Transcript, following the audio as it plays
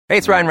Hey,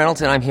 it's Ryan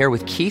Reynolds, and I'm here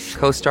with Keith,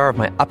 co-star of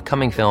my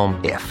upcoming film,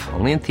 If,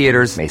 only in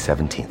theaters May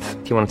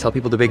 17th. Do you want to tell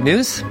people the big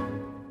news?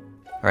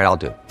 All right, I'll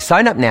do it.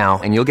 Sign up now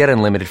and you'll get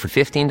unlimited for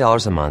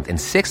 $15 a month and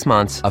 6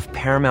 months of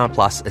Paramount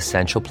Plus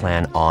Essential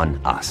Plan on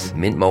us.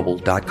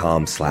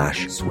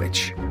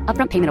 MintMobile.com/switch.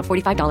 Upfront payment of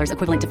 $45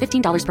 equivalent to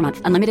 $15 per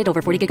month. Unlimited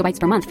over 40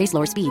 gigabytes per month. Face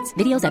lower speeds.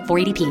 Videos at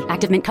 480p.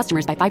 Active Mint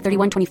customers by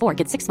 531.24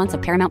 get 6 months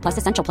of Paramount Plus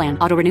Essential Plan.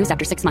 Auto renews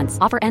after 6 months.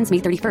 Offer ends May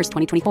 31st,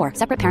 2024.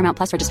 Separate Paramount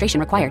Plus registration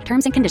required.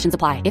 Terms and conditions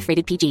apply if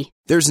rated PG.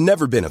 There's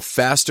never been a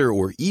faster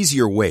or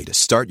easier way to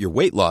start your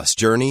weight loss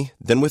journey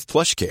than with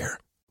PlushCare.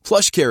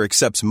 PlushCare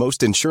accepts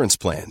most insurance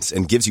plans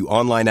and gives you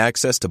online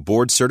access to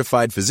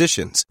board-certified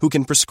physicians who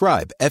can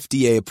prescribe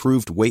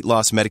FDA-approved weight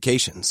loss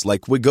medications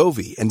like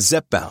Wegovy and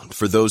Zepbound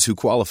for those who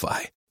qualify.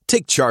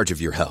 Take charge of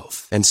your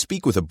health and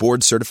speak with a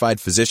board-certified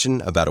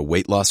physician about a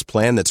weight loss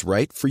plan that's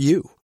right for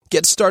you.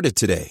 Get started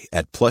today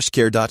at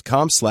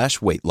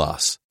plushcare.com/weight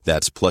loss.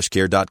 That's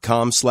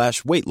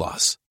plushcare.com/weight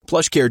loss.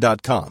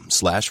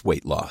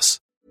 plushcare.com/weight loss.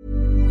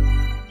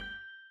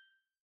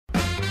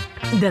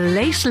 The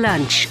Late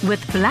Lunch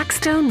with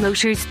Blackstone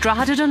Motors,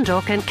 Drogheda,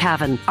 Dundalk and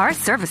Cavan. Our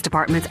service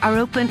departments are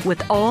open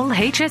with all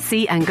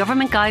HSC and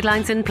government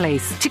guidelines in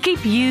place to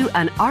keep you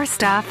and our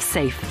staff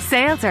safe.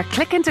 Sales are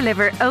click and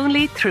deliver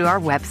only through our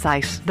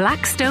website,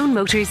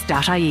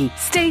 blackstonemotors.ie.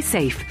 Stay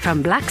safe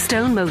from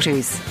Blackstone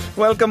Motors.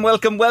 Welcome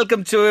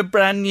to a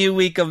brand new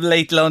week of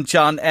Late Lunch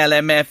on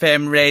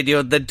LMFM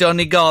Radio. The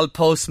Donegal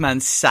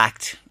postman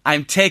sacked.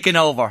 I'm taking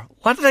over.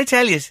 What did I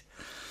tell you?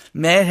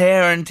 Met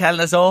Heron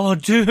telling us,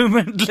 doom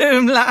and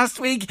gloom last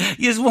week.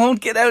 Yous won't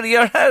get out of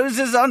your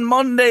houses on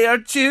Monday or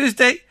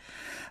Tuesday.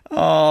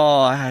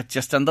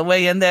 Just on the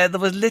way in there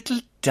was little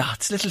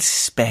dots, little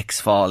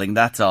specks falling,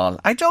 that's all.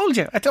 I told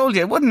you,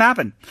 it wouldn't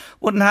happen.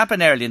 Wouldn't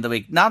happen early in the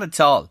week, not at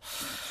all.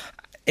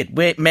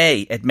 It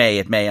may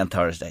on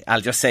Thursday.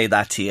 I'll just say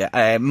that to you.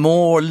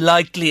 More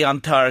likely on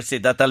Thursday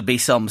that there'll be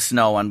some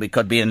snow and we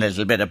could be in a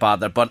little bit of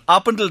bother. But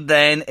up until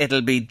then,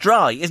 it'll be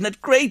dry. Isn't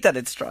it great that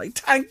it's dry?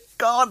 Thank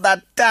God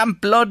that damn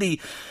bloody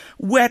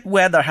wet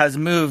weather has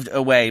moved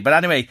away. But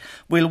anyway,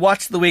 we'll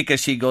watch the week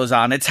as she goes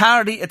on. It's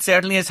hardy. It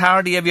certainly is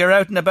hardy. If you're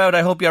out and about,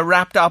 I hope you're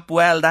wrapped up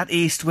well. That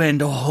east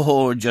wind,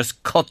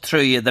 just cut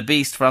through you. The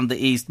beast from the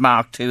east,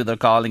 Mark II, they're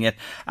calling it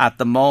at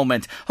the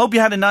moment. Hope you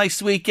had a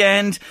nice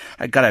weekend.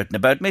 I got out and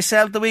about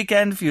myself the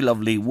weekend. A few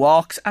lovely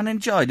walks and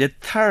enjoyed it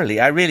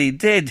thoroughly. I really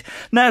did.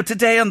 Now,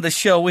 today on the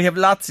show, we have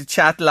lots of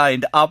chat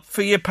lined up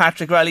for you.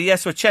 Patrick Riley.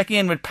 Yes, we're checking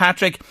in with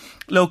Patrick,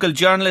 local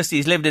journalist.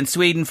 He's lived in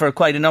Sweden for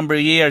quite a number of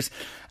years.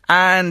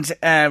 And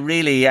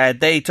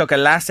they took a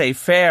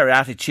laissez-faire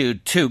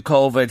attitude to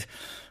COVID.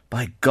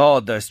 By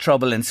God, there's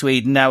trouble in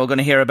Sweden now. We're going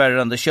to hear about it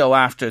on the show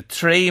after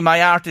 3.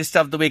 My artist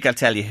of the week, I'll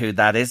tell you who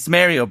that is.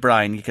 Mary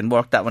O'Brien. You can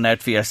work that one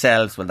out for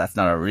yourselves. Well, that's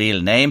not a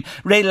real name.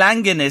 Ray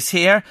Langan is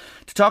here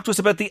to talk to us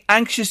about the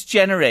anxious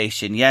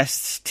generation.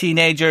 Yes,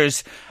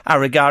 teenagers are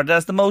regarded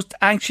as the most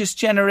anxious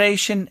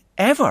generation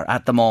ever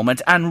at the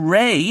moment, and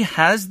Ray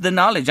has the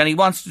knowledge and he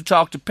wants to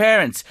talk to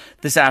parents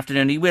this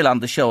afternoon. He will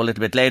on the show a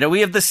little bit later. We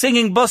have the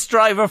singing bus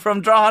driver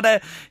from Drogheda.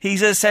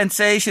 He's a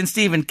sensation.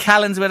 Stephen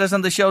Callan's with us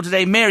on the show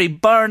today. Mary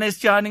Byrne is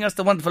joining us,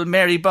 the wonderful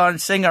Mary Byrne,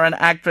 singer and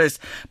actress.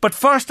 But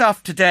first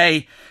off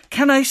today,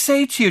 can I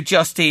say to you,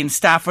 Justine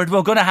Stafford,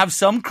 we're going to have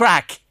some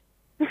crack.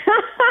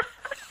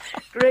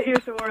 Great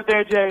use of word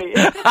there, Jerry.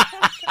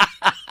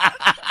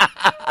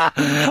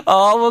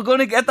 We're going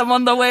to get them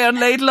on the way on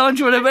Late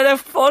Lunch with a bit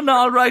of fun,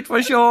 all right,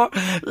 for sure.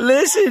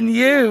 Listen,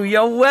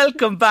 you're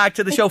welcome back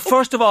to the show.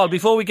 First of all,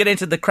 before we get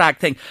into the crack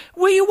thing,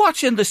 were you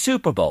watching the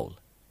Super Bowl?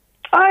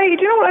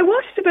 I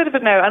watched a bit of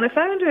it now, and I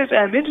found it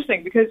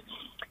interesting because,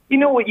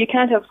 you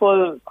can't have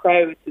full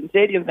crowds in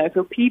stadiums now,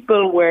 so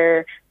people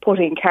were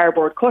putting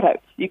cardboard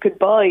cutouts. You could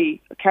buy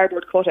a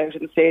cardboard cutout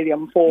in the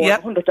stadium for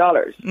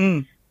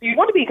 $100. You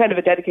want to be kind of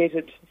a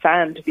dedicated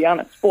fan, to be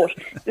honest. But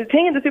the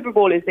thing in the Super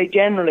Bowl is they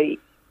generally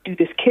do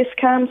this kiss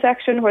cam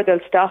section where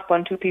they'll stop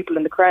on 2 people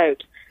in the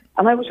crowd.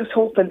 And I was just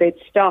hoping they'd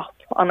stop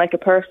on like a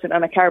person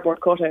and a cardboard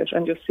cutout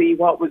and just see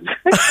what was...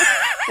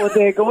 would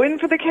they go in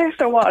for the kiss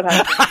or what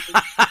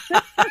happened?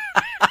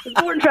 It's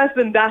more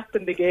interesting in that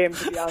than the game,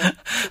 to be honest.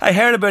 I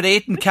heard about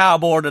eating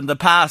cardboard in the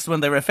past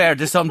when they referred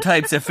to some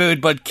types of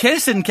food, but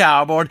kissing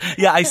cardboard,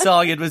 yeah, I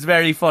saw you. It was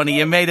very funny.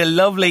 You made a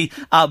lovely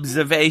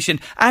observation.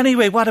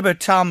 Anyway, what about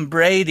Tom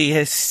Brady,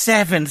 his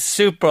 7th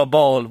Super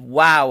Bowl?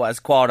 Wow, as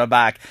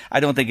quarterback.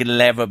 I don't think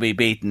it'll ever be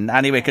beaten.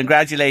 Anyway,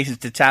 congratulations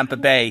to Tampa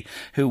Bay,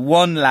 who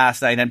won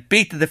last night and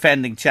beat the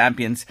defending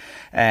champions.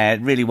 It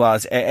really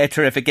was a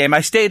terrific game.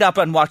 I stayed up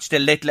and watched a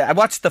little. I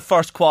watched the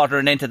first quarter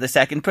and into the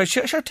second, but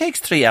sure it takes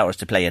 3 hours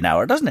to play an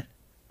hour, doesn't it?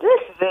 This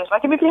is it.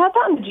 Like, if you had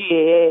that in the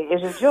GAA,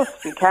 it would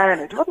just be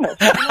carnage, wouldn't it?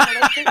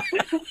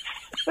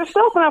 they're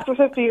stopping after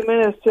 15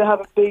 minutes to have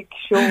a big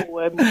show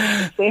and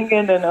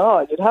singing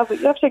and you'd have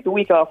to take a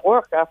week off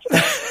work after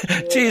that.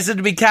 Jeez,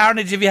 it'd be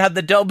carnage if you had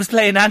the Dubs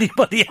playing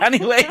anybody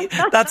anyway.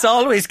 That's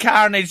always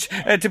carnage,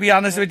 to be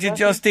honest with you,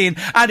 Justine.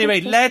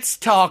 Anyway, let's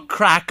talk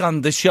crack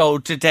on the show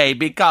today,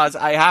 because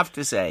I have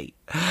to say,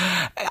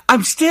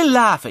 I'm still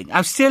laughing.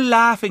 I'm still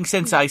laughing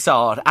since I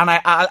saw it, and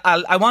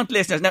I want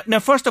listeners. Now,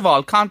 first of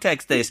all,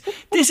 context this.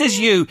 This is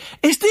you.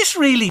 Is this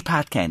really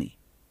Pat Kenny?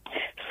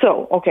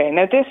 So, okay,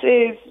 now this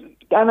is,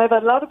 and I've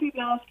had a lot of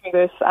people ask me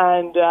this,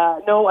 and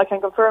no, I can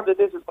confirm that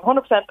this is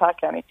 100% Pat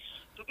Kenny.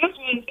 So this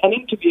was an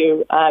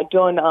interview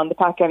done on the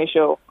Pat Kenny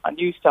Show on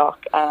News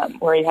Talk,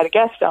 where he had a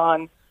guest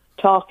on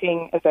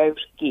talking about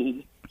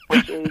ghee,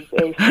 which is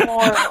a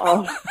form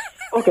of,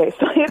 okay,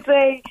 so it's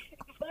a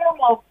form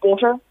of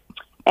butter.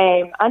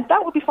 And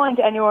that would be fine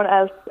to anywhere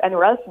else in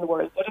the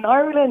world. But in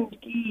Ireland,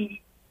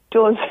 ghee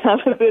does have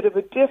a bit of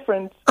a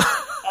different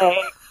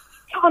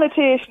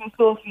connotation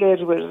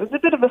associated with it. It's a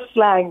bit of a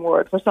slang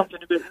word for something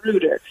a bit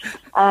ruder.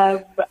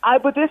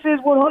 But this is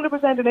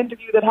 100% an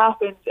interview that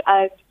happened,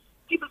 and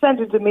people sent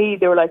it to me.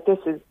 They were like, this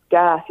is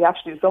gas, you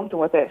have to do something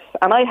with this.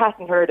 And I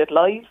hadn't heard it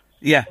live.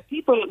 Yeah. The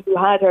people who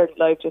had heard it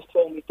live just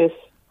told me this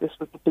was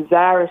the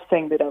bizarrest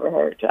thing they'd ever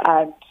heard.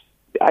 And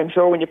I'm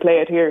sure when you play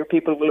it here,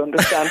 people will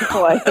understand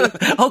why.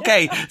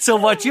 Okay, so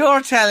what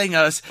you're telling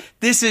us,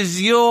 this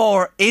is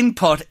your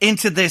input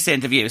into this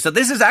interview. So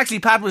this is actually,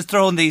 Pat was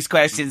throwing these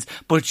questions,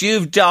 but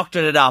you've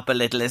doctored it up a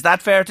little. Is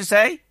that fair to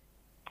say?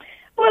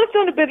 Well, I've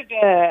done a bit of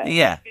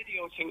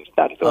video to it.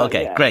 That as well,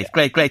 okay,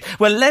 yeah. Great.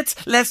 Well,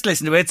 let's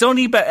listen to it. It's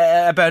only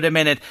about a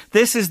minute.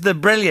 This is the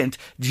brilliant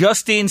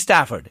Justine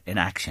Stafford in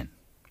action.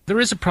 There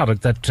is a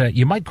product that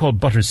you might call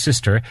butter's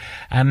sister,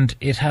 and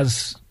it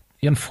has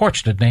the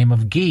unfortunate name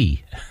of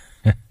ghee.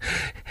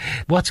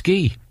 What's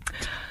ghee?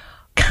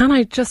 Can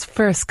I just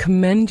first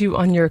commend you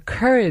on your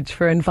courage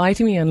for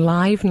inviting me on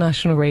live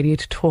national radio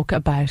to talk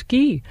about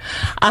ghee?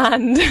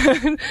 And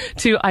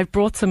I've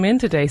brought some in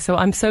today, so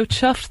I'm so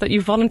chuffed that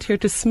you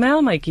volunteered to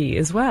smell my ghee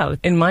as well.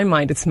 In my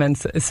mind, it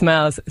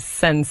smells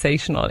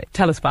sensational.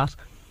 Tell us, Pat.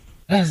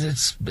 It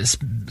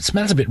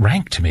smells a bit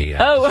rank to me.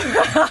 Oh.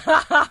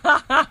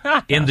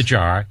 In the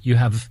jar, you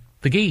have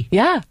the ghee.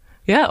 Yeah,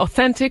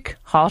 authentic,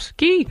 hot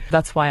ghee.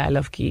 That's why I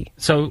love ghee.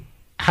 So,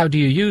 how do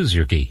you use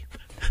your ghee?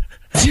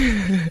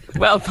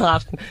 Well,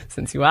 Pat,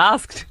 since you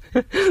asked.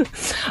 And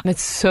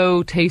it's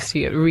so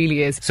tasty, it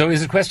really is. So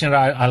is it a question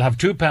that I'll have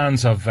 2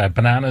 pounds of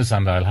bananas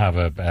and I'll have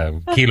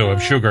a kilo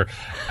of sugar,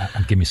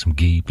 and give me some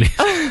ghee, please?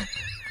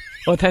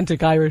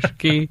 Authentic Irish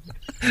ghee.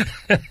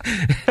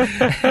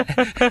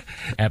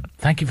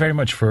 Thank you very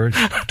much for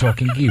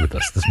talking ghee with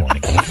us this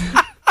morning.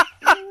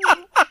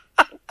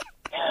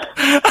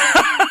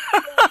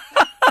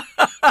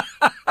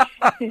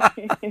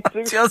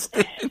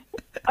 Justin.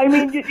 I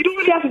mean, you don't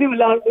really have to do a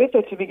lot with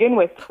it to begin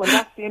with when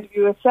that's the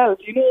interview itself.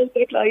 You know,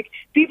 that like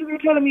people were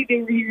telling me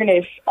they were hearing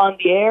it on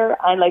the air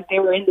and like they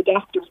were in the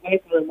doctor's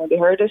waiting room when they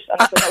heard it, and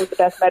I thought that was the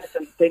best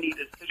medicine they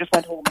needed. They just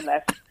went home and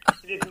left.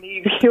 They didn't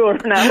need a cure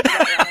now.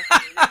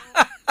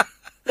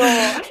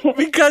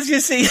 Because you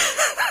see,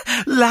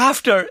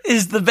 laughter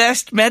is the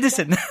best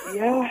medicine.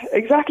 Yeah,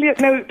 exactly.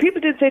 Now,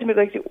 people did say to me,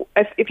 like,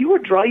 if you were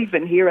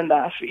driving hearing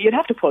that, you'd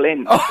have to pull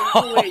in. There's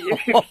no way you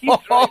could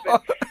keep driving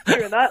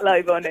hearing that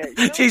live on air.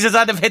 You know? Jesus,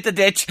 I'd have hit the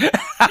ditch.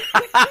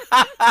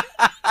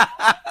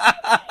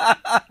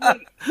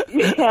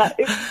 Yeah.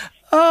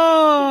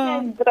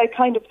 But I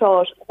kind of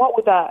thought, what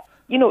would that...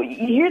 You know,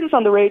 you hear this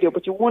on the radio,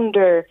 but you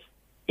wonder...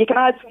 You can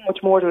add so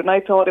much more to it. And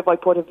I thought if I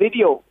put a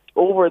video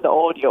over the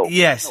audio,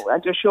 yes, you know,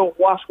 and just show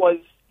what was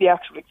the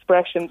actual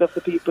expressions of the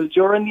people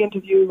during the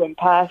interview and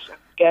Pat and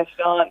guest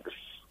on,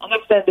 and I've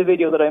sent the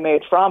video that I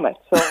made from it.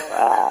 So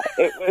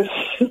it was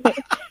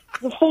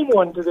a fun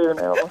one to do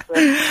now.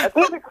 A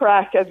bit of a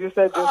crack, as you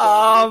said.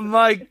 Oh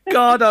my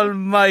God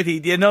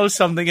Almighty! Do you know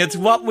something? It's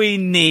what we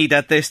need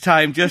at this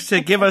time, just to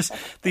give us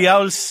the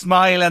old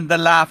smile and the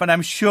laugh. And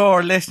I'm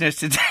sure listeners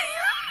today,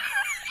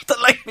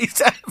 like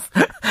myself,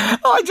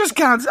 I just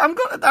can't.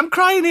 I'm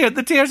crying here.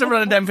 The tears are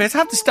running down my face. I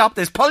have to stop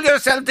this. Pull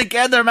yourself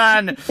together,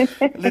 man.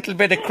 A little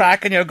bit of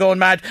crack and you're going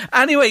mad.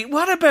 Anyway,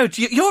 what about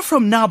you? You're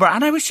from Nobber,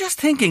 and I was just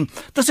thinking,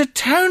 there's a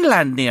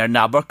townland near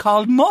Nobber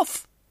called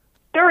Muff.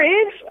 There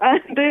is,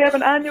 and they have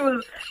an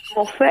annual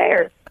Muff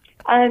Fair.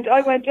 And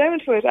I went down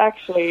to it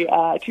actually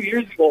 2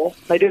 years ago.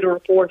 I did a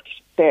report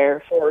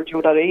there for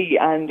Joe.ie,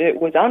 and it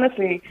was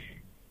honestly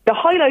the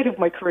highlight of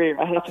my career,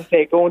 I have to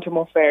say, going to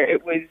Muff Fair.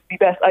 It was the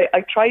best.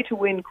 I tried to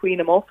win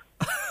Queen of Muff,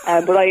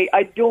 but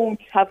I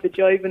don't have the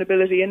jiving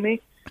ability in me.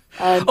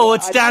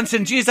 It's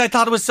dancing. Jeez, I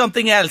thought it was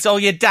something else. Oh,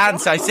 you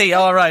dance, I see.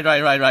 Oh, right.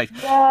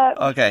 Yeah,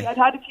 okay. I'd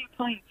had a few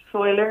pints,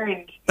 so I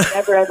learned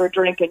never ever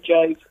drink and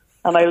jive.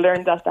 And I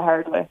learned that the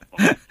hard way.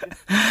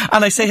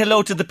 And I say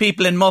hello to the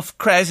people in Muff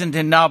Crescent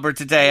in Nobber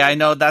today. I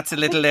know that's a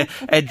little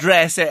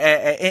address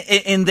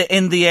in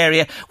the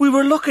area. We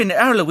were looking,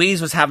 our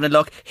Louise was having a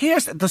look.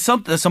 There's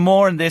some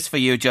more in this for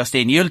you,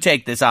 Justine. You'll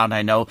take this on,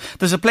 I know.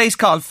 There's a place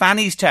called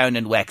Fannystown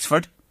in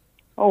Wexford.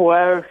 Oh,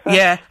 wow.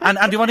 Yeah, and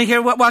do you want to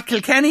hear what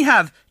Kilkenny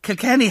have?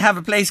 Kilkenny have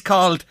a place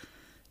called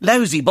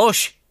Lousy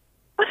Bush.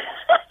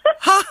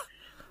 Huh?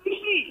 You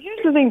see,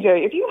 here's the thing,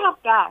 Jerry. If you have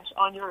that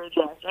on your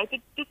address, right,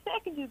 the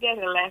second you get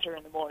a letter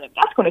in the morning,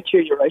 that's going to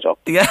cheer you right up.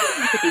 Yeah.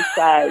 You could be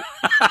sad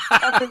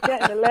after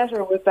getting a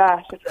letter with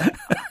that address.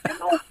 You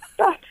know,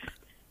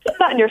 put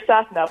that in your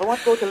sat-nav. I want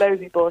to go to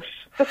Lousy Bush.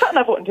 The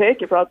sat-nav wouldn't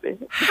take you, probably.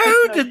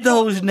 How did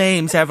those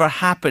names ever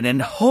happen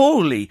in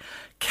holy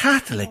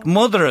Catholic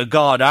Mother of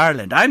God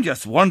Ireland? I'm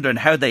just wondering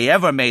how they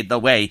ever made their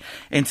way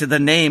into the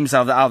names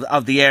of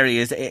the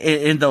areas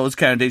in those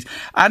counties.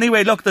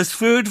 Anyway, look, there's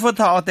food for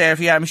thought there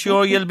for you. I'm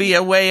sure you'll be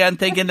away and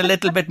thinking a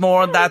little bit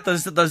more on that.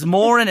 There's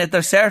more in it.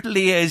 There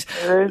certainly is.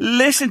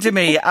 Listen to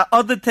me.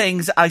 Other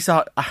things I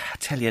saw. I'll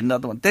tell you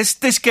another one.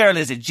 This girl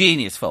is a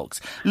genius,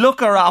 folks.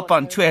 Look her up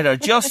on Twitter.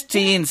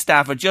 Justine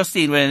Stafford.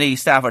 Justine with an E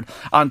Stafford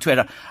on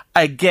Twitter.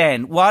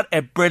 Again, what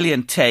a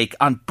brilliant take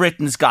on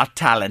Britain's Got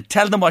Talent.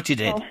 Tell them what you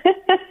did.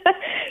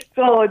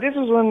 So this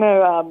was when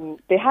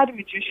they had a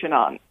magician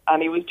on,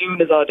 and he was doing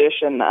his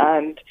audition,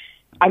 and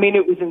I mean,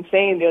 it was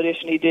insane, the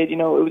audition he did. You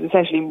know, it was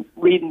essentially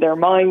reading their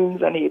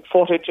minds, and he had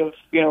footage of,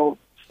 you know,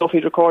 stuff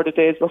he'd recorded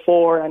days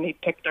before, and he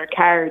picked their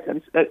cards,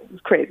 and it was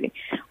crazy.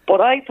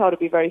 But I thought it'd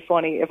be very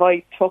funny if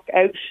I took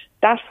out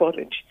that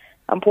footage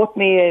and put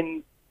me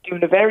in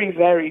doing a very,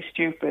 very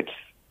stupid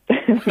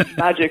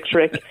magic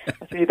trick.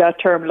 I say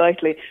that term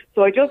lightly.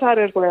 So I just had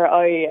it where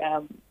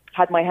I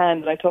had my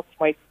hand and I took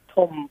my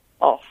thumb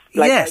off.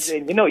 Like, yes.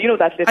 you know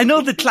that little, I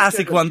know the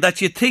classic one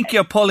that you think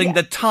you're pulling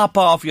the top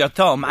off your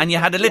thumb and you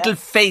had a little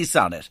face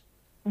on it.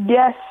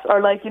 Yes,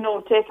 or like, you know,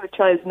 taking a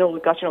child's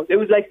nose, got your nose. It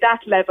was like that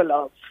level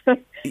of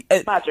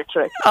magic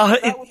trick.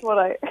 That was what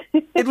I...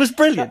 It was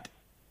brilliant.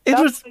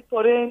 What I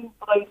put in,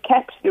 but I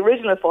kept the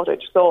original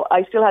footage, so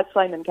I still had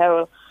Simon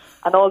Cowell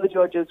and all the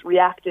judges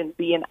reacting,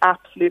 being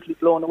absolutely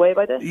blown away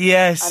by this.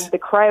 Yes. And the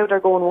crowd are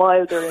going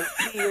wild, they're in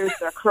tears,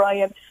 they're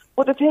crying.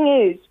 But the thing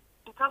is,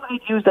 because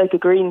I'd used like a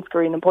green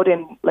screen and put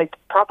in like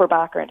proper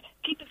background,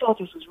 people thought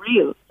this was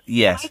real.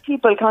 Yes.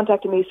 People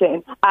contacted me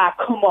saying,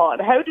 come on,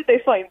 how did they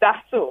find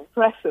that so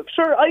impressive?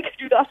 Sure, I could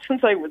do that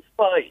since I was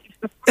 5.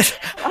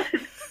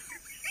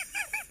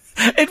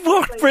 It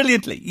worked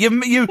brilliantly.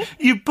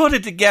 You put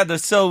it together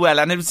so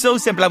well, and it was so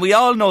simple, and we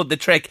all know the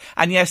trick,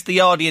 and yes, the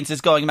audience is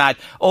going mad.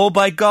 Oh,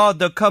 by God,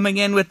 they're coming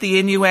in with the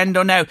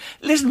innuendo now.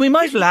 Listen, we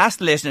might well ask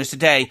the listeners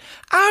today,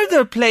 are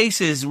there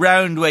places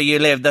round where you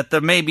live that there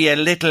may be a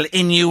little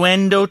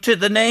innuendo to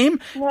the name?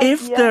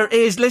 There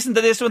is, listen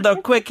to this one, they're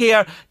quick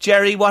here.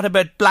 Jerry, what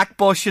about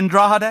Blackbush in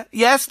Drogheda?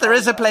 Yes, there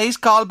is a place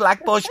called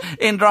Blackbush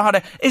in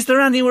Drogheda. Is there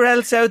anywhere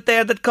else out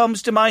there that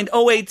comes to mind?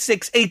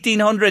 086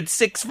 1800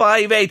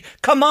 658.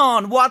 Come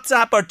on,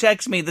 WhatsApp or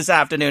text me this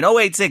afternoon.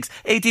 086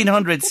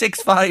 1800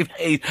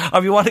 658. Or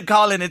if you want to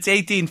call in, it's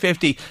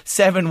 1850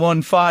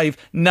 715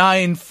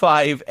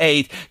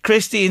 958.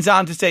 Christine's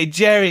on to say,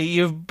 Jerry,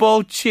 you've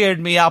both cheered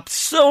me up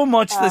so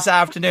much this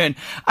afternoon.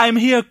 I'm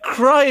here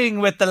crying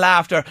with the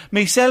laughter.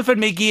 Myself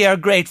and Miggy are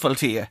grateful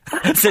to you,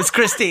 says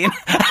Christine.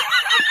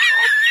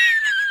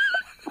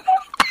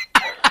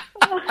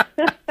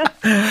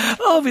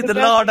 Oh, be the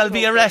Lord, I'll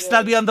be arrested.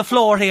 I'll be on the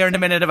floor here in a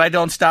minute if I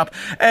don't stop.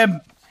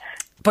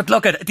 But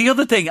look at the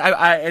other thing.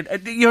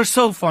 You're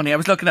so funny. I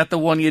was looking at the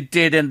one you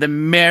did in the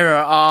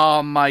mirror.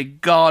 Oh my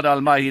God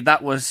Almighty,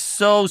 that was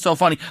so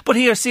funny. But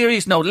here,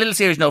 little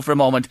serious note for a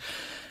moment.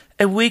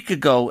 A week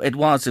ago, it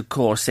was, of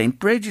course, St.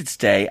 Bridget's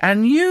Day,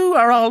 and you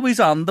are always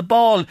on the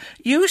ball.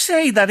 You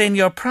say that in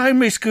your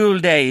primary school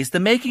days,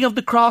 the making of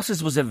the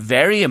crosses was a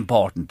very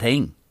important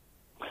thing.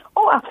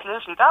 Oh,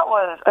 absolutely. That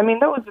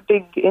was a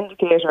big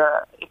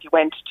indicator if you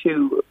went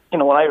to, you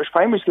know, Irish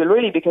primary school,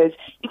 really, because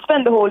you'd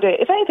spend the whole day,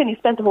 if anything, you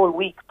spent the whole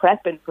week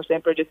prepping for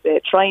St. Bridget's Day,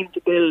 trying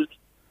to build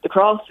the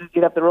crosses.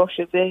 You'd have the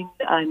rushes in,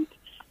 and,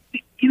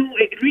 you know,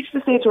 it reached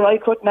the stage where I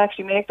couldn't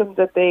actually make them,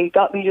 that they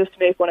got me just to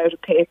make one out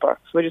of paper.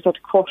 So I just had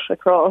to cut a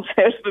cross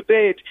out of a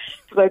page,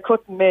 because I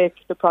couldn't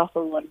make the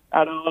proper one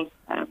at all.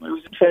 It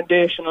was at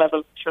foundation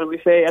level, shall we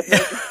say, at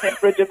St.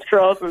 Bridget's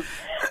crosses.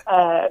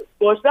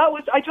 But that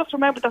was, I just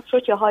remember that's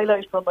such a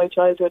highlight from my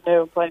childhood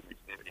now in primary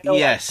school. You know,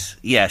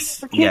 yes.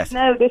 For kids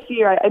now, this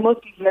year, I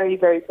must be very,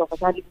 very tough. I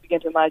can't even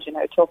begin to imagine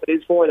how tough it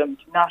is for them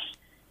to not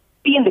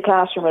be in the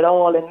classroom at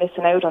all and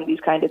missing out on these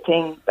kind of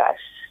things that,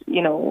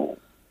 you know,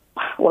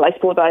 well, I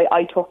suppose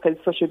I took as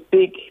such a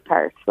big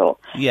part. So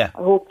I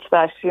hope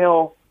that, you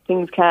know,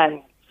 things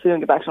can soon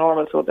get back to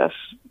normal so that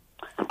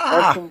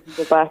things can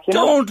get back, you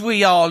know. Don't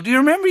we all? Do you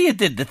remember you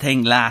did the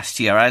thing last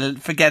year? I'll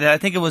forget it. I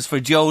think it was for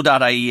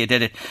Joe.ie you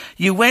did it.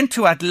 You went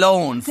to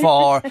Athlone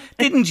for,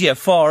 didn't you,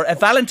 for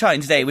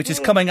Valentine's Day, which is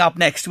coming up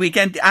next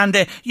weekend, and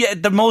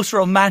the most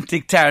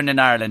romantic town in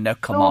Ireland. Now,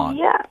 come on.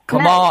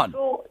 Come on.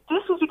 So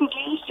this was because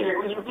last year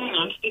it was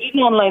revealed, they did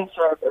an online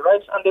survey,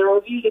 right, and they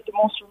revealed that the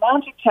most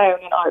romantic town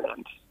in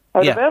Ireland,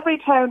 out of every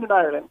town in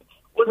Ireland,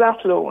 was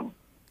Athlone.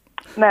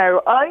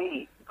 Now,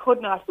 I could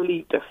not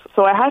believe this,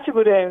 so I had to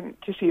go down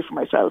to see for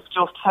myself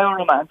just how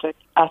romantic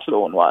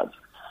Athlone was.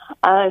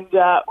 And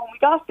when we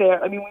got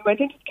there, I mean, we went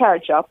into the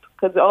card shop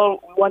because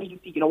all we wanted to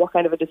see, you know, what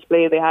kind of a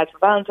display they had for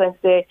Valentine's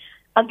Day.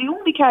 And the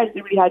only cards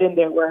they really had in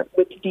there were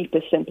with the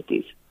deepest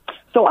sympathies.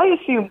 So I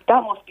assumed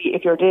that must be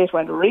if your date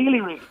went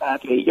really, really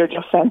badly, you're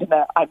just sending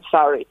a "I'm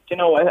sorry,"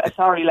 a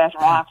sorry letter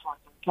afterwards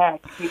in the card.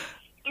 Because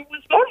there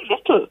was very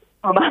little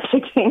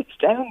romantic things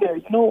down there,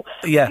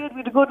 Yeah. We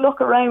had a good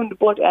look around,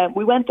 but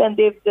we went and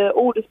they've the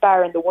oldest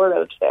bar in the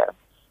world there.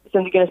 It's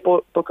in the Guinness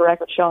Book of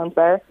Records, Sean's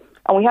Bar.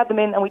 And we had them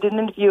in and we did an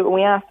interview and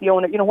we asked the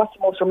owner, what's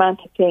the most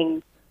romantic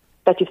thing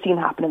that you've seen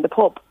happen in the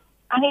pub?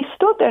 And he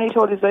stood there and he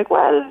told us,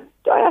 well,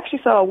 I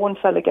actually saw one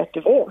fella get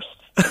divorced.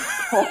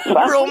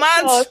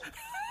 Romance!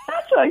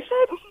 That's what I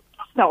said.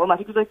 That's not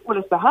romantic. He was like, well,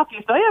 it's the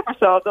happiest I ever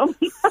saw them.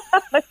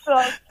 I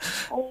thought,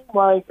 oh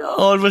my God.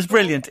 Oh, it was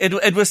brilliant.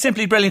 It was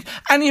simply brilliant.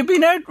 And you've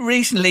been out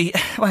recently,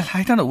 well,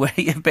 I don't know where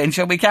you've been,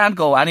 so we can't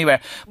go anywhere.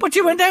 But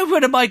you went out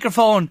with a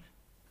microphone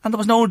and there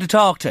was no one to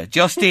talk to.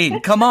 Justine,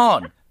 come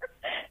on.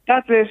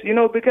 That's it,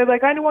 because I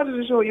kind of wanted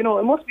to show, it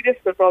must be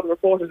difficult for all the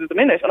reporters at the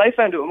minute. And I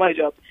found it with my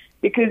job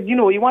because, you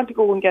want to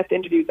go and get the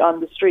interviews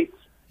on the streets.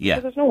 Yeah.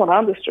 Because there's no one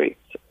on the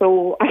streets.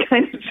 So I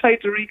kind of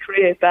tried to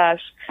recreate that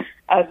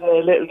as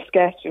a little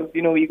sketch of,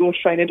 you go to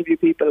try and interview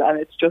people and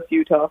it's just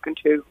you talking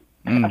to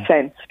a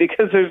fence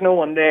because there's no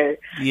one there.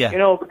 Yeah.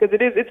 Because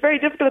it's very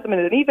difficult at the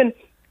minute. And even,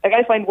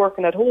 I find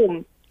working at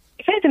home,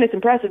 if anything, it's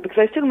impressive because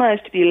I still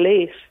manage to be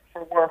late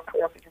for work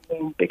working from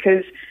home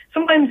because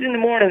sometimes in the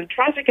morning,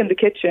 traffic in the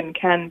kitchen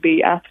can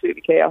be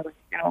absolutely chaotic,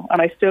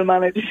 and I still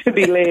manage to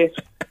be late.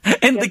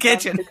 In the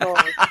kitchen?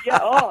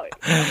 Yeah,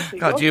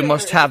 God, you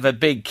must have a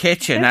big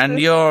kitchen and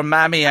your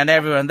mammy and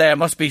everyone there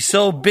must be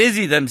so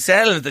busy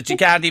themselves that you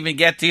can't even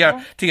get to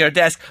your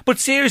desk. But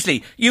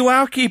seriously, you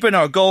are keeping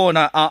her going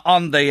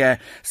on the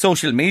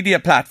social media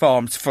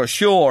platforms for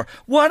sure.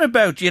 What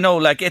about,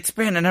 it's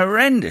been an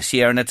horrendous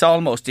year and it's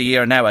almost a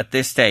year now at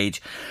this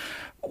stage.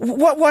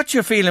 What's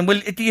your feeling?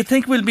 Do you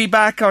think we'll be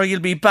back or you'll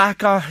be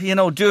back,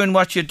 doing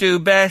what you do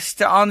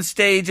best on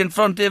stage in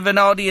front of an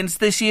audience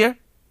this year?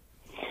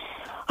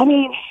 I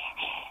mean,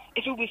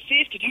 if it was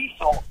safe to do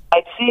so,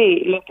 I'd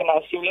say you're looking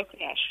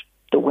at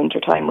the winter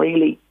time,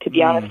 really, to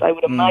be honest, I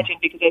would imagine,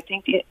 because I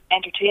think the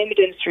entertainment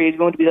industry is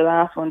going to be the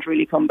last one to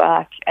really come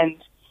back. And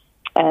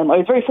I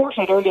was very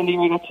fortunate early in the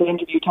year I got to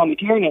interview Tommy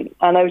Tiernan,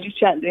 and I was just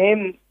chatting to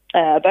him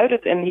about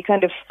it, and he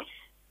kind of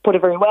put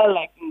it very well,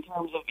 in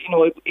terms of,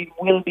 it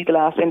will be the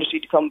last industry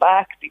to come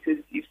back because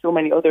you've so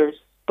many others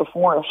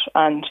before it.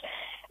 And,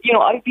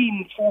 I've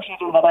been fortunate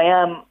in that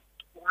I am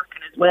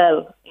working as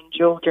well in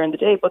Joe during the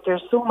day, but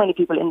there's so many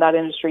people in that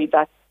industry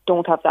that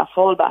don't have that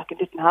fallback and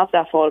didn't have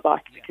that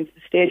fallback because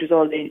the stage was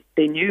all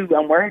they knew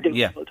and were doing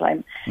the whole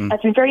time. And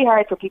it's been very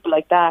hard for people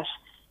like that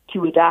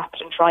to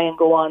adapt and try and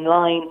go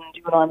online and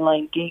do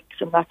online gigs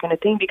and that kind of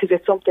thing because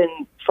it's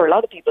something for a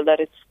lot of people that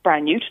it's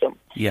brand new to them.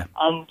 Yeah.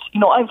 And,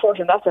 I'm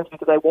fortunate in that sense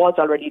because I was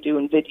already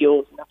doing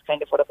videos and that's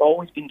kind of what I've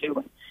always been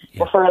doing. Yeah.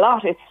 But for a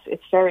lot,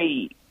 it's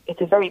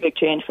a very big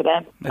change for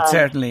them. It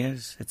certainly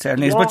is. It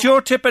certainly is. But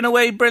you're tipping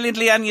away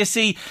brilliantly and you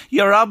see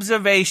your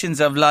observations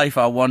of life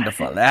are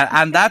wonderful.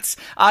 And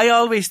I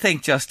always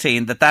think,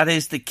 Justine, that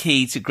is the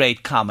key to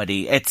great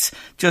comedy. It's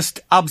just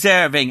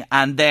observing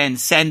and then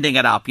sending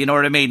it up, you know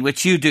what I mean?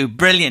 Which you do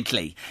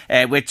brilliantly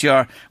with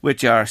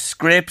your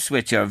scripts,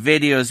 with your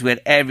videos, with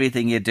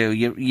everything you do.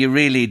 You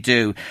really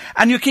do.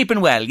 And you're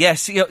keeping well,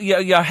 yes,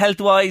 you're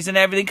health-wise and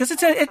everything, because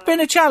it's been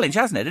a challenge,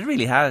 hasn't it? It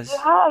really has. It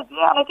has,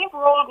 yeah. And I think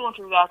we're all going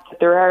through that.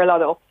 There are a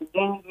lot of ups and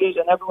downs,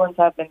 and everyone's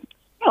having,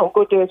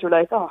 good days we're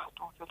like, oh,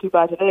 don't feel too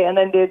bad today, and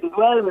then days as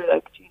well we're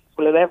like, Jesus,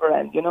 will it ever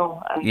end,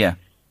 And yeah.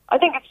 I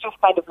think it's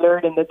just kind of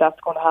learning that that's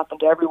going to happen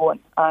to everyone,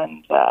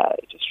 and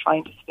just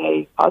trying to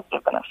stay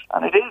positive in it.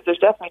 And it is. There's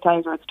definitely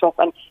times where it's tough,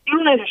 and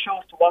even though there's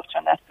shows to watch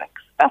on Netflix,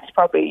 that's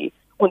probably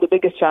one of the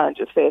biggest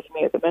challenges facing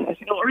me at the minute.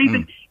 Or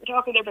even you're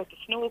talking about the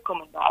snow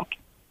coming back,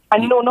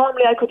 and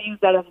normally I could use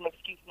that as an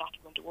excuse not to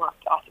go to work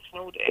off the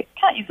snow day.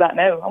 Can't use that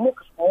now. I'm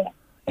working from home.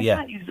 I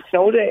can't use the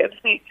snow day as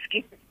an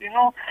excuse,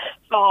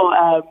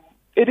 So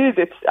it is.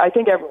 I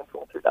think everyone's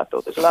going through that,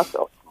 though. There's a lot of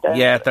ups and downs.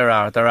 Yeah, there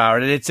are.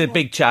 It's a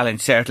big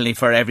challenge, certainly,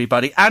 for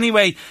everybody.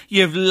 Anyway,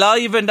 you've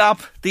livened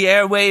up the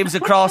airwaves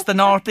across the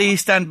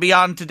northeast and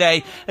beyond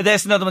today.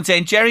 There's another one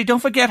saying, Jerry, don't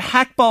forget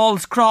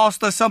Hackballs Cross.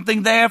 There's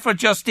something there for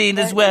Justine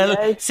as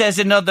well, says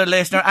another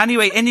listener.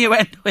 Anyway,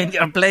 innuendo in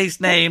your place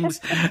names.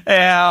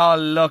 Oh,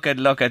 look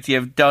at.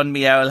 You've done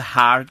me our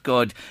heart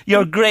good.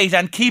 You're great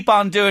and keep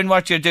on doing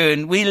what you're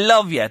doing. We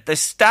love you. The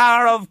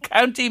star of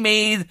County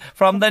Meath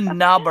from the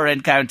Nobber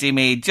in County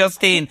Meath.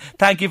 Justine,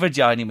 thank you for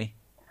joining me.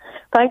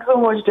 Thanks so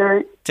much,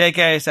 Jerry. Take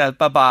care of yourself.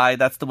 Bye-bye.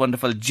 That's the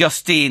wonderful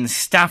Justine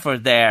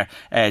Stafford there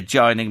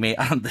joining me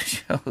on the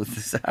show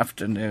this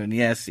afternoon.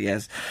 Yes.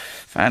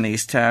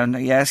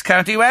 Fannystown. Yes,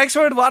 County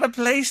Wexford. What a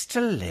place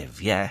to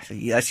live. Yeah,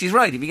 she's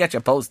right. If you get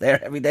your post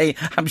there every day,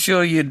 I'm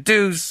sure you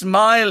do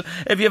smile.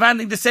 If you have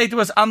anything to say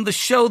to us on the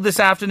show this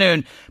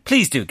afternoon,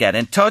 please do get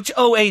in touch.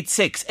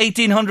 086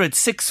 1800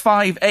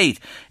 658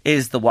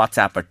 is the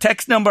WhatsApp or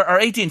text number, or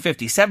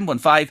 1850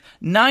 715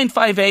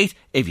 958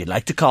 if you'd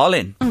like to call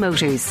in.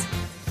 Motors.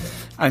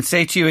 And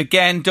say to you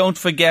again, don't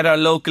forget our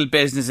local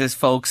businesses,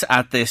 folks,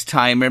 at this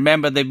time.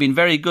 Remember, they've been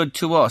very good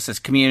to us as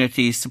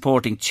communities,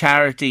 supporting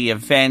charity,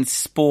 events,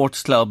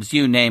 sports clubs,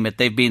 you name it.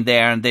 They've been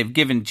there and they've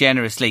given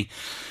generously.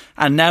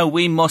 And now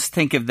we must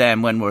think of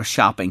them when we're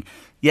shopping.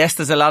 Yes,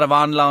 there's a lot of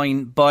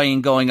online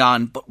buying going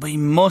on, but we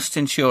must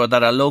ensure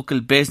that our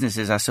local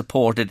businesses are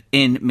supported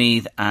in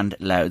Meath and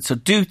Louth. So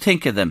do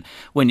think of them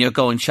when you're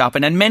going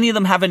shopping. And many of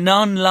them have an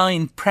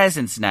online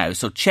presence now,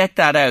 so check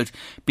that out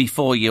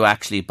before you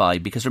actually buy.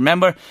 Because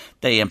remember,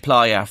 they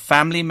employ our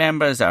family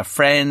members, our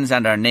friends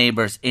and our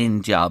neighbours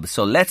in jobs.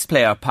 So let's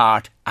play our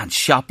part and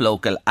shop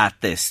local at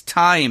this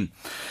time.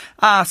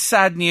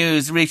 Sad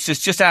news reached us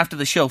just after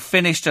the show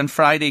finished on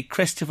Friday.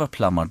 Christopher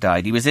Plummer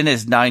died. He was in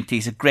his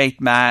 90s, a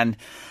great man,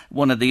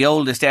 one of the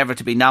oldest ever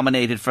to be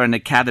nominated for an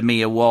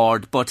Academy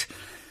Award. But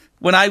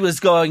when I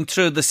was going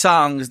through the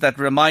songs that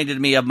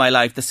reminded me of my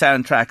life, the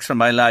soundtracks from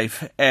my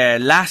life,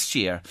 last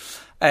year,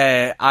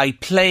 I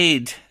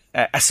played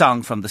a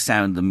song from The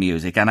Sound of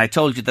Music, and I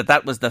told you that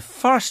that was the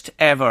first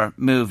ever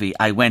movie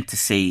I went to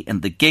see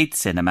in the Gate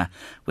Cinema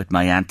with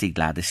my Auntie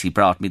Gladys. She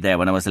brought me there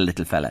when I was a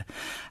little fella,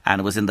 and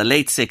it was in the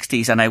late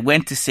 60s, and I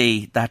went to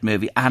see that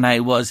movie and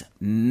I was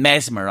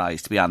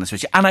mesmerised, to be honest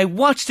with you. And I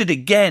watched it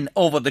again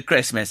over the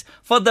Christmas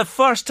for the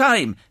first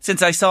time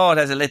since I saw it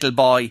as a little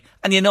boy,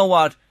 and you know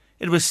what?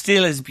 It was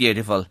still as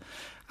beautiful.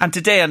 And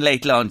today on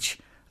Late Lunch,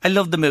 I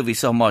loved the movie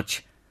so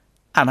much.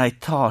 And I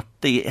thought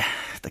the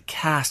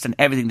cast and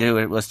everything to do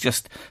with it was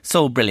just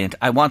so brilliant.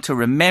 I want to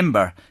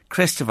remember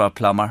Christopher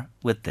Plummer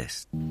with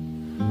this.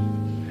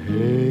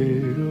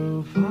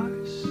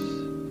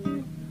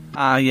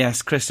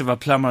 Yes, Christopher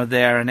Plummer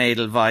there in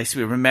Edelweiss.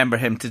 We remember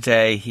him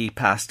today. He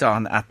passed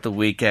on at the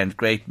weekend.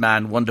 Great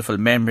man, wonderful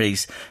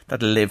memories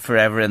that'll live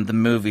forever in the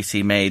movies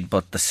he made,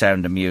 but The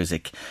Sound of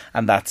Music.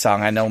 And that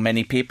song, I know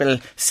many people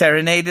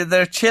serenaded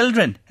their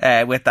children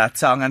with that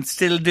song and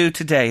still do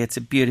today. It's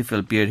a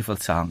beautiful, beautiful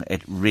song.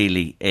 It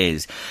really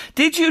is.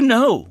 Did you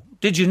know,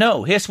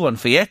 here's one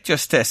for you,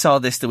 just saw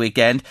this the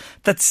weekend,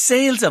 that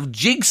sales of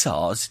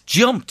jigsaws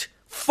jumped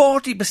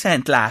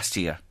 40% last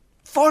year.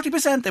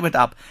 40% they went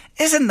up.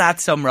 Isn't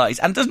that some rise?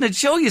 And doesn't it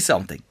show you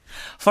something?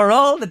 For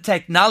all the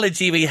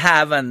technology we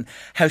have and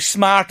how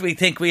smart we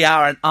think we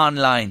are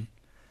online,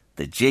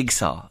 the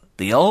jigsaw,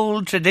 the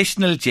old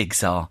traditional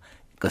jigsaw,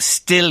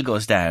 still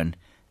goes down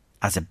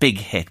as a big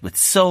hit with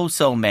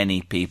so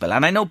many people.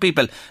 And I know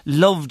people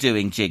love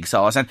doing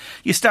jigsaws, and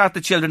you start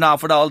the children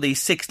off with all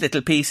these 6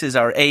 little pieces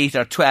or 8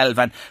 or 12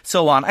 and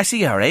so on. I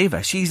see our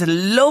Ava, she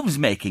loves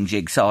making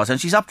jigsaws,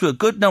 and she's up to a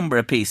good number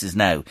of pieces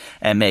now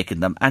making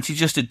them, and she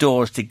just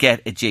adores to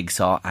get a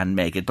jigsaw and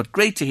make it. But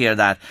great to hear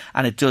that,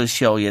 and it does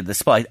show you,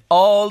 despite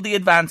all the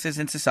advances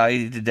in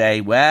society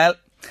today, well,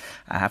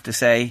 I have to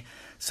say,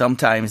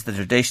 sometimes the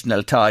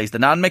traditional toys, the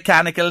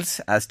non-mechanicals,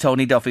 as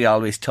Tony Duffy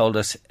always told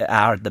us,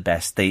 are the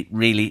best. They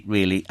really,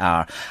 really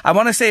are. I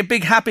want to say a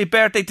big happy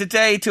birthday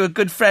today to a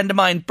good friend of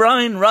mine.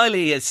 Brian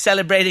Riley is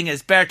celebrating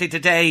his birthday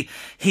today.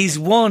 He's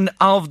one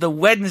of the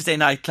Wednesday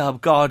Night Club.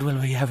 God, will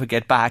we ever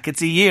get back?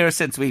 It's a year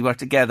since we were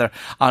together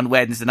on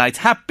Wednesday nights.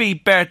 Happy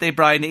birthday,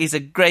 Brian. He's a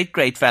great,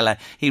 great fella.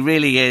 He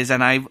really is,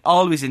 and I've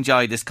always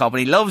enjoyed his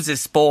company. He loves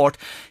his sport.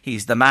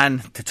 He's the man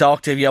to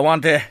talk to if you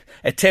want a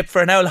tip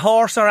for an old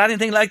horse or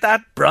anything like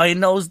that. Brian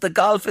knows the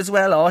golf as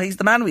well. Oh, he's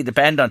the man we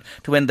depend on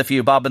to win the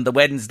few bob in the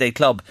Wednesday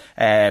Club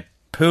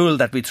pool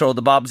that we throw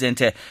the bobs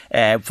into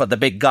for the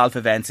big golf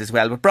events as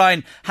well. But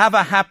Brian, have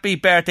a happy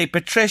birthday.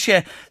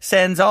 Patricia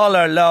sends all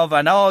her love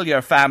and all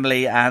your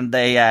family, and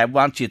they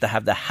want you to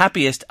have the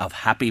happiest of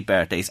happy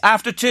birthdays.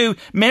 After 2,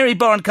 Mary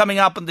Byrne coming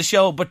up on the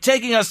show, but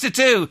taking us to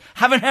 2,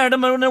 haven't heard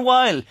him in a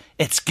while,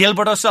 it's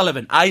Gilbert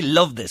O'Sullivan. I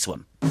love this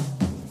one.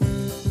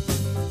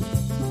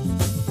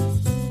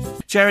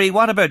 Jerry,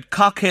 what about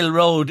Cockhill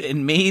Road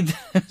in Meath,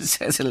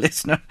 says a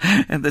listener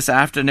this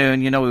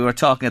afternoon. You know, we were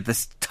talking at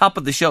the top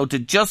of the show to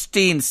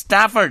Justine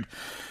Stafford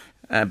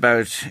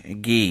about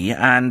Guy.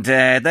 And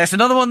there's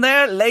another one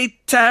there.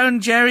 Late Town,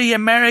 Jerry,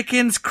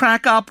 Americans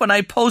crack up when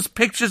I post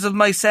pictures of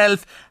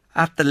myself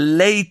at the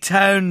Late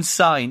Town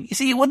sign. You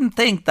see, you wouldn't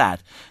think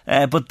that,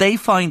 but they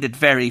find it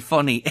very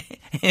funny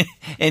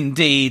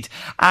indeed.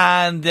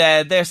 And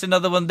there's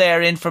another one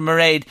there in from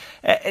Mairead.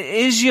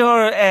 Is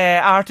your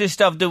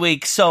artist of the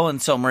week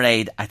so-and-so,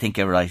 Mairead? I think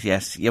you're right,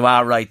 yes. You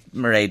are right,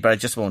 Mairead, but I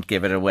just won't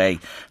give it away.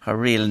 Her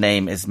real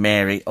name is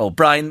Mary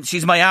O'Brien.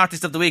 She's my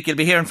artist of the week. You'll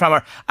be hearing from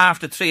her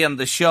after 3 on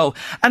the show.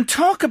 And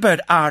talk about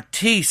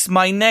artistes.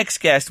 My next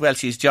guest, well,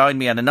 she's joined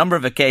me on a number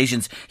of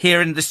occasions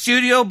here in the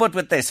studio, but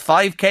with this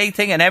 5K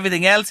thing and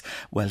everything else,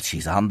 well,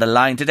 she's on the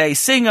line today.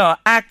 Singer,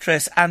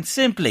 actress and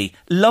simply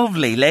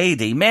lovely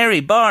lady,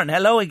 Mary Byrne.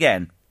 Hello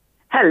again.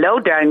 Hello,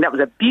 darling. That was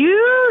a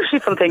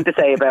beautiful thing to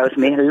say about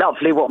me.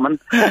 Lovely woman.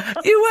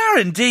 You are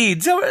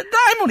indeed. So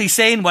I'm only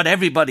saying what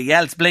everybody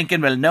else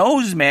blinking well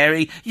knows,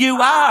 Mary. You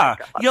are.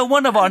 God. You're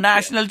one of our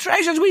national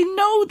treasures. We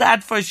know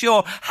that for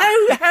sure.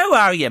 How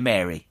are you,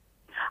 Mary?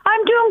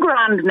 I'm doing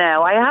grand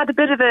now. I had a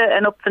bit of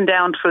an up and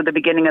down through the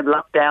beginning of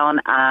lockdown,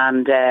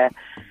 and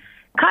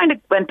kind of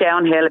went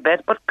downhill a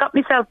bit, but got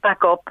myself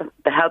back up with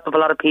the help of a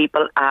lot of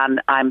people,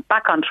 and I'm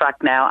back on track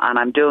now, and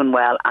I'm doing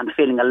well and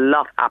feeling a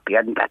lot happier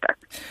and better.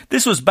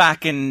 This was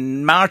back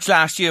in March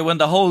last year when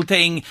the whole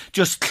thing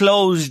just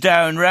closed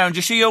down round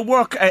you. So your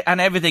work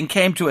and everything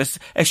came to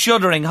a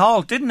shuddering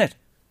halt, didn't it?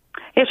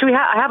 Yes,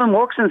 I haven't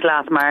worked since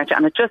last March,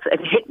 and it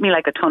hit me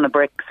like a ton of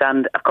bricks.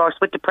 And of course,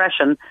 with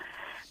depression,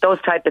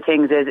 those type of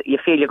things is you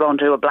feel you're going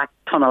through a black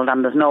tunnel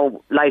and there's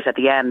no light at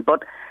the end.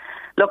 But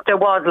look, there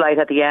was light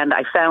at the end.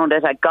 I found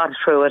it, I got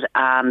through it,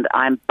 and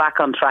I'm back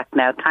on track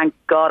now. Thank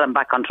God I'm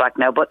back on track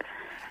now. But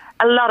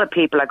a lot of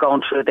people are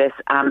going through this,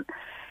 and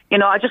you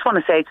know, I just want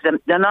to say to them,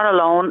 they're not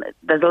alone.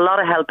 There's a lot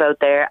of help out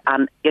there,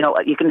 and you know,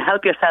 you can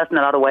help yourself in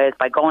a lot of ways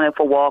by going out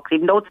for walks,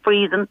 even though it's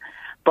freezing.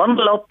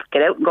 Bundle up,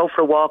 get out and go for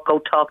a walk, go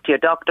talk to your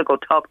doctor, go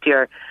talk to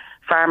your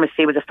pharmacy.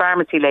 It was a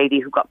pharmacy lady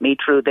who got me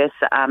through this,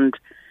 and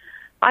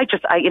I've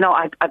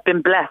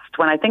been blessed.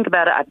 When I think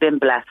about it, I've been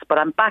blessed. But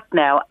I'm back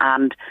now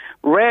and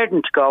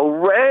raring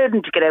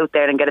to get out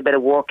there and get a bit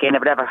of walk in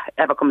if it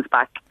ever comes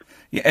back.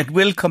 Yeah, it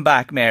will come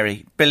back,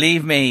 Mary.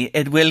 Believe me,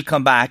 it will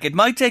come back. It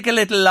might take a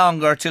little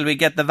longer till we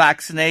get the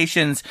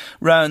vaccinations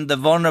round the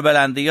vulnerable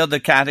and the other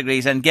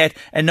categories and get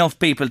enough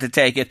people to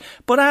take it.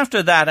 But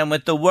after that, and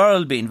with the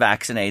world being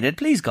vaccinated,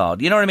 please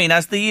God, you know what I mean?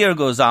 As the year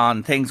goes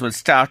on, things will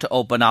start to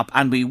open up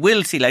and we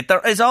will see light.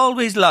 There is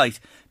always light.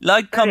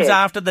 Light comes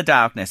after the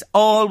darkness.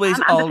 Always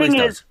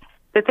does.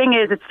 The thing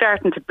is, it's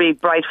starting to be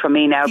bright for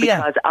me now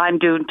because I'm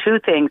doing two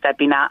things.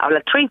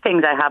 Three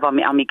things I have on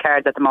my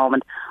cards at the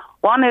moment.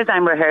 One is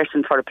I'm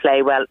rehearsing for a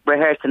play. Well,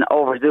 rehearsing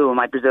over Zoom,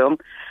 I presume.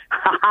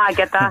 I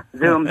get that?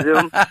 Zoom.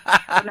 And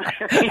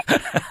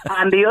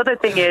the other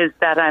thing is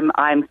that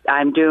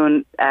I'm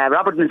doing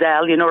Robert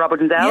Denzel. You know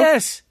Robert Denzel?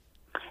 Yes.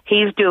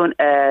 He's doing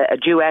a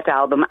duet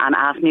album and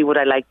asked me would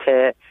I like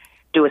to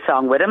do a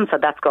song with him, so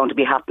that's going to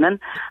be happening.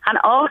 And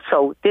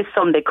also, this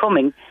Sunday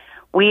coming,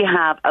 we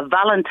have a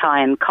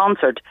Valentine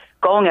concert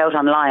going out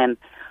online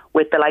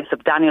with the likes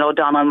of Daniel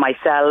O'Donnell,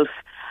 myself,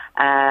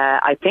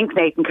 I think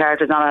Nathan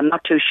Carter's on, I'm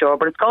not too sure,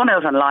 but it's going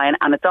out online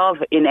and it's all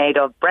in aid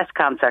of breast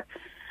cancer.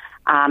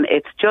 And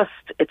it's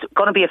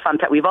going to be a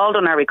fantastic. We've all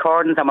done our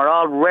recordings and we're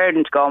all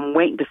ready to go and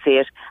waiting to see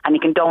it. And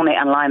you can donate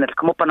online. It'll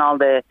come up on all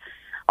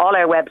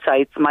our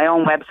websites, my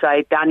own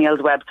website, Daniel's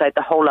website,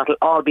 the whole lot will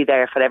all be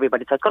there for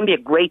everybody. So it's going to be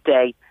a great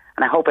day.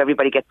 And I hope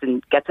everybody gets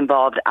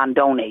involved and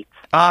donates.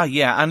 Ah,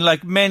 yeah. And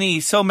like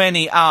so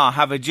many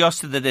have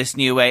adjusted to this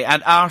new way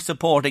and are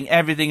supporting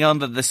everything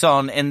under the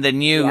sun in the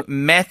new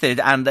method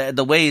and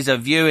the ways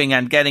of viewing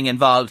and getting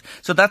involved.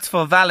 So that's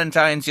for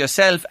Valentine's,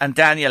 yourself and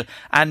Daniel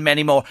and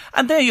many more.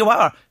 And there you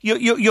are.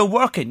 You're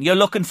working. You're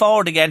looking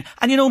forward again.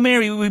 And you know,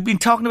 Mary, we've been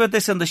talking about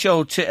this on the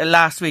show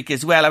last week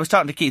as well. I was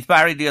talking to Keith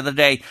Barry the other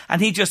day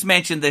and he just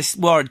mentioned this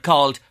word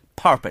called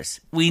purpose.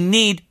 We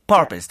need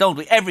purpose, don't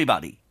we?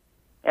 Everybody.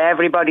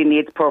 Everybody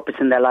needs purpose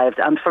in their lives,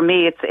 and for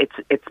me,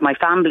 it's my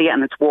family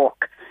and it's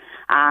work.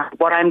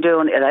 What I'm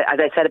doing, as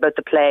I said about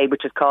the play,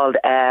 which is called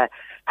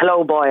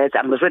Hello Boys,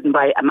 and was written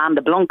by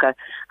Amanda Blunka,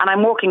 and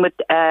I'm working with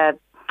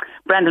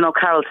Brendan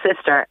O'Carroll's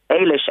sister,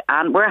 Ailish,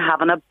 and we're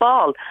having a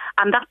ball.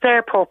 And that's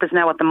their purpose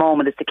now at the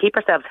moment, is to keep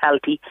ourselves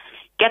healthy,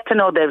 get to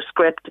know their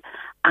script,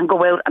 and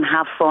go out and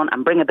have fun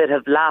and bring a bit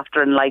of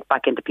laughter and light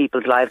back into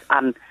people's lives,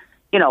 and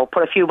you know,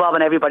 put a few bob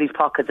in everybody's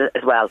pockets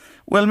as well.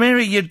 Well,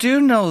 Mary, you do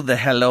know the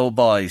Hello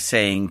Boys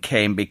saying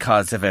came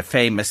because of a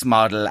famous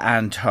model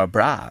and her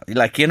bra.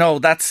 Like, you know,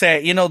 that's, where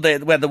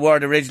the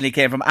word originally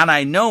came from. And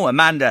I know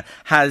Amanda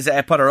has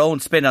put her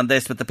own spin on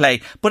this with the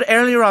play. But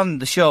earlier on in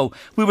the show,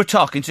 we were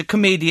talking to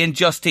comedian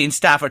Justine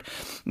Stafford.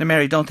 Now,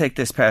 Mary, don't take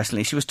this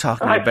personally. She was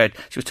talking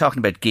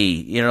about Guy,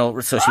 you know,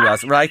 so she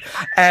was, right?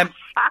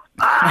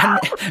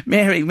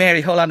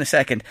 Mary, hold on a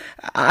second.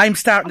 I'm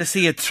starting to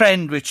see a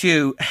trend with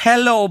you.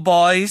 Hello,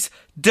 boys.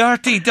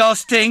 Dirty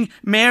dusting.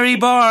 Mary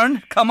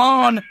Byrne. Come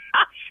on.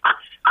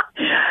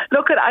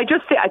 Look, I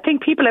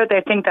think people out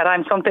there think that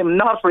I'm something,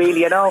 not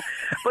really, you know.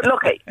 But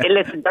look,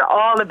 listen, they're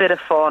all a bit of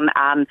fun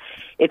and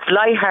it's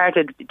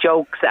light-hearted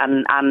jokes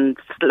and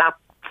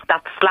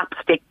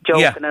slapstick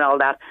joking and all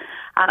that.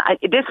 And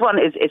this one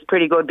is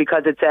pretty good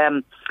because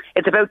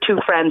it's about two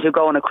friends who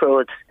go on a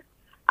cruise.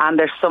 And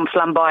there's some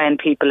flamboyant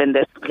people in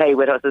this play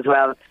with us as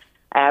well.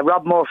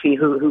 Rob Murphy,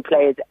 who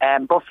plays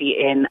Buffy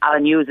in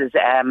Alan Hughes's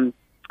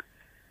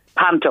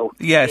Panto.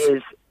 Yes.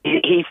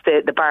 He's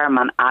the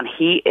barman, and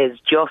he is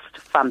just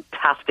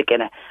fantastic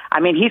in it. I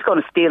mean, he's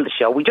going to steal the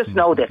show. We just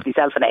know this,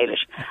 myself and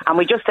Ailish. And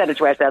we just said it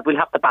to ourselves, we'll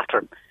have to batter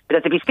him.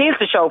 Because if he steals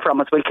the show from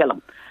us, we'll kill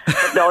him.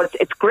 But no,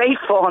 it's great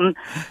fun.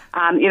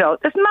 And, you know,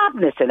 there's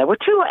madness in it. We're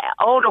two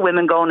older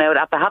women going out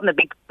after having a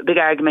big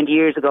argument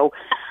years ago.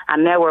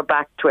 And now we're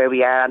back to where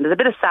we are. And there's a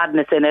bit of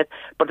sadness in it,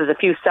 but there's a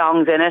few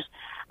songs in it.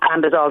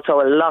 And there's also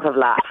a lot of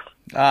laughs.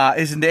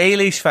 Isn't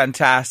Ailish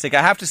fantastic?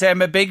 I have to say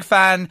I'm a big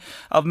fan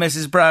of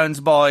Mrs. Brown's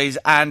Boys,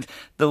 and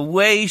the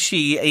way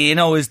she, you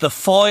know, is the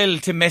foil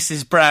to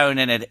Mrs. Brown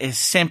in it is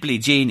simply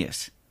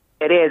genius.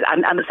 It is,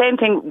 and the same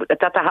thing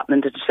that's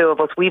happening to the two of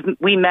us.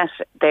 We met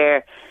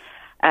there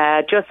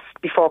just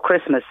before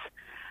Christmas,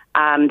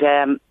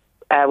 and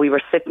we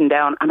were sitting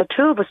down, and the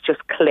two of us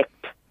just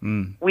clicked.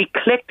 We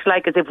clicked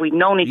like as if we'd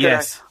known each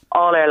other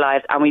all our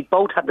lives, and we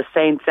both had the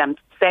same sense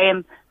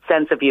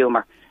of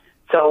humour.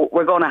 So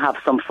we're going to have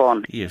some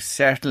fun. You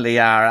certainly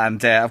are.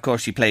 And of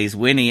course she plays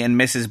Winnie in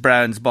Mrs.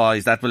 Brown's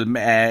Boys. That will,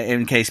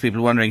 in case people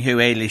are wondering who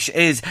Eilish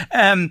is.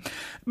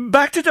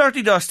 Back to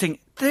Dirty Dusting.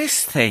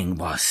 This thing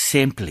was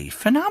simply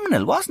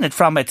phenomenal, wasn't it?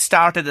 From it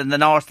started in the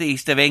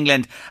northeast of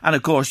England, and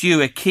of course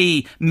you, a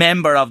key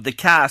member of the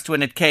cast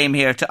when it came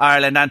here to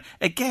Ireland. And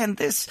again,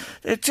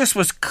 it just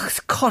was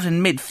cut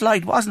in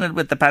mid-flight, wasn't it,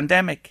 with the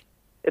pandemic?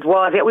 It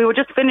was. We were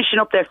just finishing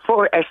up there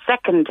for our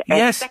second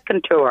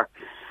tour,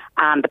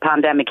 and the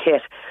pandemic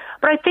hit.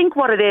 But I think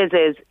what it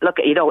is look,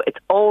 it's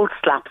old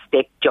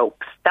slapstick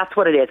jokes. That's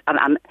what it is,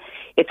 and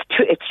it's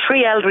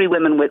three elderly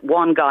women with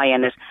one guy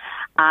in it,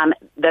 and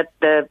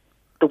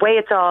the way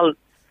it's all,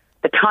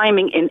 the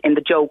timing in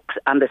the jokes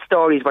and the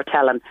stories we're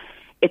telling,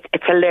 it's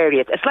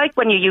hilarious. It's like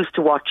when you used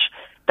to watch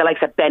the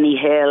likes of Benny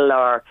Hill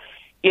or,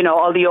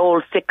 all the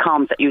old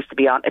sitcoms that used to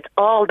be on. It's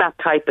all that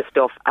type of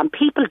stuff, and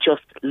people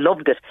just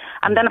loved it.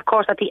 And then, of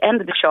course, at the end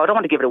of the show, I don't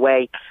want to give it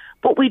away,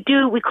 but we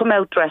come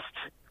out dressed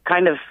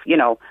kind of,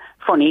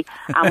 funny,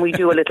 and we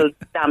do a little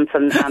dance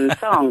and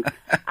song.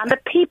 And the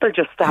people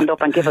just stand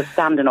up and give us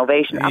standing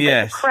ovation. And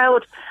the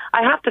crowd,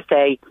 I have to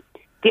say,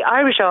 the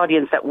Irish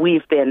audience that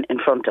we've been in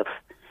front of,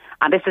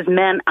 and this is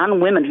men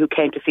and women who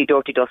came to see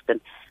Dirty Dustin,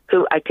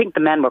 who I think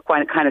the men were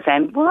kind of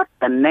saying, what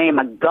the name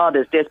of God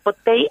is this? But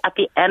they, at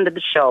the end of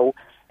the show,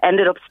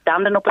 ended up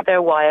standing up with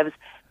their wives,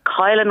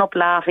 piling up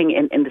laughing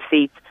in the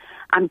seats,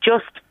 and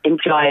just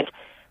enjoyed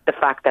the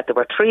fact that there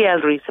were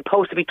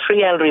supposed to be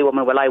three elderly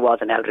women. Well, I was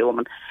an elderly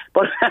woman,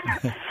 but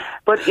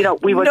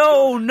we were.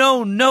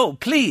 No,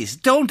 please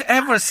don't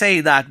ever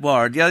say that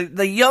word. You're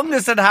the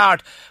youngest at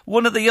heart,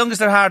 one of the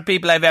youngest at heart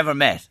people I've ever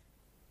met.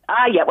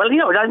 Yeah, well,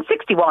 I'm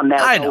 61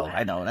 now. I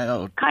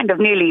know. Kind of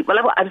nearly. Well,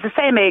 I was the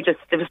same age.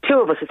 There was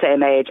two of us the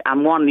same age,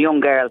 and one young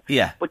girl.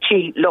 Yeah. But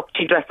she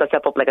dressed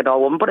herself up like an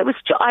old woman. But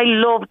I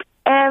loved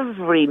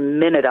every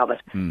minute of it.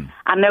 And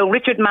now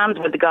Richard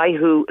Manswood, the guy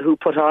who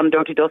put on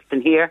Dirty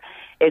Dustin here,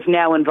 is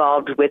now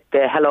involved with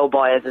the Hello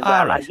Boys as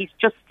well. Right. And he's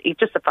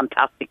just a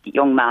fantastic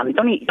young man. He's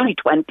only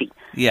 20.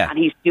 Yeah. And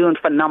he's doing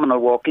phenomenal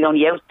work. He's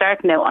only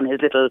starting out on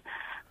his little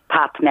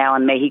path now,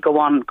 and may he go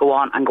on.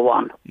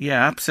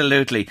 Yeah,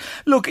 absolutely.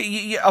 Look,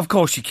 of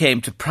course you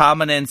came to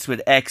prominence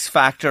with X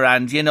Factor,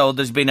 and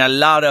there's been a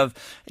lot of,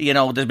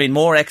 there's been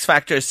more X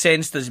Factors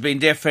since. There's been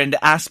different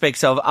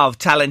aspects of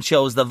talent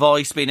shows, The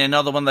Voice being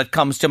another one that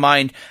comes to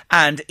mind,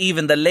 and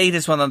even the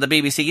latest one on the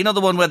BBC,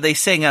 the one where they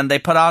sing and they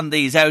put on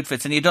these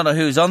outfits and you don't know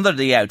who's under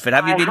the outfit.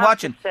 Have you been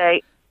watching? I have to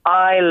say,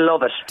 I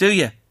love it. Do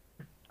you?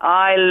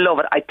 I love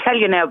it. I tell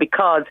you now,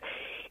 because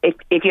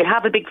if you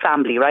have a big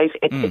family, right,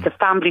 it's a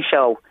family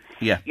show.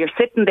 Yeah. You're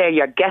sitting there,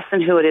 you're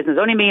guessing who it is. It's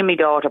only me and my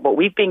daughter, but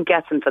we've been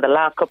guessing for the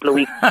last couple of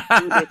weeks.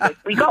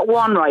 We got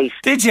one right.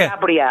 Did you?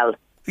 Gabrielle.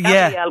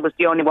 Gabrielle was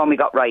the only one we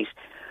got right.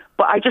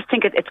 But I just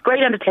think it's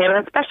great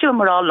entertainment, especially when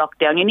we're all locked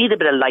down. You need a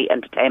bit of light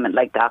entertainment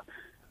like that.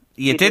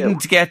 You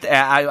didn't get,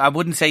 I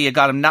wouldn't say you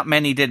got him, not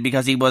many did,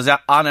 because he was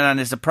on and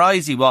a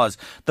surprise he was.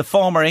 The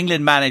former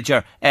England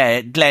manager,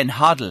 Glenn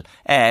Hoddle.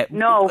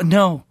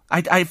 No.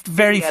 I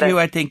very few,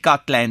 I think,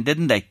 got Glenn,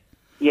 didn't they?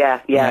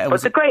 Yeah. But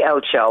it's a great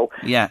old show.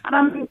 Yeah.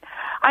 And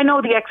I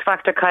know the X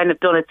Factor kind of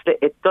done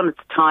its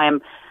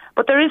time,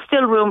 but there is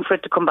still room for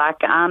it to come back,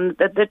 and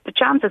the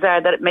chances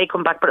are that it may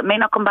come back, but it may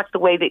not come back the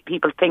way that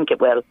people think it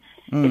will.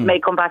 It may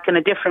come back in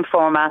a different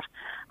format,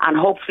 and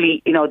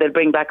hopefully, they'll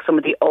bring back some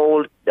of the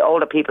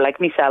older people like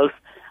myself,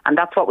 and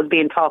that's what was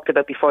being talked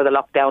about before the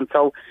lockdown.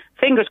 So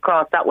fingers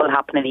crossed that will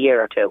happen in a year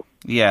or two.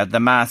 Yeah, The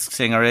Masked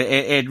Singer,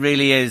 it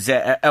really is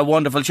a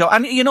wonderful show.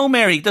 And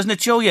Mary, doesn't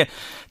it show you,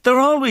 they're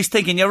always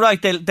thinking, you're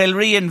right, they'll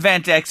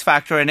reinvent X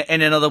Factor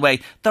in another way.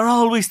 They're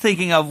always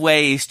thinking of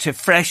ways to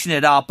freshen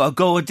it up or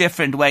go a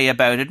different way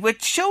about it,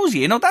 which shows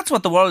you, that's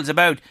what the world's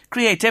about,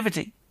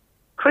 creativity.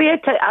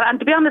 And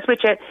to be honest with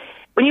you,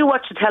 when you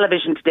watch the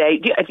television today,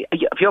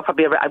 if you're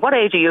probably, what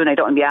age are you? And I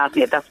don't want to be asking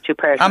you if that's too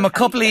personal. I'm a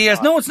couple of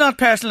years. No, it's not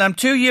personal. I'm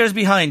 2 years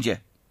behind you.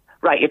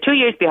 Right, you're 2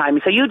 years behind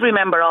me. So you'd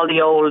remember all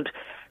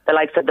the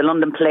likes of the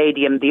London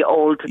Palladium, the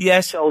old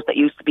shows that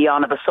used to be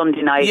on of a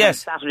Sunday night and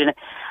Saturday night.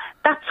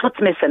 That's what's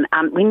missing,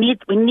 and we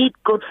need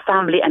good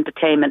family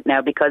entertainment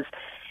now, because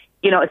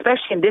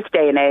especially in this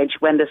day and age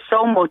when there's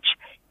so much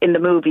in the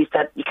movies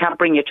that you can't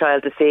bring your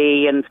child to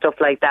see and stuff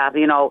like that,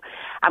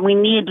 and we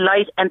need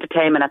light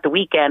entertainment at the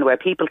weekend where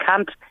people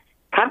can't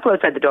go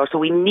outside the door. So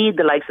we need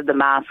the likes of The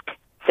Masked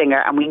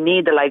Singer, and we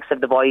need the likes of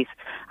The Voice,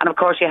 and of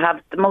course you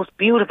have the most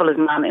beautiful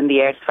man in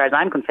the air, as far as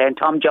I'm concerned,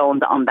 Tom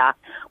Jones, on that,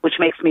 which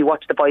makes me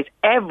watch The Voice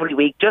every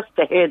week just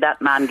to hear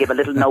that man give a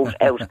little note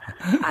out,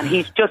 and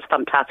he's just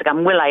fantastic.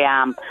 And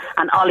Will.I.Am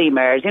and Ollie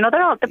Murs, they're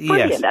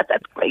brilliant. Yes.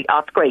 That's great. Oh,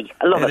 it's great.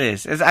 I love it.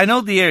 It is. I know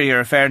the era you're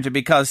referring to,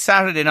 because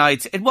Saturday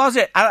nights, it was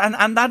it,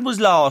 and that was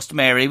lost,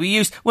 Mary. We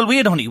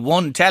had only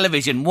one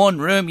television, one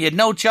room. You had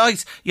no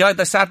choice. You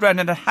either sat around,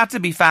 and it had to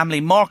be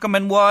family. Morecambe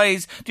and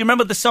Wise. Do you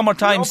remember the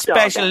summertime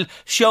special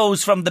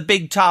shows from the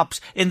big tops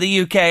in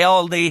the UK,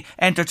 all the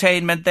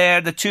entertainment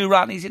there, the two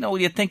Ronnies, you know,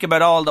 you think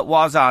about all that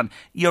was on.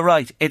 You're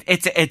right.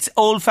 It's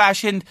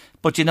old-fashioned,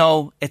 but you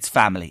know, it's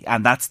family,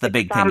 and that's the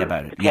big thing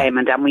about it.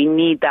 Entertainment, and we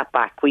need that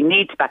back. We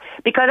need to back,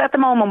 because at the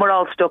moment we're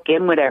all stuck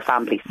in with our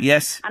families.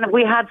 Yes. And if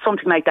we had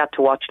something like that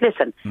to watch,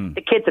 listen,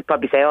 the kids would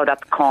probably say, oh,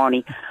 that's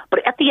corny.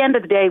 But at the end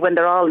of the day, when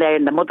they're all there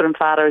and the mother and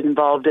father is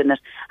involved in it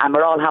and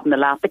we're all having a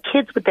laugh, the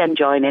kids would then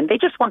join in. They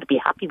just want to be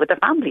happy with their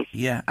families.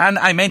 Yeah, and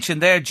I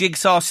mentioned there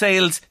jigsaw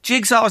sales.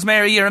 Jigsaws,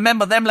 Mary, you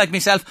remember them like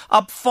myself,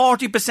 up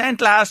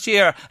 40% last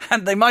year,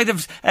 and they might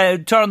have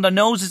turned their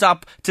noses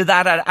up to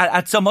that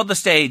at some other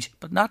stage,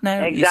 but not now.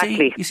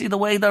 Exactly. You see the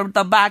way they're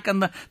back,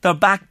 and they're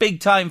back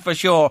big time for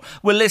sure.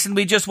 Well, listen,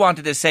 we just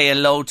wanted to say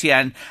hello to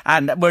you,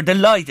 and we're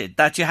delighted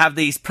that you have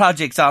these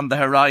projects on the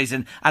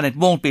horizon, and it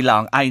won't be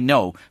long, I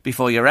know,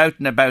 before you're out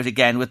and about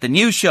again with the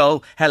new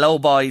show, Hello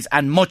Boys,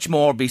 and much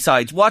more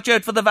besides. Watch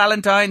out for the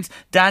Valentines,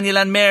 Daniel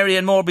and Mary,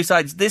 and more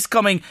besides this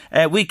coming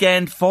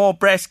weekend for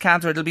breast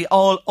cancer. It'll be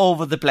all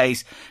over the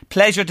place.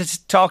 Pleasure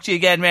to talk to you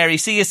again, Mary.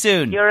 See you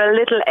soon. You're a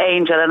little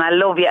angel, and I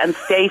love you, and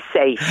stay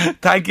safe.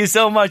 Thank you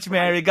so much,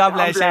 Mary. God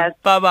bless you.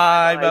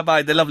 Bye-bye.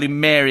 Bye-bye. The lovely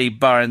Mary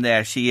Byrne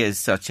there. She is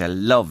such a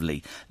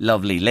lovely,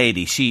 lovely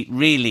lady. She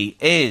really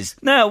is.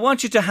 Now, I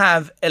want you to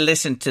have a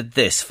listen to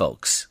this,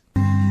 folks.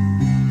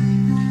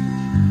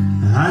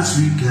 As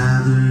we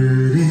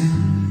gathered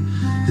in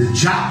the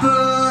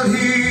chapel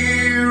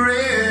here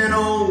in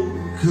Old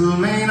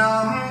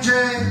Kilmainham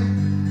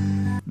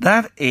Jail.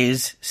 That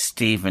is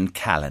Stephen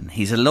Callan.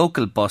 He's a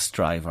local bus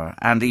driver,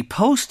 and he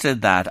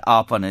posted that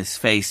up on his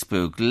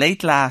Facebook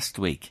late last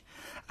week.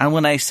 And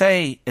when I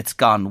say it's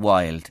gone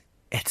wild,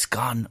 it's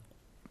gone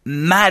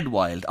mad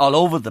wild all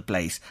over the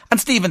place. And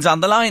Stephen's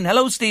on the line.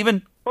 Hello,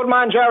 Stephen. Good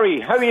man, Jerry.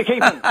 How are you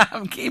keeping?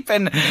 I'm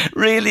keeping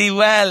really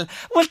well.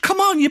 Well, come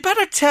on, you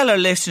better tell our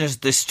listeners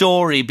the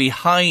story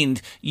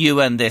behind you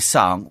and this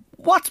song.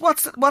 What's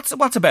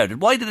about it?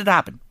 Why did it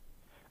happen?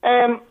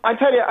 I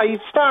tell you, I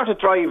started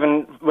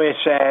driving with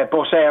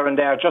Bus Éireann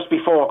there just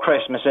before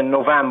Christmas in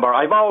November.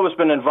 I've always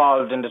been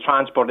involved in the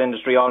transport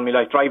industry all my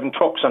life, driving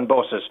trucks and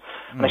buses.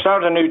 And I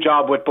started a new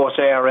job with Bus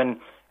Éireann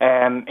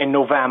in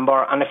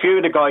November, and a few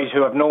of the guys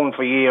who I've known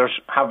for years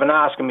have been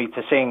asking me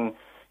to sing,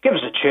 give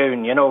us a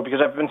tune, you know, because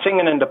I've been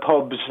singing in the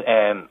pubs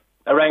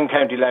around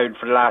County Louth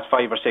for the last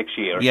 5 or 6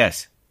 years.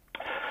 Yes.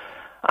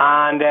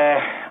 And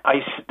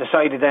I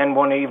decided then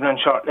one evening,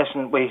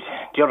 listen,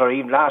 the other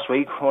evening, last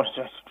week,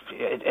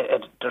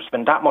 there's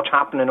been that much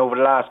happening over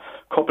the last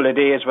couple of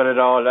days with it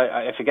all.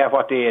 I forget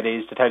what day it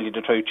is, to tell you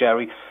the truth,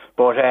 Jerry.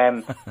 But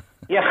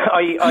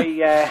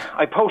yeah,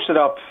 I posted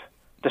up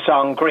the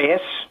song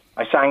Grace.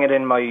 I sang it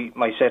in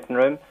my sitting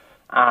room,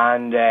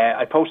 and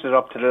I posted it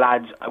up to the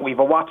lads. We have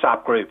a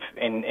WhatsApp group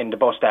in the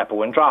bus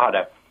depot in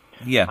Drogheda.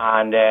 Yeah.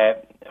 And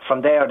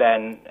from there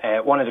then,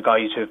 one of the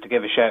guys who have to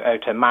give a shout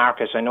out to,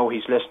 Marcus, I know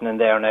he's listening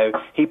there now,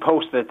 he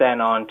posted it then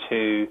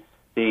onto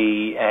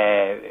the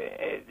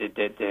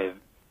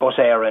Bus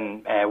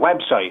Éireann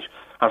website,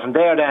 and from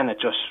there then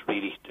it just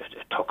really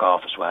took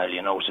off as well,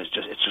 you know. So it's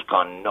just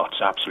gone nuts,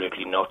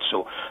 absolutely nuts.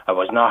 So I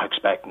was not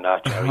expecting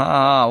that, Jerry.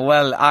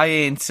 Well, I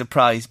ain't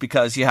surprised,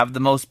 because you have the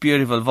most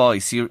beautiful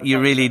voice. You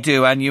really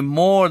do, and you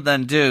more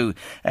than do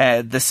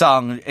the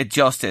song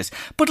justice.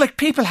 But like,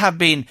 people have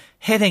been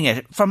hitting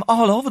it from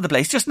all over the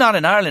place, just not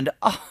in Ireland.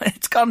 Oh,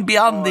 it's gone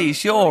beyond these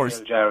shores.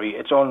 Unreal, Jerry,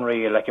 it's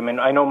unreal. Like, I mean,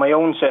 I know my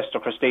own sister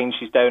Christine,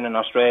 she's down in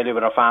Australia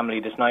with her family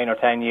this 9 or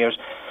 10 years.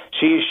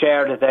 She's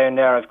shared it down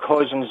there. I've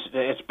cousins.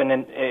 It's been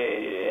in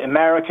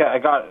America. I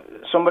got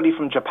somebody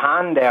from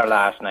Japan there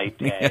last night,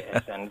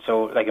 and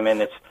so, like, I mean,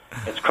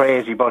 it's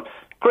crazy, but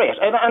great,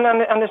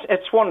 and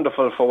it's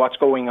wonderful for what's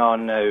going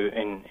on now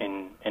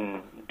in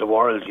the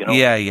world, you know.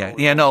 Yeah.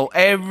 You know,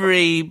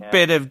 every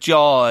bit of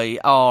joy,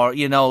 or,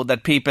 you know,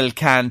 that people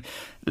can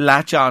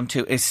latch on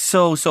to is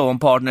so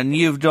important, and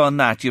you've done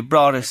that. You've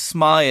brought a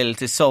smile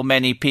to so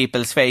many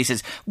people's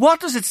faces.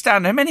 What does it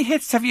stand? How many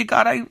hits have you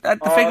got?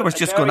 The figure was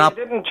just going up. I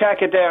didn't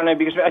check it there now,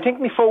 because I think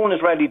my phone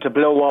is ready to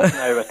blow up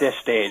now at this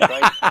stage,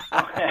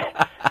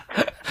 right?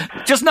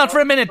 Just not for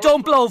a minute.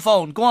 Don't blow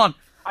phone. Go on.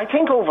 I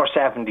think over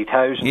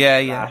 70,000. Yeah.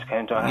 Last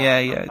count.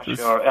 Yeah.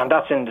 Sure. And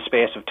that's in the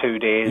space of 2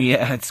 days.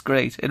 Yeah, it's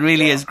great. It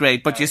really is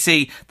great. But you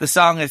see, the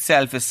song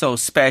itself is so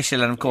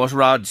special. And of course,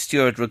 Rod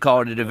Stewart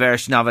recorded a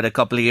version of it a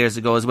couple of years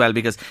ago as well,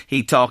 because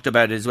he talked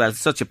about it as well. It's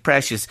such a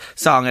precious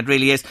song. It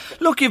really is.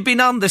 Look, you've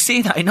been on the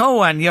scene, I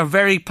know, and you're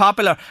very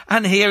popular.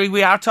 And here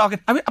we are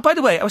talking. I mean, by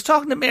the way, I was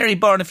talking to Mary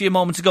Byrne a few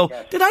moments ago.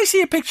 Yes. Did I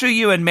see a picture of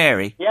you and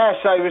Mary? Yes,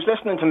 I was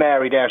listening to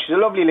Mary there. She's a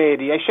lovely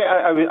lady. I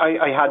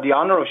had the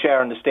honour of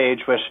sharing the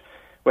stage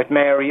with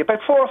Mary about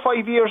 4 or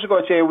 5 years ago.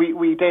 I'd say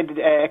we did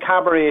a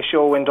cabaret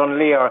show in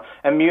Dunleer,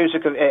 an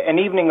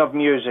evening of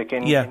music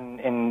in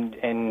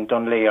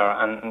Dunleer,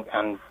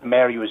 and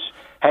Mary was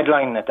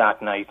headlining it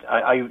that night.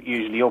 I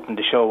usually opened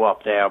the show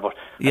up there, but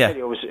Yeah. I tell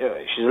you,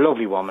 she's a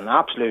lovely woman,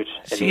 absolute.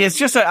 She is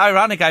just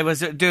ironic. I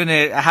was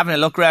having a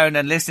look around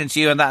and listening to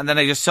you and that, and then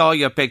I just saw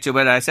your picture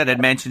where I said I'd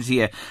mentioned to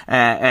you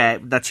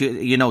that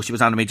she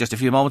was on to me just a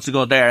few moments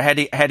ago there, ahead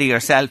of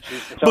yourself.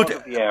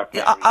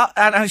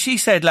 And she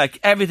said, like,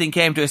 everything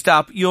came to a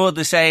stop. You're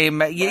the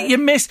same. You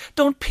miss.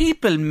 Don't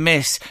people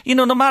miss?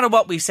 No matter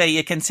what we say,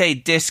 you can say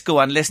disco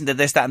and listen to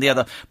this, that, and the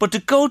other. But to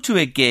go to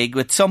a gig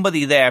with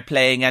somebody there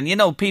playing,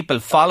 and people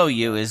follow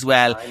you as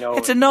well.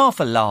 It's an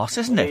awful loss,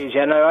 isn't it?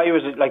 Yeah, no, I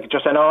was like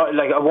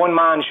a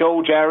one-man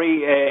show,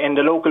 Jerry, in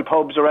the local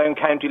pubs around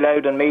County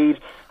Louth and Meath.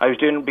 I was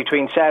doing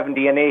between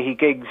 70 and 80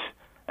 gigs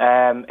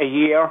a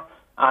year,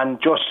 and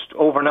just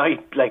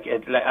overnight,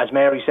 as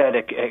Mary said,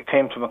 it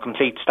came to a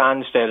complete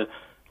standstill.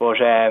 But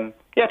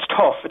it's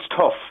tough. It's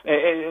tough.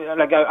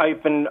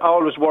 I've been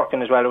always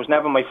working as well. It was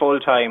never my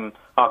full-time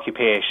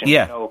occupation.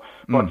 Yeah.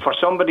 But for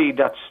somebody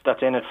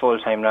that's in it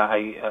full-time,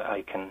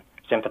 I can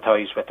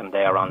sympathise with them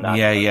there on that.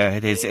 Yeah,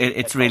 it is.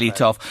 It's really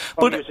tough.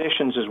 But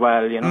musicians as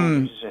well,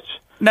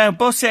 Now,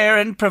 Bus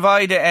Éireann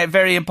provide a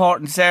very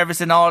important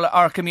service in all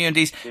our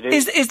communities.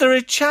 Is there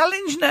a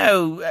challenge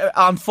now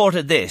on foot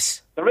of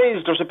this? There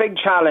is. There's a big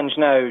challenge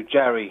now,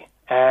 Jerry.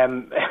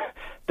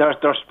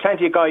 There's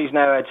plenty of guys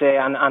now, I'd say,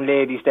 and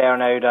ladies there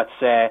now.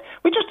 That's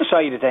we just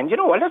decided then,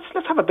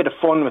 let's have a bit of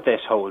fun with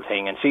this whole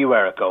thing and see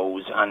where it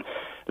goes. And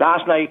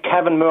last night,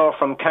 Kevin Moore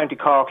from County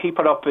Cork, he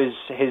put up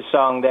his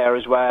song there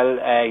as well.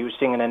 He was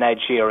singing an Ed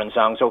Sheeran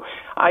song, so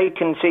I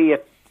can see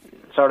it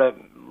sort of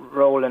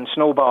rolling,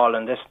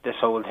 snowballing this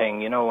whole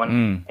thing,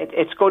 and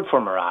it's good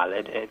for morale.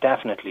 It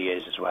definitely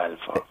is as well.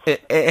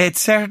 It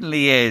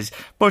certainly is.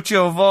 But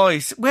your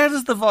voice, where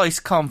does the voice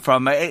come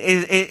from?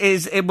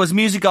 Was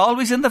music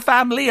always in the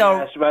family? Or?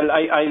 Yes, well,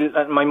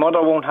 my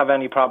mother won't have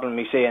any problem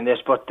me saying this,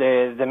 but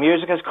the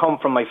music has come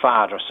from my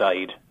father's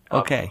side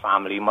of the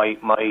family.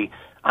 My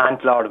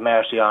aunt, Lord of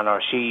Mercy on her,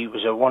 she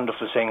was a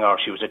wonderful singer.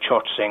 She was a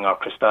church singer,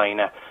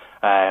 Christina.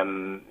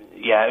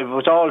 It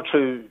was all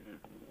through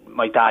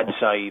my dad's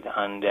side,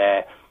 and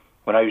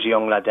when I was a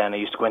young lad then I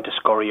used to go into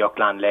Scurry,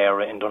 Upland,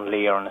 Laira in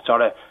Dunleer, and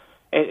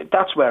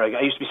that's where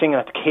I used to be singing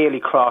at the Cayley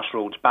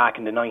Crossroads back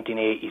in the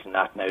 1980s and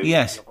that now.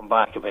 Yes. Looking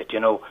back a bit,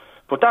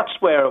 But that's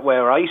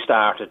where I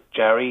started,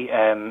 Jerry,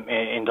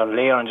 in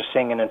Dunleer, and just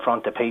singing in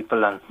front of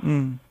people.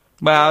 And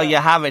Well, you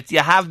have it. You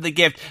have the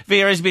gift.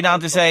 Vera's been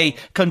on to say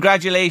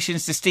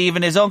congratulations to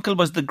Stephen. His uncle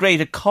was the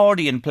great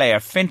accordion player,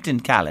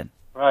 Fintan Callan.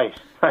 Right.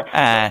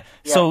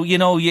 So,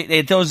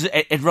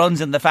 it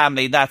runs in the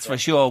family, that's for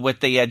sure,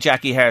 with the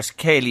Jackie Hurst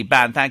Cayley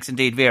band. Thanks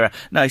indeed, Vera.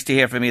 Nice to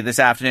hear from you this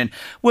afternoon.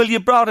 Well, you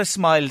brought a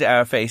smile to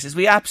our faces.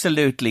 We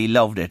absolutely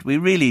loved it. We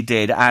really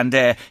did.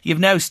 And you've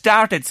now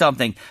started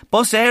something.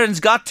 Bus Éireann's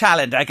Got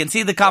Talent. I can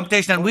see the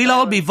competition, and we'll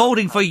all be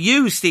voting for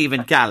you,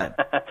 Stephen Callan.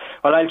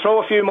 Well, I'll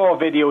throw a few more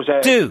videos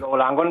out.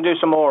 I'm going to do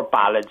some more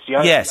ballads.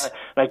 Yes.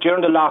 Like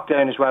during the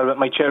lockdown as well with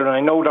my children. I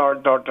know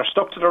they're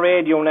stuck to the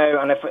radio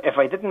now, and if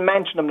I didn't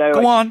mention them now,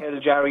 I'd kill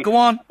Jerry. Go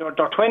on.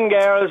 They're twin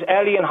girls,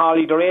 Ellie and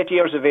Holly. They're 8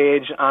 years of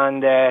age,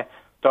 and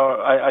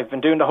I've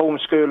been doing the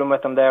homeschooling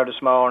with them there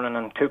this morning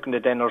and cooking the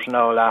dinners and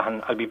all that,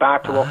 and I'll be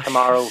back to work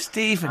tomorrow.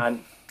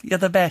 Stephen, you're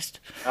the best.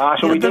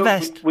 You're the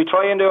best. We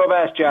try and do our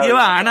best, Jerry. You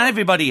are, and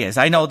everybody is.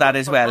 I know that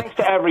as well. Thanks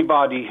to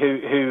everybody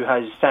who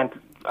has sent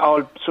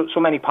so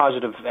many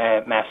positive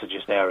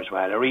messages there as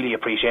well. I really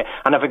appreciate it.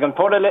 And if I can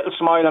put a little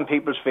smile on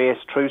people's face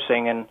through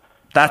singing,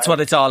 that's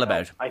what it's all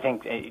about. I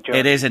think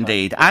it is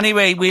indeed.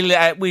 Anyway,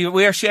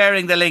 we're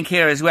sharing the link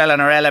here as well on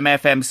our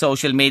LMFM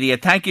social media.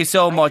 Thank you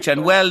so much,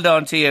 and well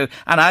done to you.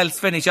 And I'll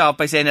finish off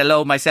by saying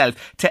hello myself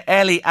to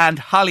Ellie and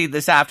Holly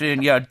this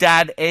afternoon. Your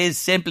dad is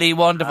simply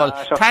wonderful.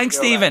 Thanks,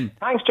 Stephen.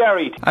 Thanks,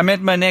 Jerry. I met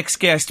my next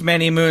guest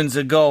many moons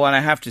ago, and I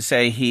have to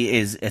say he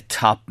is a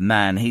top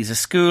man. He's a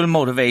school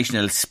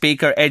motivational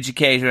speaker,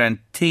 educator and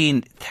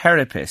teen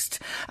therapist.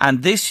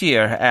 And this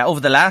year, over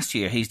the last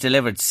year, he's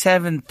delivered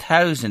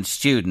 7,000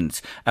 students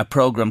a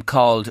programme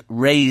called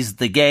Raise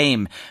the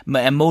Game,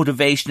 a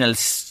motivational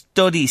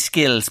study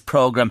skills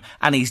programme,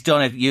 and he's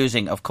done it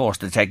using, of course,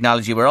 the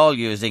technology we're all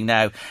using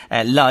now,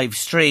 live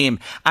stream.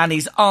 And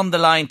he's on the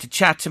line to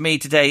chat to me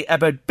today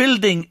about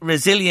building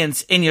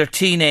resilience in your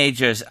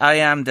teenagers. I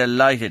am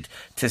delighted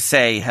to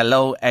say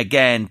hello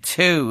again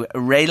to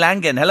Ray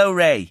Langan. Hello,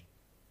 Ray.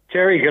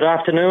 Jerry, good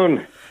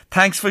afternoon.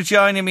 Thanks for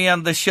joining me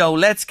on the show.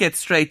 Let's get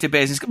straight to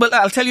business. Well,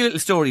 I'll tell you a little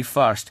story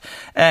first.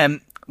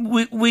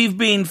 We've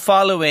been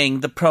following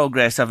the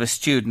progress of a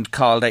student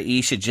called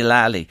Aisha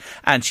Jalali,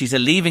 and she's a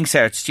Leaving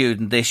Cert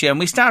student this year, and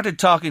we started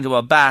talking to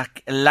her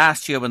back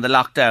last year when the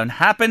lockdown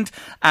happened,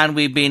 and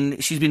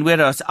she's been with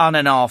us on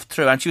and off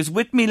through, and she was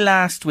with me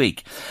last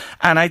week.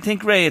 And I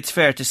think, Ray, it's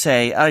fair to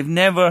say I've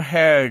never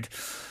heard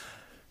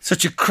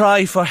such a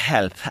cry for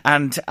help,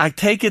 and I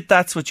take it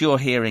that's what you're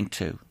hearing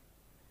too.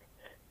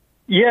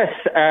 Yes,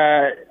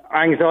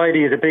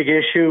 anxiety is a big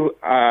issue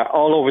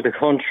all over the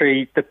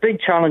country. The big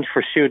challenge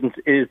for students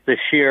is the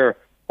sheer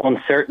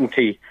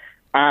uncertainty.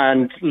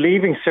 And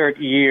Leaving Cert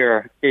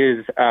year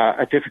is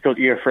a difficult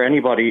year for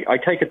anybody. I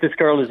take it this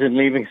girl is in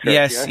Leaving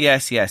Cert,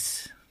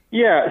 Yes.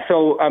 Yeah,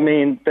 so, I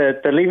mean,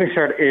 the Leaving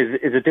Cert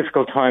is a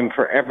difficult time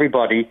for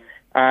everybody,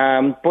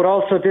 but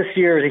also this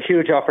year is a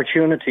huge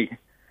opportunity,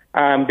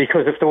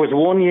 because if there was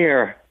one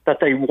year that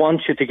they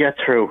want you to get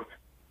through,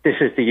 this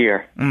is the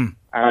year.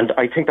 And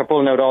I think they're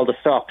pulling out all the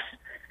stops.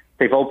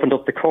 They've opened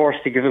up the course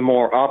to give them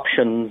more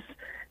options.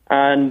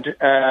 And,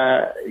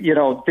 you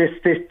know,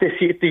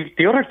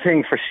 the other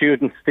thing for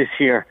students this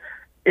year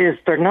is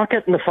they're not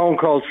getting the phone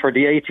calls for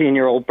the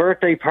 18-year-old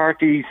birthday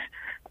parties.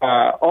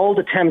 All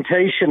the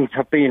temptations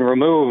have been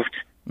removed.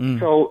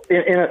 So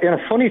in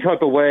a funny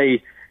type of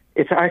way,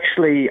 it's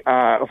actually,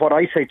 what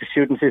I say to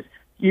students is,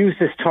 use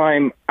this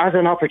time as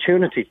an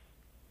opportunity.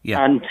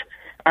 Yeah.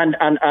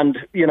 And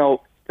you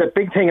know, the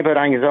big thing about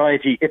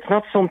anxiety, it's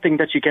not something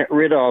that you get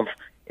rid of.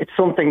 It's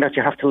something that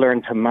you have to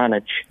learn to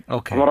manage.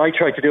 Okay. And what I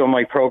try to do in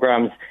my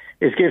programs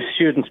is give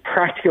students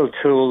practical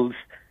tools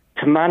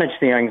to manage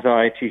the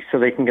anxiety so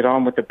they can get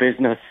on with the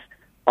business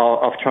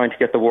of trying to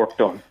get the work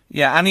done.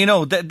 Yeah, and you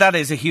know, that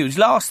is a huge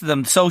loss to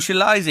them,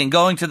 socialising,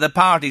 going to the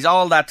parties,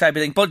 all that type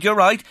of thing. But you're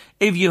right,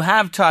 if you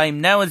have time,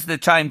 now is the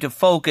time to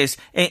focus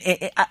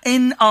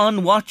in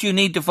on what you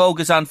need to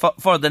focus on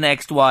for the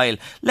next while.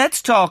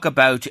 Let's talk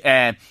about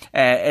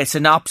a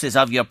synopsis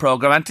of your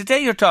programme. And today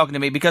you're talking to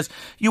me because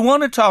you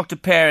want to talk to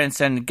parents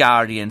and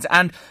guardians.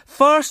 And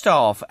first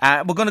off,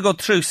 we're going to go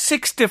through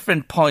 6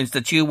 different points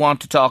that you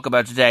want to talk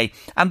about today.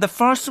 And the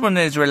first one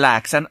is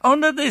relax. And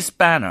under this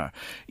banner,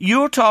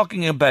 you're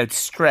talking about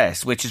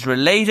stress, which is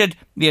related,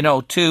 you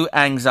know, to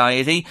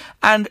anxiety,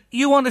 and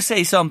you want to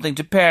say something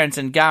to parents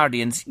and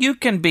guardians. You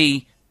can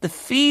be the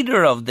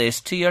feeder of this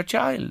to your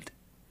child.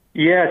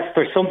 Yes,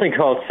 there's something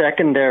called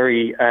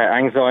secondary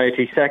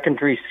anxiety,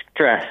 secondary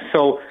stress.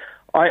 So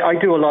I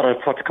do a lot of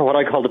what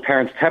I call the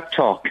parents' pep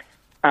talk,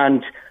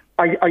 and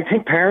I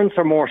think parents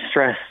are more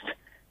stressed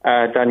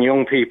than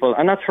young people,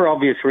 and that's for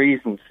obvious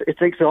reasons.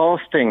 It's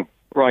exhausting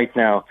right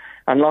now.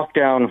 And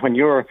lockdown, when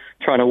you're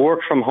trying to work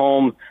from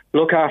home,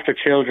 look after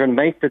children,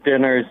 make the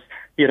dinners,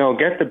 you know,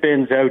 get the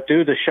bins out,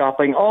 do the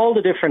shopping, all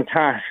the different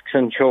tasks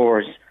and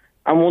chores.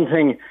 And one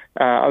thing,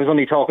 I was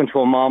only talking to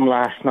a mom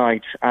last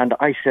night, and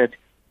I said,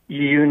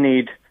 you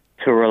need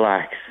to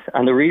relax.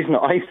 And the reason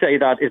I say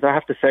that is I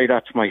have to say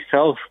that to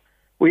myself.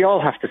 We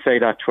all have to say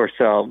that to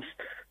ourselves.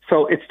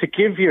 So it's to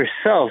give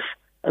yourself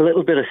a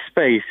little bit of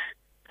space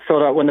so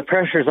that when the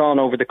pressure's on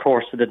over the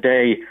course of the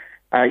day,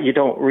 you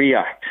don't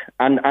react.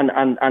 And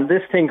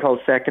this thing called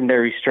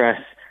secondary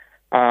stress,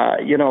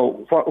 you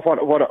know,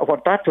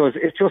 what that does,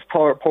 it just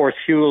pours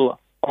fuel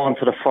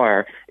onto the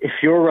fire. If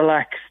you're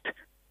relaxed,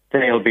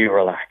 they'll be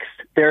relaxed.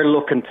 They're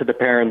looking to the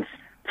parents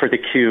for the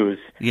cues.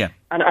 Yeah.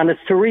 And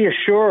it's to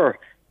reassure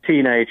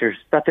teenagers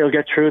that they'll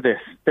get through this.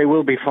 They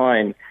will be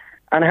fine.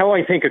 And how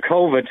I think of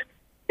COVID,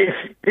 if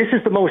this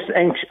is the most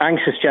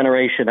anxious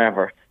generation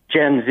ever,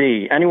 Gen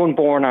Z, anyone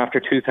born after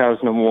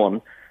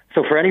 2001.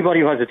 So for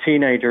anybody who has a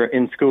teenager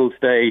in school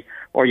today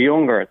or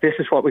younger, this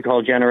is what we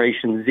call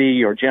Generation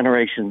Z or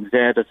Generation Z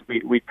as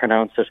we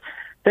pronounce it.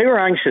 They were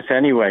anxious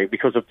anyway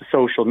because of the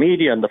social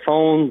media and the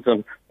phones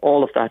and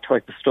all of that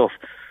type of stuff.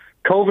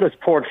 COVID has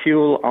poured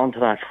fuel onto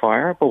that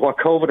fire, but what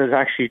COVID has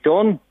actually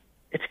done,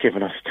 it's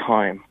given us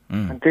time.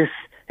 And this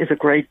is a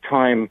great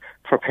time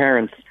for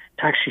parents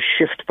to actually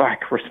shift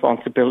back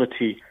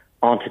responsibility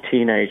onto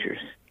teenagers.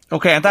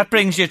 Okay, and that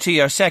brings you to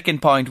your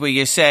second point where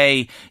you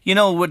say, you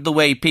know, with the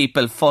way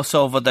people fuss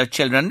over their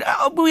children,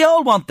 we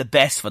all want the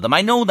best for them.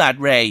 I know that,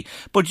 Ray.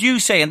 But you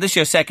say, and this is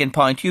your second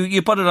point,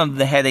 you put it under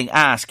the heading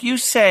ask. You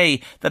say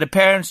that a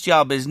parent's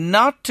job is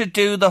not to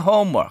do the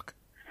homework.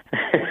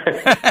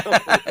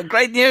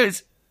 Great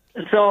news.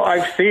 So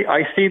I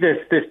see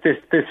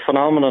this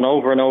phenomenon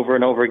over and over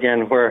and over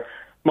again where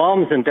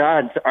moms and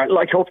dads are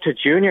like up to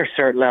junior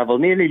cert level,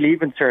 nearly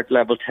leaving cert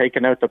level,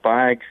 taking out the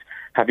bags.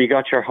 Have you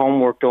got your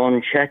homework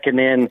done? Checking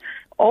in.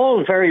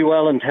 All very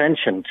well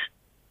intentioned.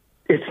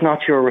 It's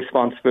not your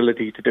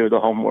responsibility to do the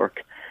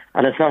homework.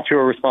 And it's not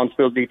your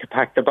responsibility to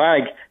pack the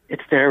bag.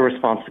 It's their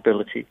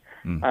responsibility.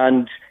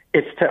 And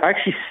it's to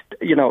actually,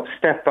 you know,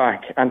 step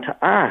back and to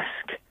ask,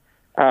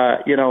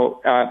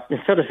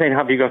 instead of saying,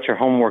 have you got your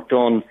homework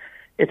done?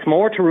 It's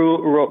more to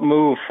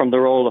move from the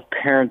role of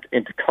parent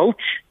into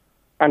coach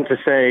and to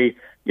say,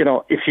 you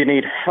know, if you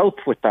need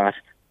help with that,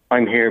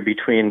 I'm here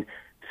between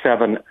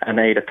 7 and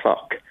 8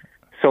 o'clock.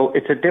 So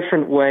it's a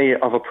different way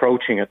of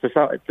approaching it. Does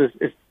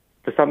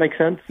that make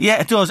sense? Yeah,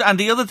 it does. And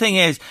the other thing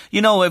is,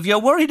 you know, if you're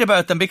worried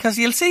about them, because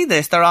you'll see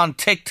this, they're on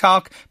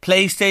TikTok,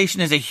 PlayStation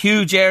is a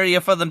huge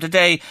area for them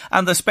today,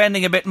 and they're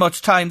spending a bit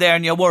much time there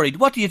and you're worried.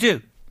 What do you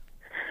do?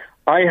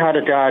 I had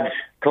a dad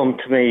come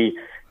to me,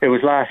 it was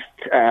last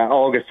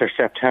August or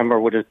September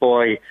with his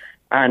boy,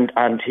 and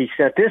he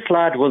said, this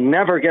lad will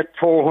never get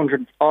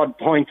 400 odd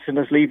points in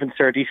his leaving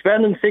cert. He's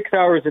spending 6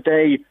 hours a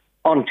day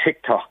on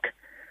TikTok.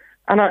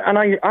 And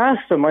I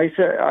asked him,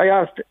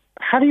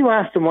 how do you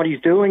ask him what he's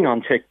doing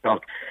on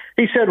TikTok?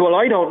 He said, well,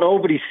 I don't know,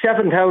 but he's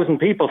 7,000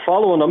 people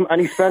following him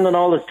and he's spending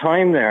all his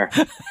time there.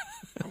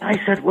 And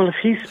I said, well, if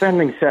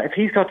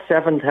he's got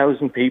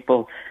 7,000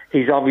 people,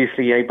 he's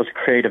obviously able to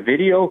create a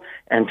video,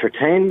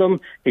 entertain them,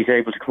 he's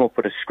able to come up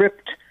with a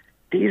script.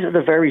 these are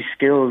the very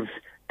skills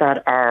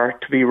that are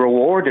to be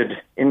rewarded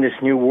in this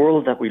new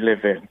world that we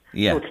live in.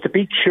 Yeah. So it's to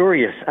be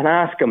curious and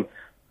ask them,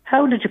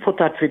 how did you put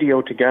that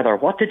video together?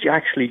 What did you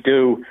actually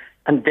do?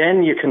 And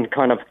then you can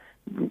kind of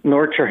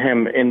nurture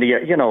him in the,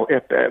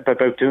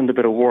 about doing the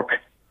bit of work,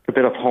 a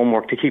bit of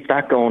homework to keep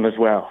that going as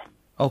well.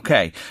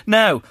 Okay.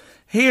 Now,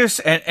 here's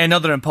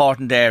another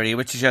important area,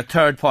 which is your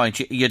third point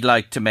you'd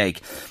like to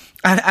make.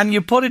 And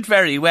you put it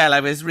very well.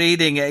 I was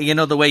reading,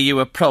 the way you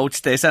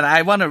approach this, and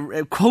I want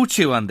to quote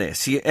you on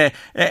this,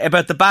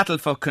 about the battle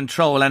for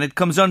control, and it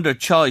comes under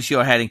choice,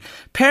 your heading.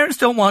 Parents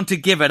don't want to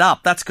give it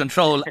up, that's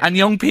control, and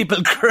young people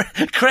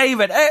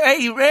crave it.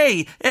 Hey,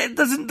 Ray,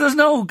 there's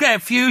no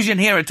fusion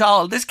here at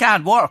all. This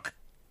can't work.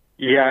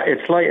 Yeah,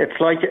 it's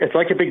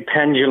like a big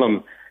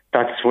pendulum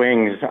that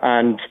swings,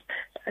 and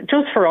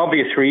just for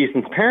obvious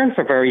reasons, parents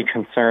are very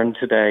concerned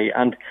today.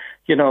 And,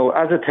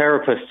 as a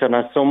therapist and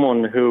as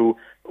someone who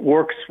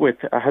works with,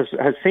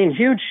 has seen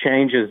huge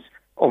changes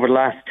over the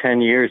last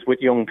 10 years with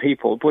young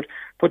people.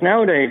 But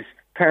nowadays,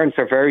 parents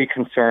are very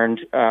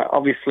concerned.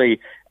 Obviously,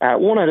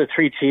 1 out of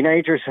 3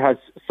 teenagers has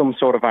some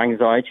sort of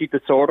anxiety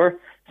disorder.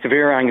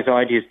 Severe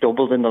anxiety has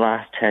doubled in the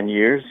last 10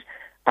 years.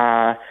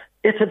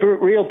 It's a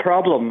real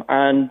problem.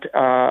 And,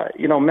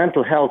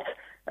 mental health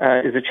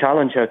is a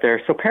challenge out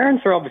there. So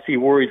parents are obviously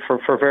worried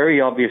for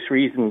very obvious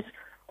reasons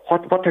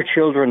what their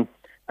children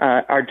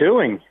are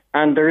doing.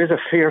 And there is a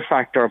fear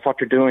factor of what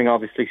they're doing,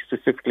 obviously,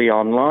 specifically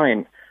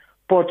online.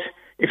 But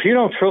if you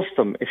don't trust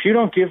them, if you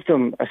don't give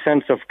them a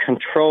sense of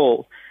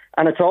control,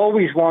 and it's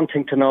always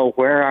wanting to know,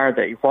 where are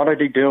they? What are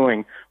they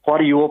doing? What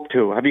are you up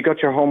to? Have you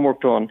got your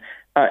homework done?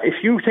 If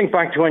you think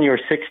back to when you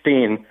were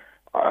 16,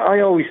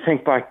 I always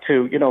think back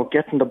to,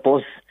 getting the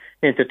bus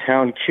into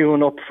town,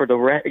 queuing up for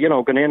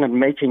going in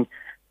and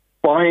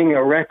buying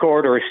a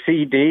record or a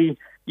CD,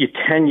 you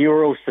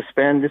 €10 to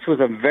spend. This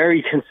was a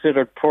very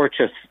considered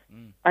purchase.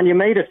 And you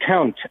made it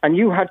count, and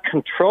you had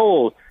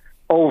control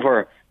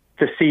over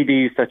the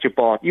CDs that you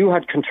bought. You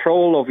had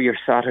control over your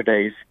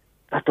Saturdays.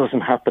 That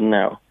doesn't happen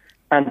now.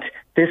 And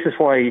this is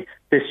why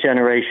this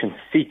generation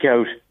seek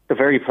out the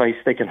very place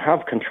they can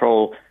have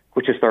control,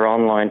 which is their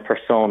online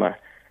persona.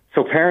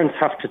 So parents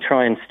have to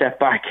try and step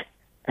back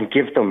and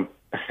give them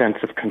a sense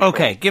of control.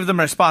 Okay, give them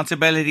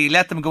responsibility,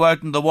 let them go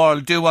out in the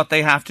world, do what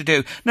they have to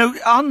do. Now,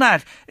 on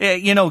that,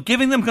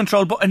 giving them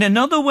control, but in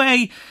another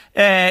way,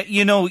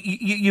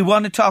 you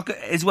want to talk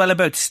as well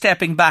about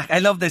stepping back. I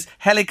love this.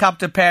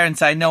 Helicopter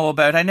parents I know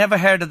about. I never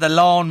heard of the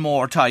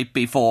lawnmower type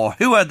before.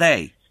 Who are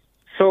they?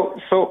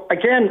 So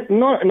again,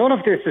 none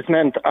of this is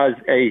meant as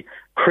a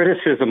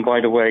criticism,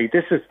 by the way.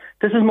 This is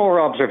more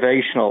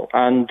observational,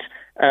 and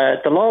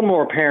the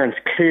lawnmower parents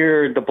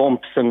clear the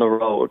bumps in the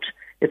road.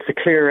 It's to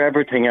clear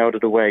everything out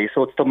of the way.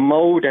 So it's to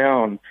mow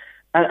down.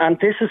 And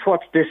this is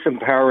what's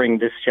disempowering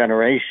this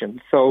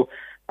generation. So,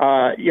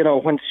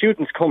 when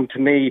students come to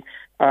me,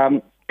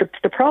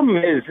 the problem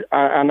is,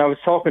 and I was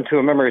talking to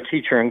a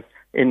teacher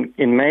in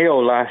Mayo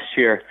last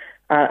year,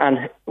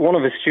 and one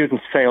of his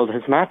students failed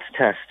his maths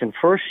test in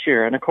first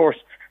year. And of course,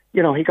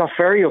 he got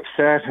very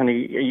upset, and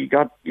he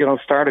got,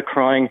 started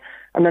crying.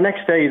 And the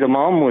next day the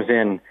mom was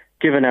in,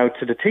 giving out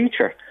to the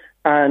teacher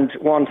and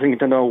wanting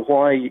to know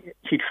why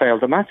he'd failed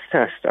the maths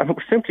test. And it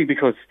was simply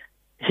because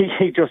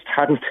he just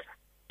hadn't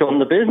done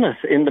the business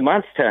in the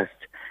maths test.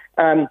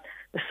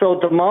 So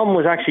the mom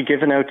was actually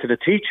giving out to the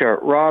teacher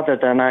rather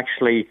than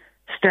actually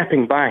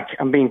stepping back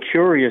and being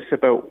curious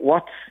about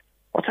what's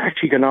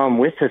actually going on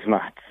with his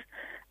maths.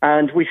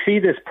 And we see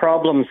this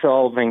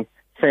problem-solving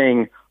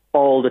thing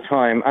all the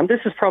time. And this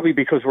is probably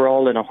because we're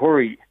all in a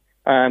hurry.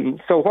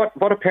 So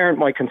what a parent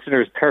might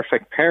consider as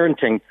perfect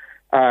parenting,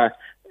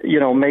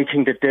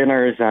 making the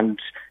dinners and,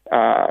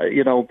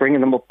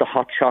 bringing them up the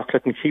hot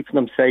chocolate and keeping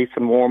them safe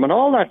and warm and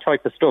all that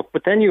type of stuff.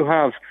 But then you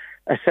have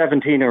a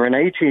 17 or an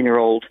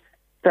 18-year-old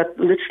that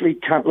literally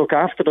can't look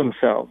after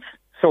themselves.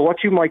 So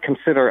what you might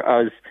consider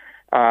as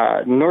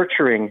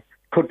nurturing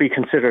could be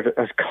considered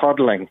as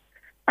coddling.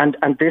 And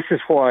this is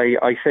why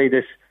I say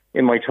this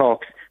in my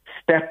talks: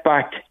 step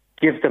back,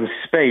 give them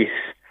space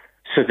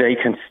so they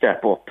can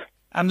step up.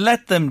 And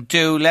let them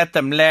do, let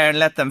them learn,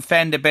 let them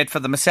fend a bit for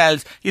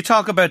themselves. You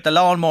talk about the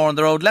lawnmower on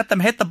the road, let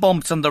them hit the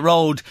bumps on the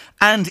road.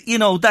 And,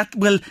 that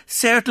will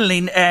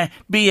certainly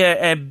be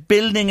a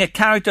building, a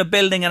character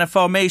building and a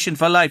formation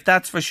for life,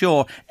 that's for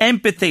sure.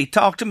 Empathy,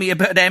 talk to me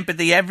about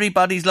empathy.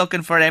 Everybody's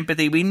looking for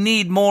empathy. We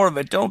need more of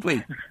it, don't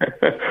we?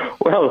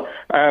 Well,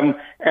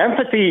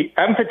 empathy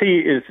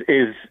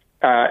is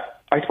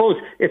I suppose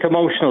it's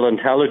emotional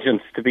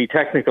intelligence, to be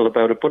technical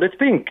about it, but it's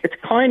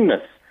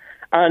kindness.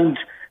 And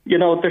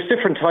there's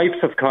different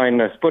types of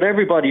kindness, but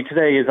everybody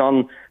today is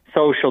on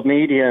social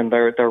media and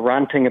they're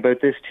ranting about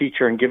this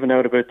teacher and giving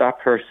out about that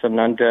person.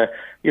 And,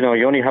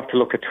 you only have to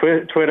look at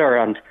Twitter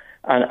and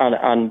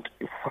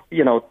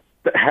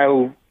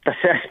how the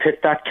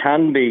cesspit that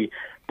can be.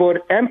 But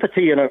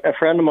empathy, and a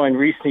friend of mine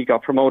recently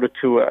got promoted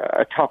to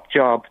a top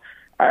job.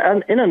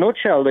 And in a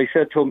nutshell, they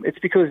said to him, it's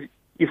because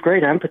you've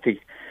great empathy.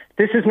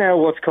 This is now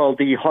what's called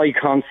the high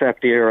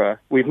concept era.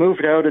 We've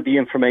moved out of the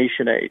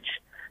information age.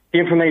 The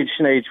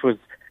information age was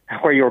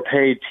where you're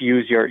paid to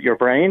use your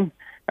brain.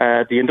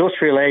 The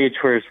industrial age,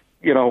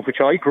 which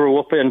I grew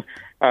up in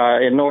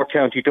North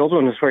County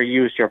Dublin, is where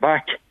you used your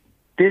back.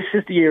 This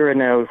is the era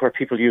now where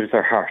people use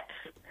their hearts,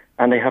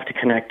 and they have to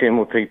connect in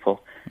with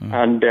people.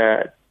 And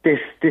this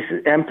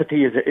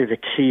empathy is a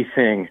key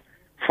thing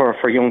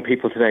for young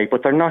people today.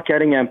 But they're not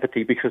getting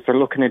empathy because they're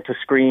looking into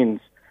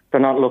screens.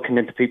 They're not looking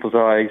into people's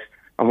eyes.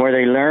 And where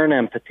they learn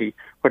empathy,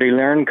 where they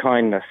learn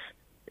kindness,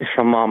 is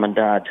from mom and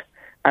dad.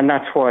 And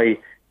that's why,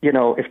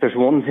 if there's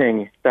one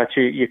thing that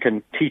you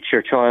can teach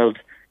your child,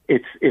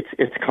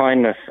 it's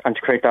kindness, and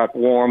to create that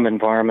warm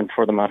environment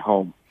for them at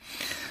home.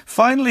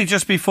 Finally,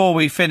 just before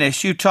we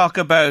finish, you talk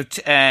about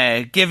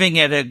giving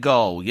it a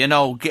go,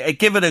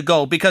 give it a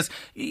go, because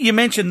you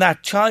mentioned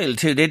that child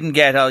who didn't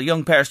get, a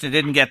young person who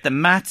didn't get the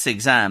maths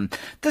exam.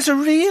 There's a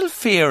real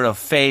fear of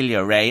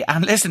failure, Ray.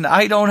 And listen,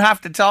 I don't have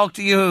to talk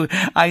to you.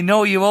 I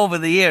know you over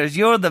the years.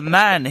 You're the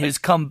man who's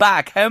come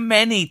back. How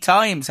many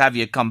times have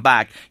you come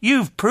back?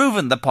 You've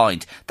proven the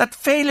point that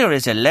failure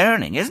is a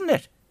learning, isn't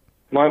it?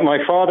 My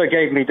father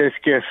gave me this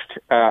gift.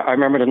 I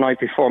remember the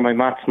night before my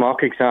maths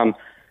mock exam,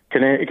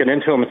 get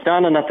into him,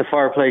 standing at the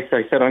fireplace.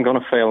 I said, I'm going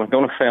to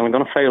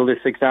fail this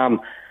exam.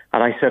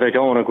 And I said, I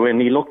don't want to go in.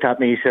 He looked at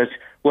me, he said,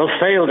 well,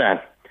 fail then.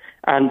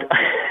 And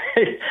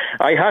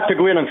I had to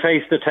go in and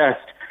face the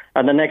test.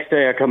 And the next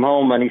day I come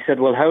home and he said,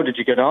 well, how did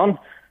you get on?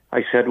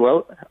 I said,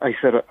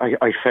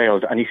 I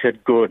failed. And he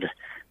said, good,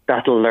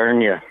 that'll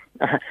learn you.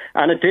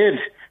 And it did,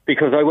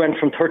 because I went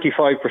from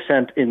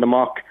 35% in the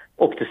mock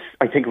up to,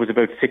 I think it was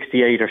about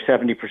 68 or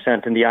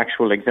 70% in the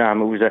actual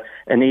exam. It was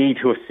an E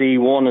to a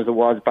C1 as it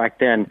was back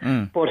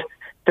then. But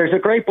there's a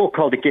great book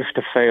called The Gift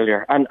of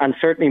Failure, and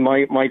certainly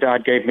my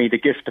dad gave me the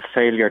gift of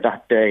failure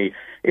that day.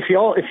 If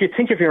you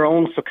think of your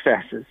own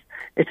successes,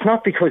 it's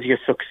not because you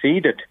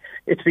succeeded,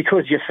 it's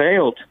because you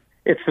failed.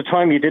 It's the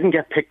time you didn't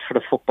get picked for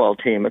the football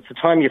team. It's the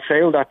time you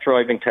failed that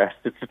driving test.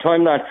 It's the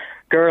time that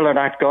girl or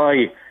that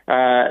guy,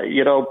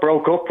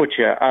 broke up with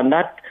you, and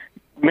that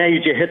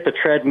made you hit the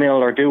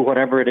treadmill or do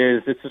whatever it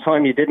is. It's the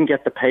time you didn't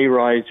get the pay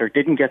rise or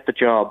didn't get the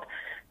job.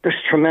 There's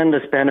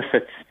tremendous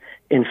benefits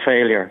in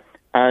failure.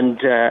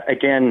 And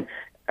again,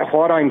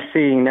 what I'm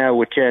seeing now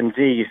with Gen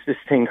Z is this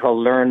thing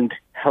called learned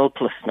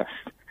helplessness,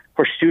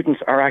 where students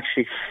are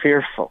actually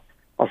fearful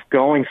of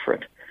going for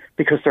it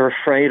because they're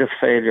afraid of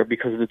failure,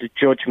 because of the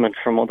judgment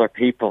from other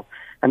people.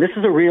 And this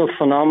is a real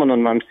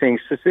phenomenon I'm seeing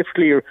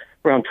specifically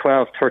around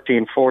 12,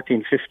 13,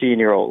 14,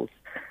 15-year-olds.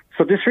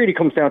 So this really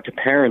comes down to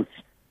parents,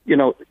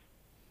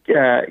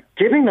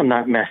 giving them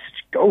that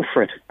message, go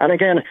for it. And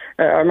again,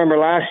 I remember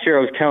last year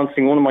I was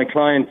counselling one of my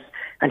clients,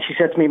 and she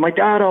said to me, my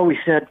dad always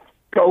said,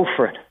 go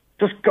for it.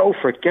 Just go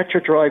for it. Get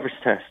your driver's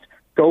test.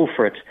 Go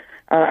for it.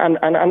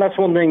 And that's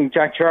one thing.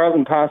 Jack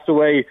Charlton passed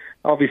away,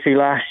 obviously,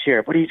 last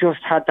year, but he just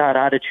had that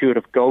attitude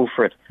of go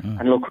for it.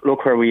 And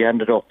look where we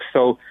ended up.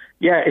 So,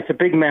 yeah, it's a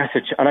big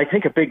message, and I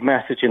think a big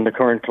message in the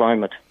current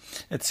climate.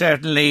 It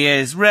certainly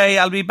is. Ray,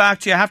 I'll be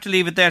back to you. I have to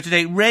leave it there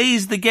today.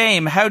 Raise the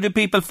Game. How do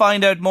people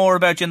find out more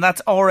about you? And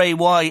that's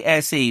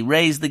RAYSE,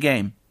 Raise the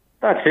Game.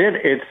 That's it.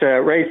 It's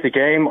Raise the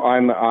Game.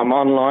 I'm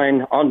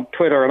online on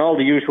Twitter and all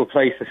the usual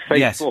places, Facebook.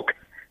 Yes.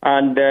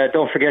 And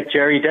don't forget,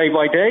 Jerry, day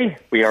by day,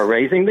 we are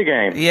raising the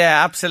game.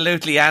 Yeah,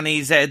 absolutely. And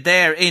he's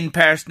there in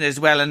person as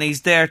well, and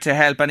he's there to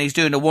help, and he's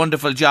doing a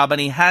wonderful job,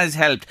 and he has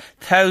helped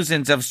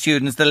thousands of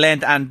students the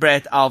length and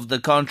breadth of the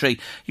country.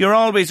 You're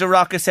always a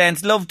rock of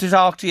sense. Love to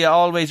talk to you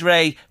always,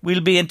 Ray.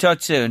 We'll be in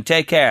touch soon.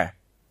 Take care.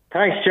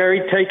 Thanks,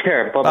 Jerry. Take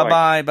care. Bye-bye.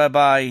 Bye-bye,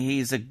 bye-bye.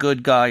 He's a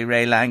good guy,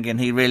 Ray Langan.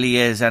 He really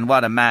is. And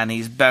what a man.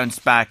 He's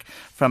bounced back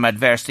from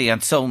adversity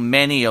on so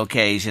many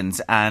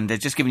occasions, and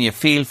just giving you a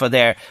feel for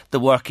the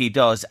work he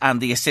does and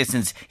the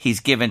assistance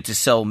he's given to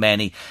so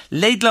many.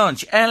 Late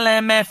Lunch,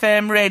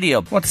 LMFM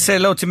Radio. Want to say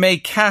hello to May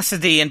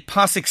Cassidy in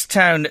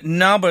Possockstown,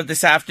 Nobber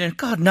this afternoon.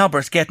 God,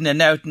 Nobber's getting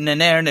an out and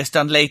in earnest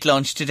on Late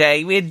Lunch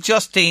today. We had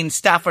Justine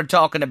Stafford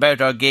talking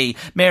about our ghee.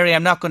 Mary,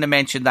 I'm not going to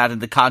mention that in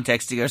the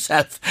context of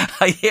yourself.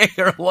 I hear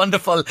you're a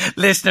wonderful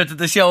listener to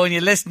the show and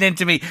you listen in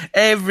to me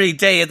every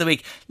day of the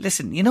week.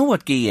 Listen, you know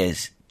what ghee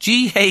is?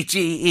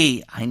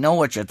 Ghee. I know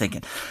what you're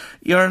thinking.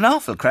 You're an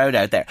awful crowd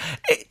out there.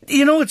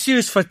 You know, it's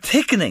used for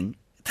thickening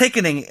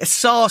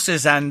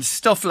sauces and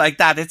stuff like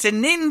that. It's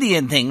an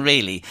Indian thing,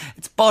 really.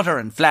 It's butter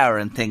and flour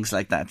and things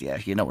like that. Yeah,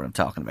 you know what I'm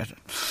talking about.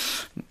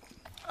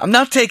 I'm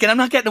not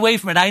getting away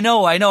from it. I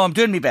know. I'm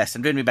doing my best.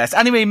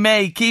 Anyway,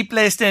 May, keep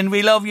listening.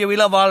 We love you. We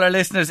love all our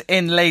listeners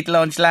in Late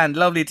Lunch Land.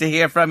 Lovely to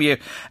hear from you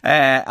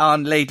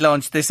on Late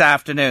Lunch this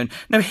afternoon.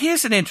 Now,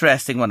 here's an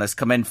interesting one that's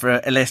come in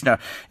for a listener.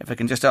 If I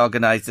can just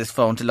organise this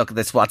phone to look at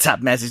this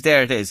WhatsApp message.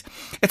 There it is.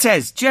 It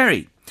says,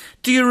 Jerry,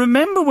 do you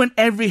remember when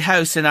every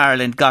house in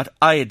Ireland got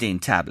iodine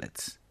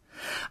tablets?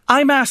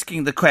 I'm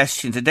asking the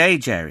question today,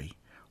 Jerry.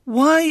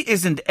 Why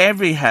isn't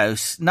every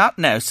house not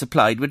now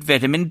supplied with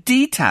vitamin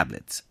D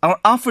tablets or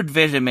offered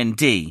vitamin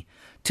D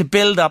to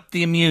build up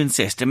the immune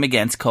system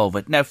against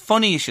COVID? Now,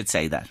 funny you should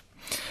say that.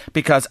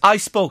 because I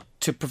spoke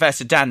to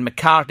Professor Dan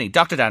McCartney,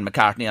 Dr. Dan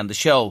McCartney, on the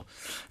show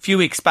a few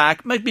weeks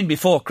back. Might have been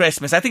before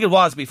Christmas. I think it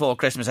was before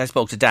Christmas I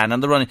spoke to Dan on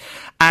the running.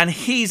 And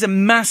he's a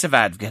massive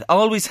advocate,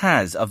 always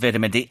has, of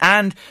vitamin D.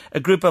 And a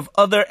group of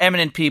other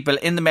eminent people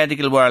in the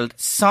medical world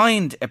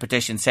signed a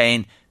petition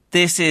saying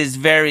this is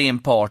very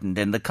important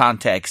in the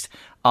context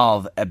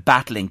of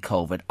battling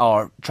COVID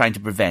or trying to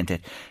prevent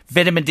it.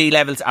 Vitamin D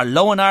levels are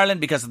low in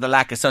Ireland because of the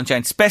lack of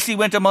sunshine, especially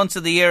winter months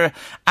of the year,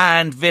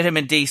 and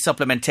vitamin D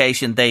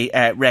supplementation, they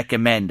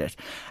recommend it.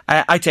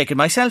 I take it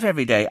myself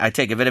every day. I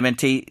take a vitamin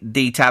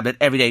D tablet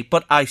every day,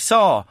 but I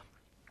saw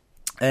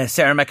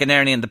Sarah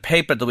McInerney in the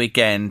paper the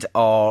weekend,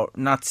 or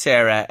not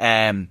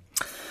Sarah,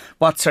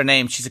 what's her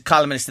name? She's a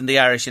columnist in the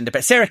Irish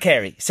Independent. Sarah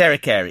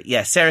Carey.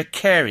 Yes, Sarah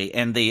Carey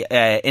in the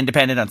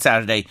Independent on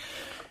Saturday.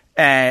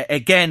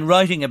 Again,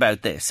 writing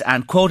about this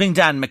and quoting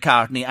Dan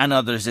McCartney and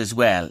others as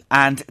well.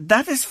 And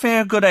that is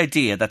fair good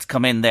idea that's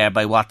come in there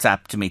by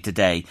WhatsApp to me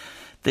today.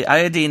 The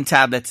iodine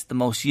tablet's the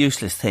most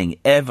useless thing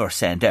ever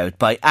sent out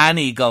by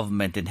any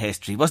government in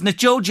history. Wasn't it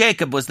Joe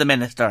Jacob was the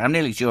minister? I'm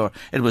nearly sure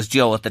it was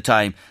Joe at the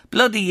time.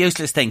 Bloody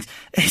useless things.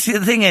 See,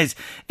 the thing is,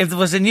 if there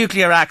was a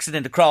nuclear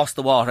accident across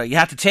the water, you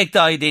had to take the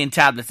iodine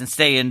tablets and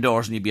stay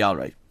indoors and you'd be all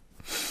right.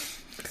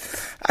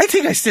 I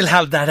think I still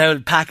have that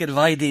old packet of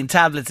iodine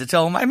tablets at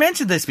home. I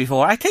mentioned this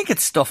before. I think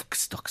it's stuck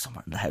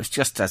somewhere in the house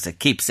just as a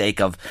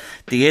keepsake of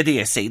the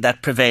idiocy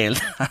that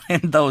prevailed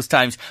in those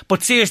times.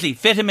 But seriously,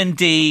 vitamin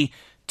D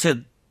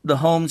to the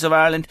homes of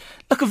Ireland.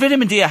 Look,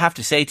 vitamin D, I have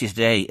to say to you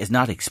today, is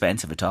not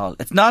expensive at all.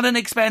 It's not an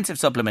expensive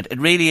supplement. It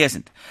really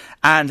isn't.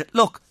 And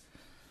look,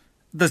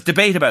 there's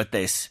debate about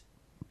this,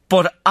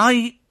 but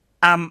I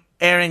am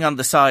erring on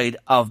the side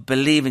of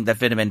believing that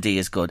vitamin D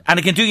is good. And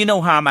it can do you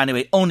no harm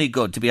anyway, only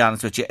good, to be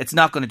honest with you. It's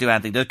not going to do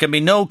anything. There can be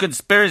no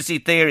conspiracy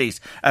theories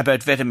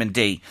about vitamin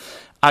D.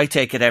 I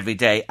take it every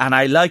day, and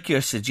I like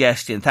your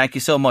suggestion. Thank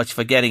you so much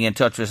for getting in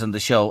touch with us on the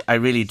show. I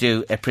really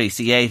do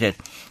appreciate it.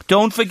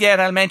 Don't forget,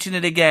 I'll mention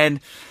it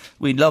again,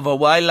 we love our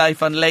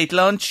wildlife on Late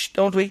Lunch,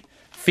 don't we?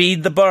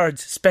 Feed the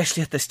birds,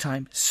 especially at this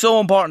time.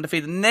 So important to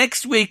feed them.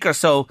 Next week or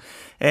so,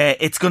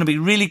 it's going to be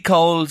really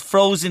cold,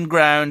 frozen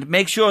ground.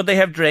 Make sure they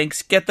have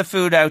drinks. Get the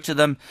food out to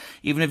them,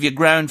 even if you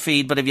ground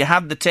feed. But if you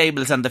have the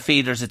tables and the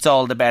feeders, it's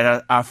all the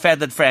better. Our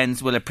feathered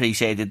friends will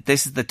appreciate it.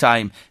 This is the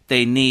time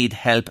they need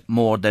help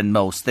more than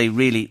most. They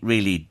really,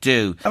 really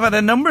do. I've had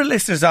a number of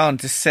listeners on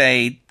to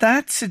say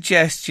that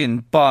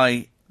suggestion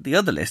by the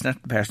other listener,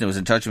 the person who was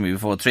in touch with me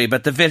before 3,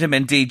 but the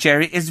vitamin D,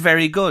 Jerry, is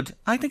very good.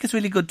 I think it's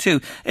really good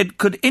too. It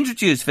could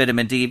introduce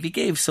vitamin D. If you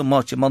gave so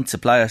much, a month's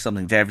supply or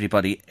something to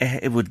everybody,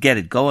 it would get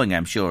it going,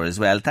 I'm sure, as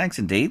well. Thanks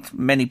indeed.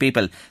 Many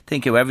people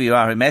think, whoever you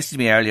are, who messaged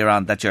me earlier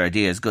on, that your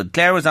idea is good.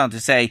 Claire was on to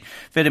say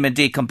vitamin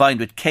D combined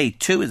with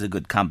K2 is a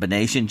good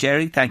combination,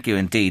 Jerry. Thank you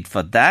indeed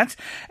for that.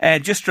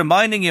 Just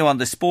reminding you on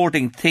the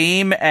sporting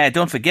theme,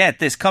 don't forget,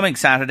 this coming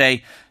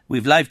Saturday,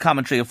 we've live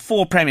commentary of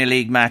 4 Premier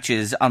League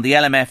matches on the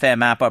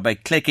LMFM app or by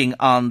clicking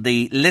on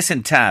the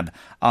Listen tab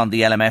on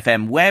the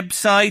LMFM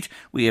website.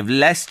 We have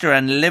Leicester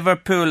and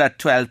Liverpool at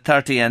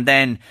 12:30, and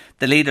then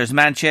the leaders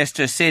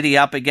Manchester City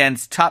up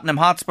against Tottenham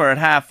Hotspur at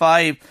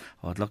 5:30.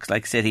 Oh, it looks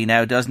like City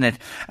now, doesn't it?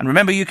 And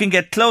remember, you can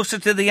get closer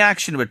to the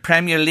action with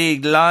Premier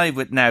League Live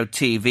with Now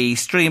TV.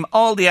 Stream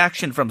all the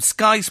action from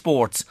Sky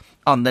Sports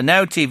on the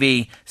Now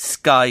TV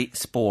Sky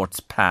Sports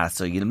Pass,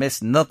 so you'll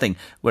miss nothing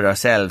with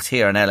ourselves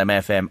here on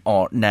LMFM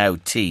or Now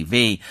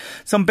TV.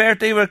 Some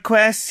birthday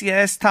requests,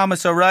 yes,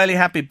 Thomas O'Reilly,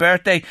 happy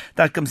birthday.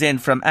 That comes in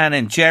from Anne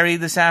and Jerry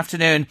this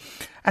afternoon.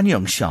 And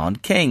young Sean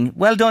King.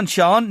 Well done,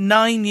 Sean.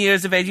 9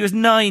 years of age. He was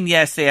 9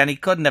 yesterday and he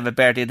couldn't have a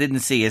birthday. Didn't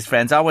see his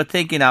friends. Oh, we're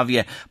thinking of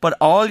you. But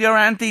all your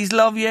aunties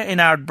love you in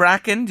our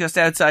Bracken, just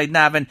outside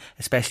Navan.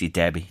 Especially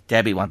Debbie.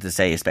 Debbie wanted to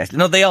say especially.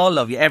 No, they all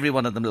love you. Every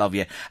one of them love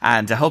you.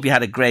 And I hope you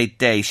had a great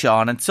day,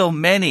 Sean. And so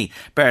many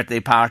birthday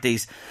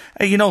parties.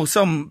 You know,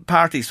 some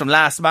parties from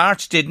last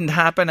March didn't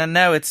happen, and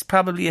now it's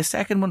probably a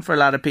second one for a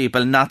lot of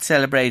people not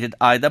celebrated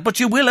either. But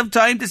you will have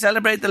time to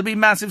celebrate. There'll be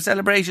massive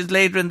celebrations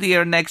later in the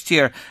year, next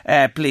year,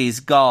 please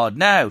God.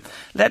 Now,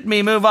 let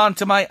me move on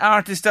to my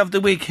artist of the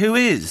week, who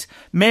is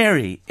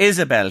Mary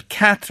Isabel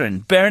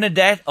Catherine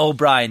Bernadette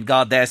O'Brien.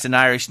 God, there's an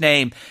Irish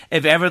name,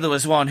 if ever there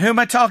was one. Who am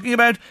I talking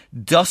about?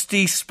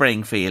 Dusty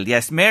Springfield.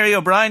 Yes, Mary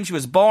O'Brien. She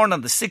was born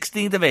on the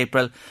 16th of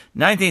April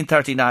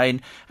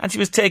 1939, and she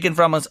was taken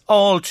from us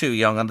all too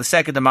young on the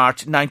 2nd of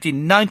March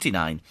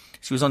 1999.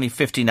 She was only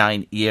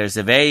 59 years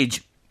of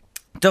age.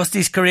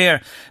 Dusty's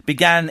career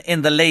began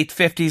in the late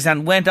 50s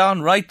and went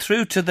on right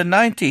through to the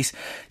 90s.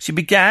 She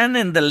began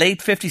in the late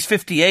 50s,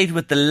 58,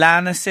 with the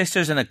Lana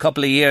sisters, and a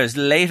couple of years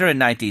later, in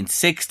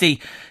 1960,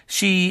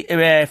 she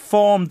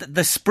formed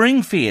the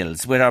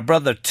Springfields with her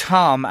brother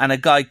Tom and a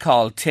guy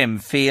called Tim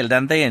Field,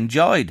 and they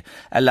enjoyed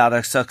a lot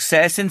of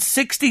success. In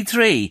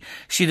 63,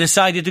 she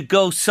decided to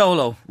go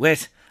solo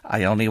with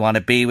I Only Want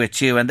to Be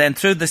With You. And then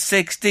through the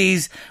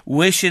 60s,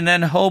 Wishing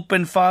and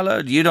Hoping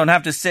followed. You Don't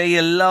Have to Say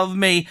You Love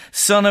Me,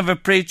 Son of a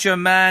Preacher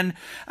Man.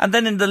 And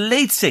then in the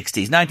late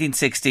 60s,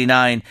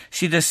 1969,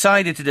 she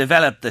decided to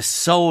develop the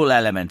soul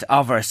element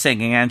of her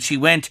singing, and she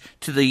went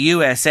to the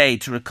USA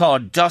to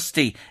record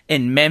Dusty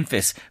in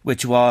Memphis,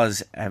 which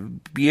was a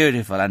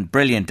beautiful and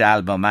brilliant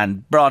album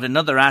and brought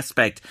another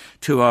aspect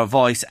to her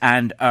voice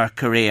and her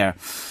career.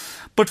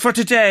 But for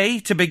today,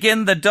 to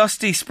begin the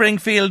Dusty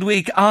Springfield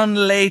week on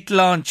Late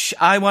Lunch,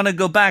 I want to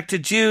go back to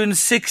June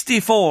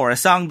 64, a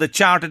song that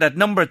charted at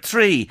number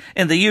 3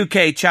 in the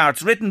UK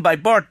charts, written by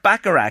Burt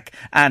Bacharach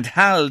and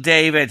Hal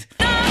David.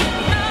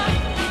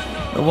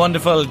 The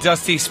wonderful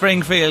Dusty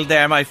Springfield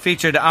there, my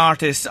featured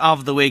artist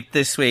of the week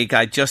this week.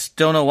 I just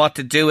don't know what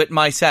to do with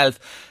myself.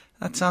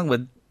 That song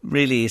would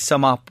really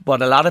sum up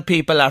what a lot of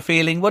people are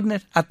feeling, wouldn't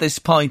it, at this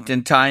point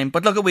in time?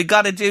 But look, we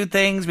got to do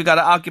things. We got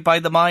to occupy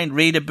the mind,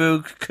 read a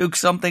book, cook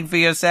something for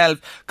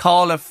yourself,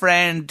 call a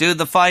friend, do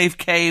the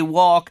 5k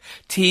walk.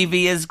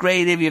 TV is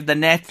great if you have the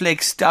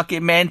Netflix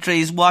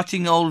documentaries,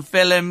 watching old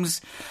films.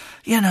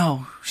 You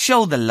know,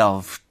 show the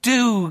love.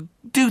 Do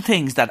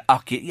things that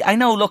occupy. I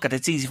know, look,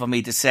 it's easy for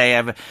me to say I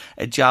have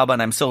a job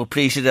and I'm so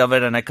appreciative of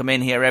it, and I come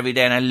in here every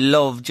day and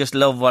I just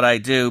love what I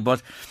do,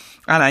 but...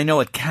 And I know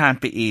it can't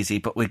be easy,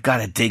 but we've got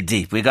to dig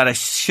deep. We've got to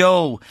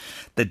show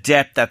the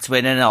depth that's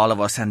within all of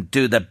us and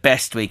do the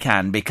best we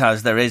can,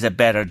 because there is a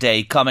better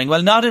day coming.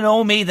 Well, not in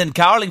Meath and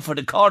Carlingford,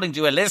 according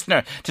to a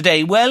listener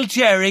today. Well,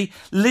 Jerry,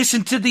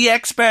 listen to the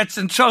experts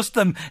and trust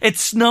them.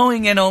 It's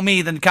snowing in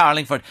Meath and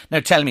Carlingford.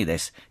 Now, tell me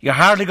this. You're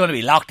hardly going to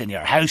be locked in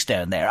your house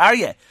down there, are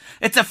you?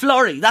 It's a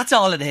flurry. That's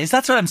all it is.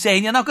 That's what I'm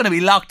saying. You're not going to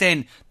be locked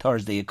in.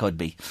 Thursday it could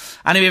be.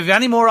 Anyway, if you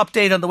have any more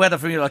update on the weather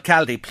from your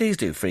locality, please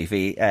do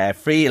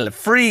feel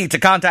free to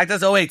contact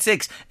us.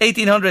 086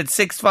 1800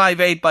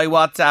 658 by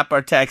WhatsApp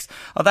or text.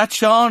 Oh, that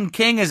Sean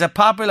King is a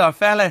popular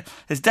fella.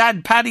 His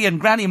dad, Paddy,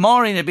 and Granny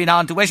Maureen have been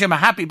on to wish him a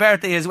happy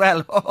birthday as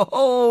well.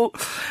 Oh,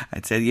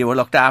 I'd say you were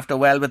looked after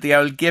well with the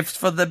old gifts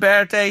for the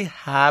birthday.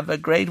 Have a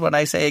great one.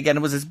 I say again,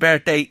 it was his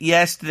birthday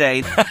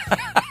yesterday.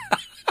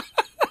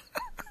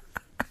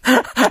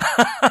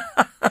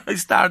 I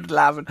started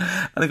laughing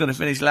and I'm going to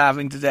finish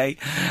laughing today.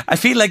 I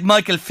feel like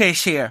Michael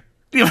Fish here.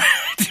 Do you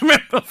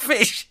remember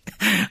Fish?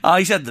 Oh,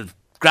 he said the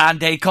grand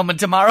day coming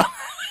tomorrow.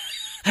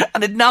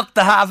 And it knocked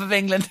the half of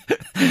England.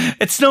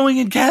 It's snowing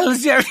in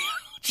Kells, Jerry.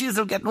 Jeez,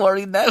 I'm getting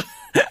worried now.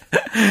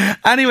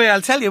 Anyway,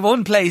 I'll tell you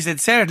one place it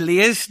certainly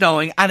is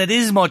snowing, and it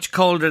is much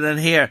colder than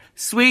here.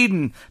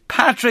 Sweden.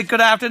 Patrick,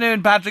 good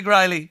afternoon. Patrick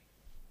Riley.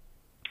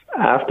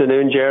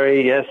 Afternoon,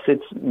 Jerry. Yes,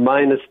 it's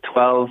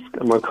 -12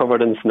 and we're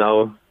covered in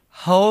snow.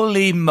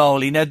 Holy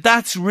moly. Now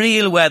that's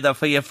real weather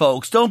for you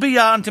folks. Don't be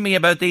on to me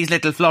about these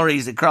little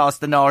flurries across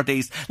the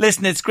northeast.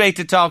 Listen, it's great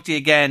to talk to you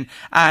again,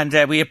 and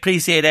we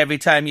appreciate every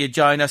time you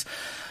join us.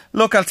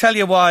 Look, I'll tell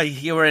you why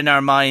you were in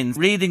our minds.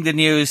 Reading the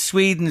news,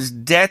 Sweden's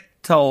death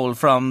toll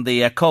from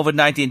the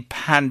COVID-19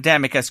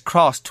 pandemic has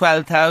crossed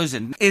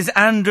 12,000. Is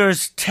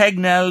Anders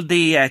Tegnell,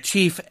 the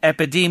chief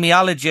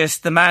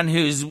epidemiologist, the man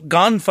who's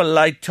gone for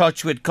light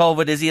touch with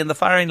COVID, is he in the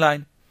firing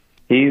line?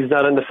 He's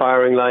not in the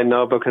firing line,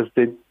 no, because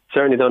they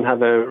certainly don't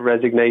have a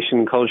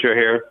resignation culture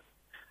here.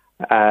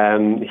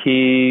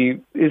 He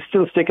is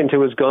still sticking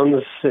to his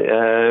guns,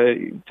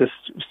 just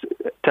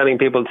telling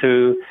people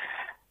to,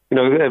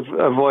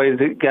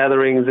 avoid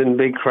gatherings in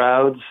big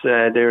crowds.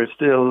 There's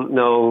still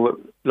no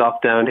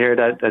lockdown here.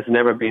 That has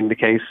never been the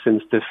case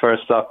since the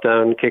first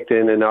lockdown kicked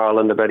in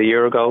Ireland about a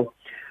year ago.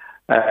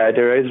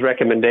 There is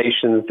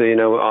recommendations,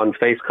 on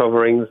face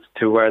coverings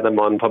to wear them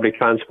on public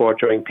transport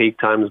during peak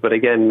times, but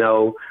again,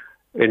 no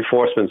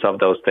enforcements of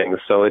those things.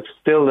 So it's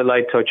still the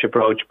light touch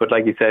approach, but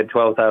like you said,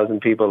 12,000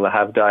 people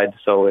have died,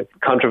 so it's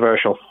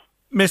controversial.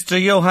 Mr.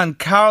 Johan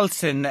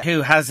Carlson,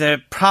 who has a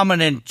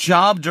prominent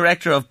job,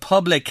 Director of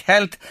Public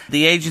Health,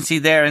 the agency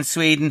there in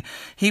Sweden,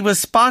 he was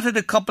spotted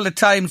a couple of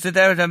times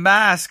without a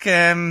mask.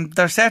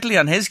 They're certainly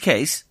on his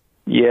case.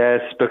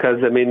 Yes,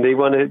 because, they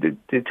wanted,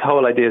 the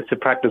whole idea is to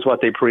practice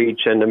what they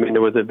preach. And,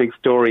 there was a big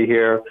story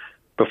here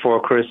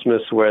before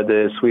Christmas where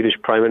the Swedish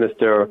Prime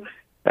Minister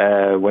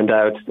went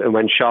out and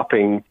went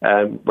shopping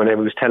when he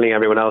was telling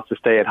everyone else to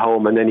stay at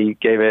home, and then he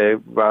gave a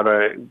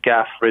rather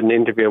gaff-ridden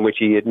interview in which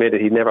he admitted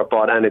he never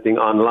bought anything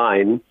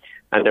online,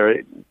 and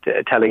they're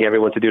telling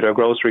everyone to do their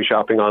grocery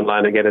shopping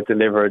online and get it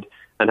delivered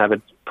and have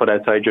it put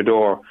outside your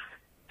door.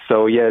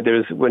 So yeah,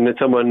 when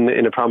someone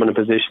in a prominent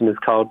position is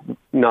caught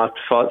not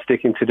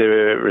sticking to the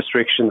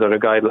restrictions or the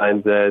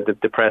guidelines,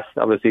 the press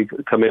obviously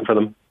come in for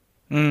them.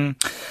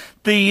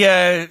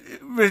 The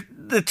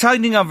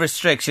tightening of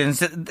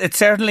restrictions, it's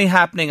certainly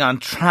happening on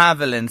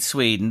travel in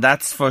Sweden,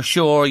 that's for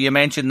sure. You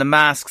mentioned the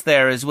masks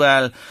there as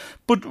well.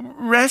 But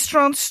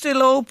restaurants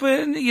still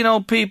open,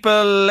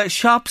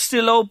 shops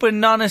still open,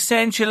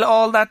 non-essential,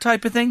 all that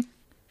type of thing?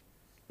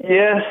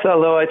 Yes,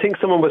 although I think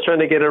someone was trying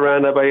to get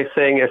around that by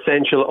saying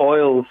essential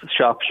oils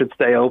shops should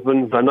stay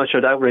open. I'm not sure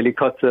that really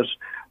cuts it.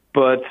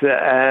 But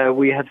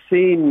we have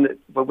seen,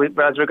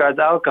 as regards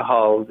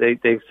alcohol,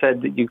 they've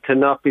said that you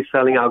cannot be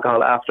selling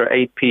alcohol after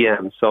 8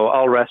 p.m. So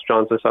all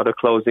restaurants are sort of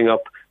closing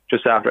up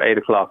just after 8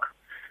 o'clock.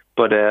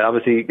 But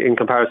obviously, in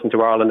comparison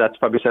to Ireland, that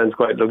probably sounds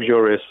quite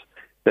luxurious.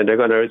 Then they're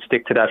going to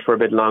stick to that for a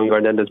bit longer.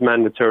 And then there's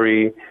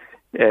mandatory,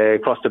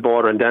 across the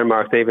border in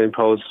Denmark, they've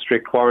imposed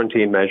strict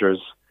quarantine measures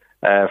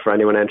for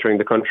anyone entering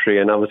the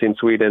country. And obviously in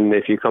Sweden,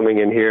 if you're coming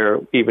in here,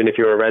 even if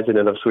you're a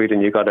resident of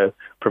Sweden, you've got to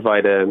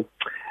provide a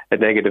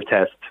negative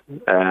test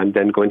and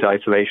then go into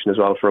isolation as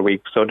well for a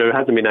week. So there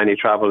hasn't been any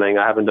travelling.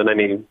 I haven't done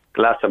any.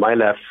 The last time I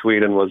left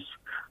Sweden was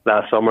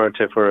last summer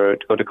to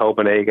go to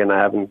Copenhagen. I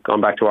haven't gone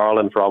back to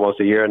Ireland for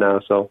almost a year now.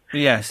 So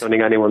yes. I don't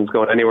think anyone's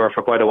going anywhere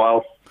for quite a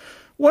while.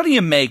 What do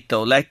you make,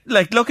 though? Like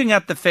looking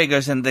at the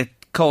figures in the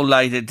cold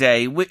light of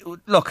day,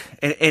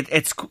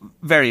 it's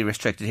very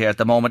restricted here at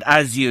the moment,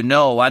 as you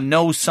know, and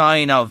no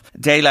sign of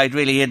daylight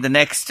really. In the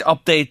next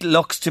update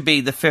looks to be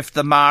the 5th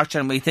of March,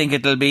 and we think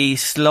it'll be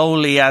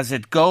slowly as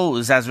it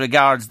goes as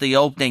regards the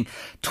opening.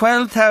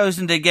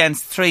 12,000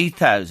 against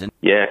 3,000.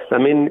 Yes, I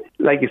mean,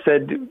 like you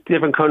said,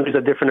 different countries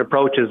have different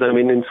approaches. I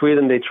mean, in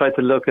Sweden, they try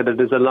to look at it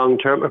as a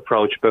long-term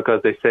approach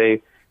because they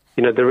say,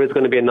 you know, there is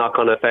going to be a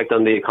knock-on effect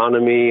on the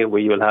economy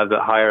where you will have the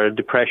higher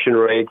depression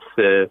rates,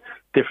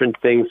 different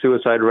things,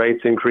 suicide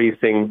rates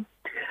increasing.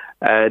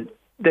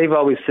 They've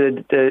always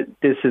said that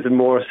this is a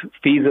more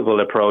feasible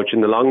approach in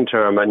the long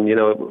term. And, you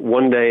know,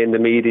 one day in the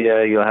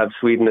media, you'll have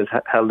Sweden as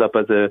held up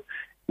as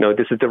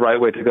this is the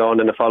right way to go. And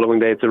then the following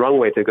day, it's the wrong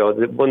way to go.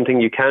 The one thing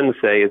you can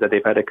say is that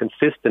they've had a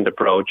consistent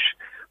approach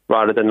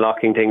rather than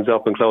locking things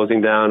up and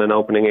closing down and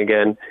opening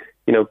again.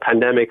 You know,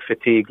 pandemic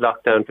fatigue,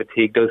 lockdown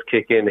fatigue does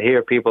kick in.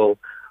 Here, people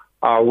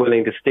are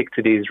willing to stick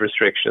to these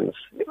restrictions,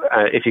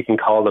 if you can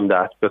call them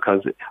that,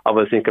 because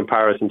obviously in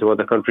comparison to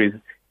other countries,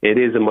 it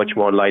is a much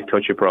more light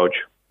touch approach.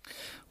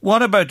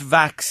 What about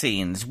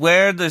vaccines?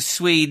 Where does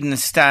Sweden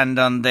stand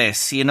on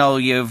this? You know,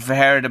 you've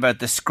heard about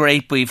the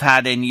scrape we've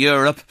had in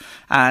Europe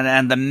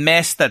and the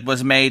mess that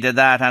was made of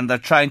that, and they're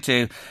trying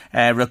to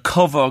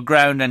recover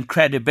ground and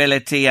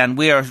credibility, and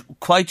we are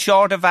quite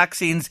short of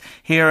vaccines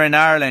here in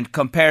Ireland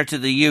compared to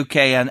the UK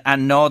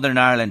and Northern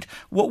Ireland.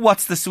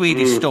 What's the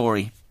Swedish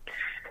story?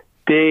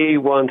 They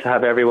want to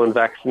have everyone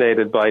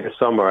vaccinated by the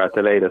summer at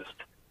the latest.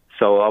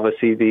 So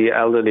obviously the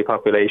elderly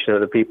population are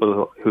the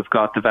people who've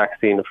got the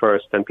vaccine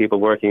first, and people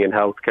working in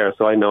healthcare.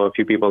 So I know a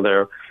few people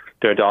there,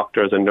 they're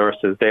doctors and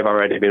nurses. They've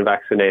already been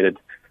vaccinated.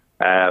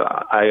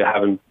 I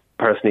haven't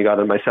personally got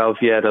it myself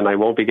yet, and I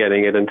won't be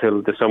getting it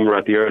until the summer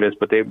at the earliest,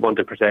 but they want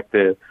to protect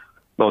the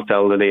most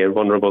elderly and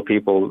vulnerable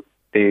people.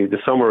 The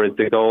summer is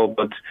the goal,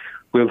 but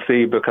we'll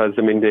see, because,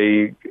 I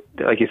mean,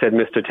 like you said,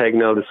 Mr.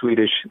 Tegnell, the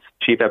Swedish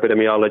chief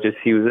epidemiologist,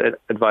 he was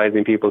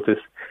advising people to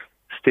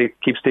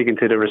keep sticking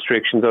to the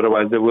restrictions,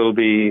 otherwise there will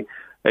be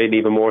an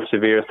even more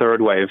severe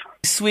third wave.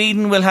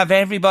 Sweden will have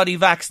everybody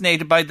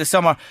vaccinated by the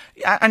summer,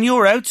 and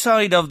you're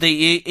outside of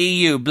the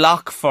EU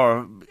bloc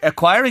for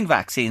acquiring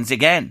vaccines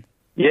again.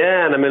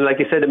 Yeah, and I mean, like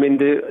you said, I mean,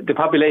 the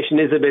population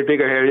is a bit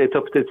bigger here. It's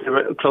up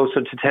to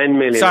closer to 10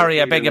 million. Sorry,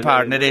 I beg your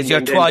pardon. It is.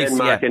 You're twice.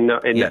 Denmark and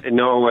in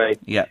Norway.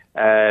 Yeah.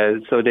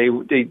 So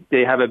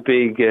they have a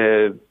big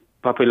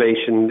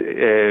population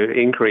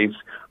increase,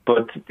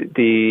 but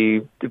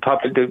the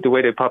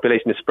way the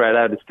population is spread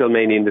out is still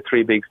mainly in the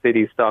three big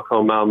cities: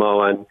 Stockholm,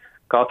 Malmö, and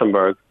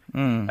Gothenburg.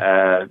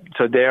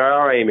 So they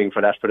are aiming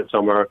for that for the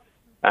summer.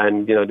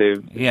 And, you know,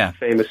 the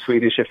famous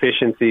Swedish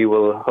efficiency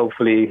will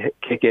hopefully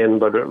kick in.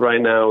 But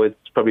right now it's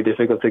probably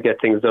difficult to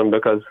get things done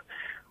because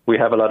we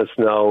have a lot of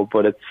snow,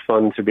 but it's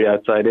fun to be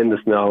outside in the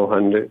snow.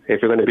 And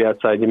if you're going to be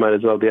outside, you might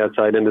as well be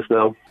outside in the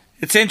snow.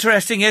 It's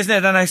interesting, isn't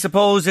it? And I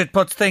suppose it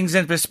puts things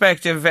in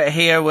perspective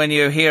here when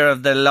you hear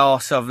of the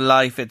loss of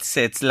life.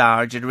 It's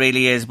large, it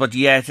really is. But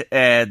yet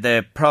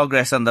the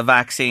progress on the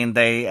vaccine,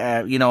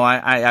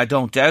 I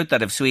don't doubt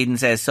that if Sweden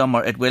says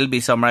summer, it will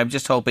be summer. I'm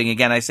just hoping,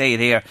 again, I say it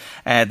here,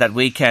 that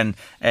we can,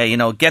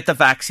 get the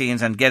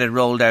vaccines and get it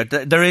rolled out.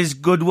 There is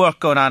good work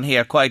going on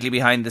here quietly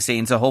behind the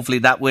scenes, so hopefully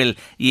that will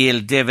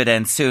yield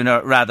dividends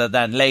sooner rather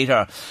than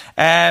later.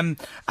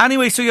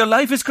 Anyway, so your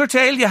life is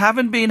curtailed. You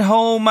haven't been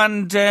home,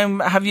 and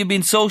have you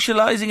been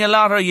socialising a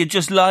lot, or are you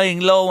just lying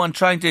low and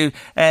trying to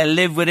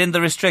live within the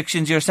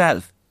restrictions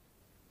yourself?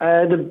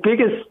 The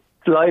biggest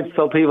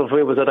lifestyle people for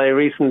me was that I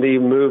recently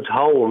moved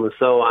home,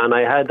 and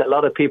I had a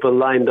lot of people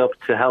lined up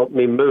to help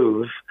me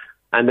move,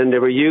 and then they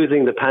were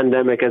using the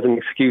pandemic as an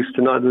excuse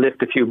to not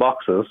lift a few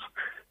boxes.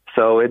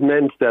 So it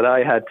meant that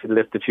I had to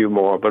lift a few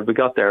more, but we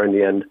got there in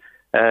the end.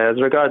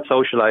 As regards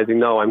socialising,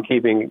 no, I'm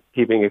keeping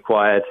it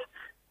quiet.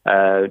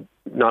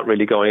 Not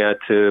really going out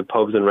to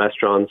pubs and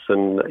restaurants,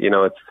 and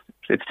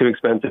it's too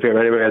expensive here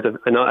anyway.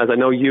 As I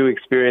know you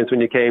experienced when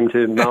you came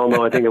to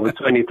Malmö. I think it was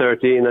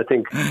 2013. I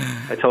think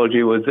I told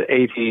you it was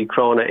 80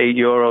 krona,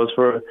 €8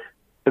 for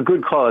a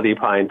good quality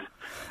pint.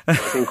 I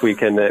think we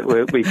can.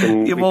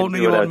 You won't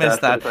miss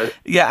that.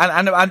 Yeah,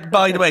 and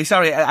by the way,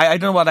 sorry, I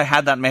don't know what I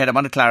had that in my head. I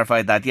want to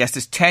clarify that. Yes,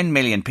 there's 10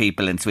 million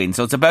people in Sweden,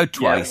 so it's about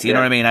twice. You know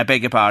what I mean? I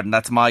beg your pardon.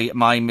 That's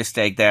my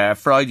mistake there. A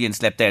Freudian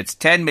slip there. It's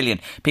 10 million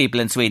people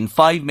in Sweden,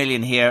 5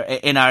 million here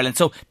in Ireland.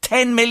 So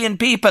 10 million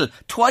people,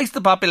 twice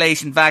the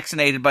population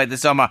vaccinated by the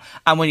summer.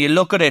 And when you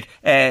look at it,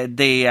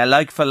 the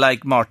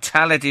like-for-like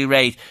mortality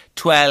rate,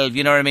 12,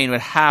 you know what I mean,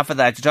 with half of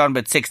that, you're talking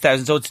about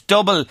 6,000, so it's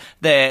double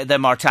the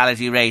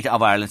mortality rate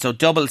of Ireland, so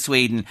double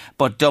Sweden,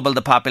 but double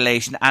the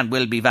population, and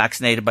will be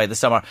vaccinated by the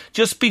summer.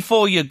 Just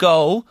before you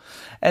go,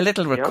 a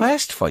little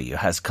request for you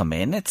has come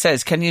in. It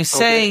says, can you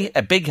say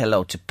a big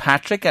hello to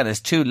Patrick and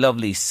his 2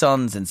 lovely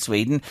sons in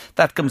Sweden?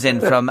 That comes in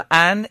from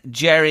Anne,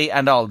 Jerry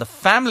and all the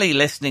family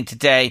listening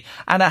today,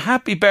 and a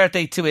happy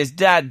birthday to his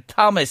dad,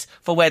 Thomas,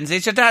 for Wednesday.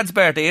 It's your dad's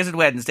birthday, is it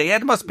Wednesday? Yeah,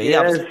 it must be.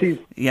 Yes,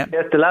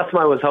 the last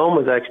time I was home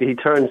was actually, he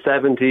turned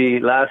 70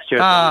 last year,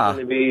 so he's going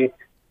to be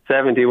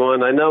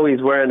 71. I know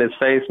he's wearing his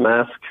face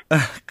mask.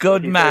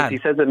 Good man. He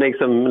says it makes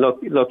him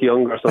look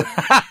younger. So.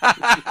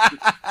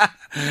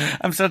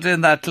 I'm sort of in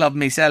that club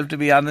myself, to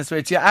be honest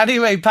with you.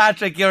 Anyway,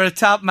 Patrick, you're a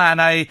top man.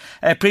 I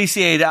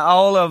appreciate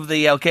all of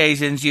the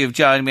occasions you've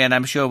joined me, and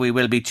I'm sure we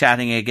will be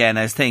chatting again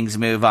as things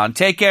move on.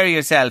 Take care of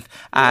yourself.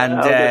 And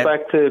I'll get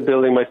back to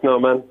building my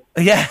snowman.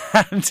 Yeah,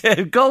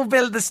 and go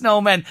build the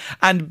snowman.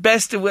 And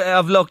best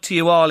of luck to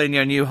you all in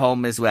your new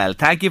home as well.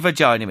 Thank you for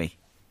joining me.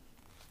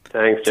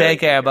 Thanks, Jay.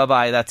 Take care.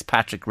 Bye-bye. That's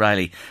Patrick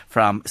Riley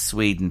from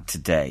Sweden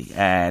today.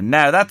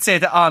 Now, that's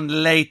it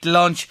on Late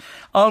Lunch.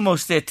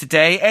 Almost it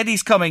today.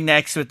 Eddie's coming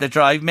next with The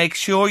Drive. Make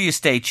sure you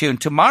stay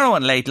tuned. Tomorrow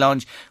on Late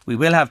Lunch, we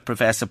will have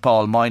Professor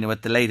Paul Moynihan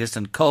with the latest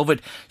on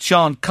COVID.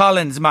 Sean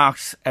Collins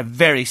marks a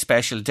very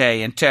special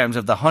day in terms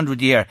of the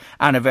 100-year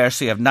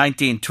anniversary of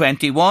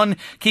 1921.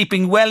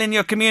 Keeping well in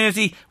your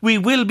community, we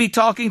will be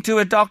talking to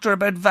a doctor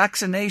about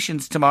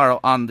vaccinations tomorrow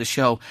on the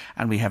show.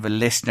 And we have a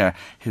listener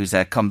who's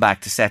come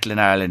back to settle in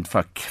Ireland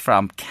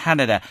from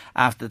Canada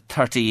after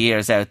 30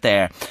 years out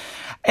there.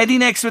 Eddie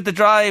next with The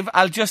Drive.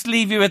 I'll just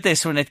leave you with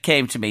this when it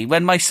came to me.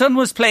 When my son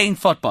was playing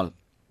football,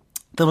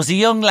 there was a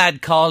young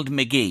lad called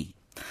McGee,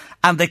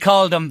 and they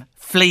called him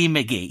Flea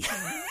McGee.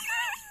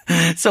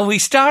 So we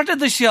started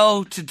the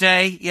show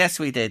today. Yes,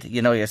 we did.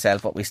 You know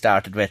yourself what we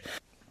started with.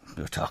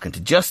 We were talking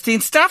to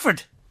Justine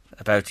Stafford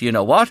about you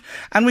know what,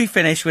 and we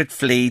finished with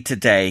Flea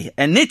today.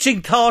 An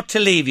itching thought to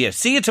leave you.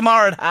 See you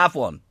tomorrow at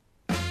 1:30.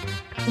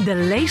 The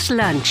Late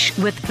Lunch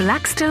with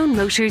Blackstone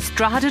Motors,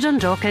 Drogheda,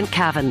 Dundalk and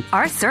Cavan.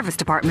 Our service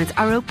departments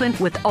are open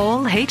with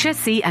all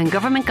HSC and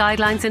government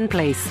guidelines in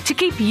place to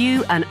keep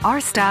you and our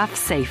staff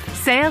safe.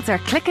 Sales are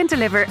click and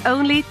deliver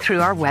only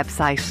through our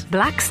website,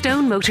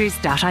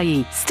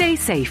 blackstonemotors.ie. Stay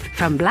safe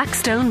from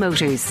Blackstone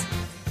Motors.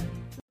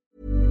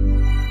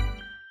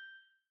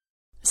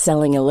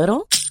 Selling a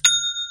little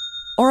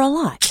or a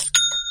lot?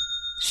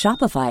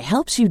 Shopify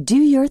helps you do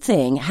your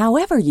thing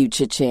however you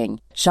cha-ching.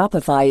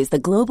 Shopify is the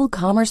global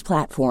commerce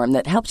platform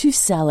that helps you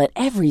sell at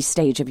every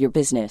stage of your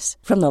business.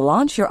 From the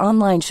launch your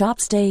online shop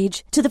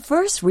stage to the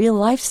first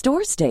real-life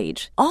store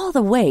stage, all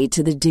the way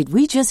to the did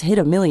we just hit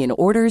a million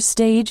orders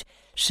stage.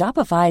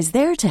 Shopify is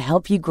there to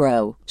help you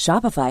grow.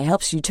 Shopify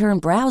helps you turn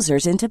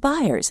browsers into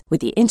buyers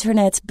with the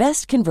internet's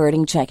best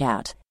converting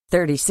checkout.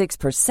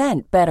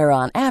 36% better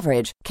on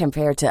average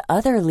compared to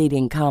other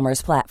leading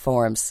commerce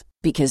platforms.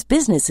 Because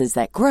businesses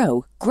that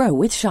grow, grow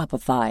with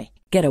Shopify.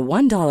 Get a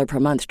 $1 per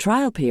month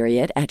trial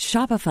period at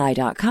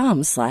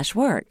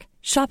shopify.com/work.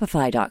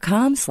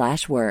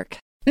 Shopify.com/work.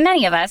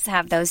 Many of us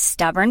have those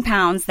stubborn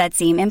pounds that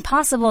seem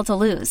impossible to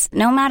lose,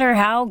 no matter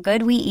how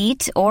good we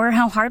eat or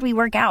how hard we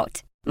work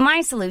out.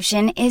 My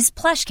solution is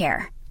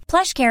PlushCare.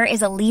 PlushCare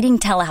is a leading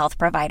telehealth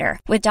provider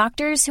with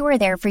doctors who are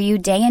there for you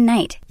day and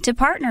night to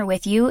partner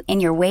with you in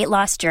your weight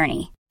loss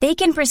journey. They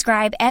can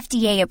prescribe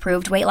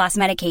FDA-approved weight loss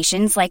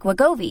medications like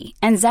Wegovy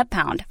and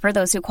Zepbound for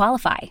those who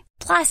qualify.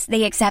 Plus,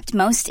 they accept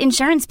most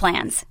insurance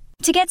plans.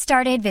 To get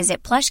started,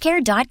 visit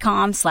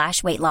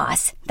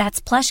plushcare.com/weightloss. That's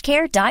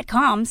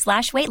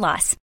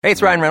plushcare.com/weightloss. Hey,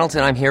 it's Ryan Reynolds,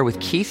 and I'm here with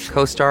Keith,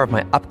 co-star of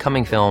my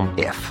upcoming film,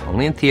 If,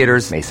 only in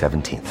theaters May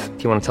 17th.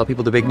 Do you want to tell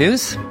people the big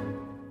news?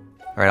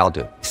 All right, I'll do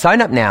it. Sign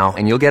up now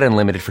and you'll get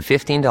unlimited for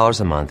 $15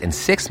 a month and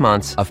 6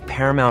 months of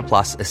Paramount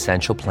Plus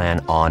Essential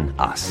Plan on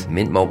us.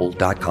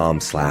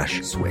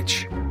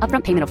 MintMobile.com/switch.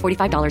 Upfront payment of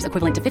 $45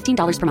 equivalent to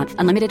 $15 per month.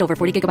 Unlimited over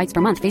 40 gigabytes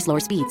per month. Face lower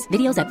speeds.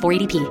 Videos at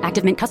 480p.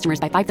 Active Mint customers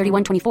by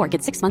 531.24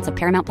 get 6 months of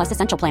Paramount Plus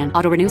Essential Plan.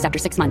 Auto renews after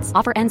 6 months.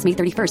 Offer ends May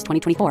 31st,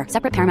 2024.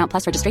 Separate Paramount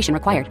Plus registration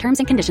required. Terms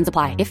and conditions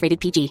apply if rated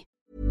PG.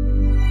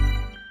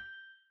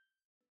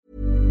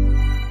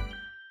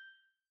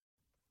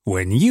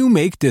 When you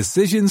make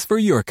decisions for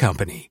your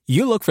company,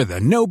 you look for the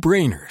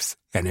no-brainers.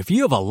 And if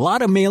you have a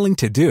lot of mailing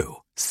to do,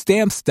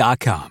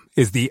 Stamps.com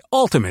is the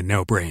ultimate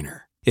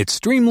no-brainer. It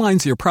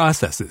streamlines your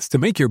processes to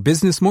make your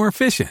business more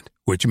efficient,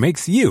 which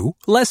makes you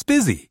less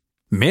busy.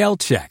 Mail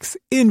checks,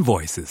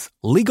 invoices,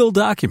 legal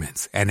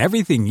documents, and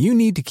everything you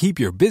need to keep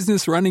your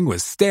business running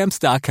with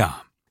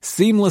Stamps.com.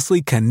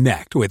 Seamlessly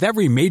connect with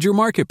every major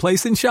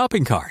marketplace and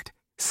shopping cart.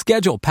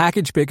 Schedule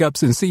package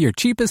pickups and see your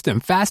cheapest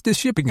and fastest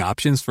shipping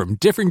options from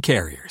different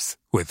carriers,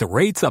 with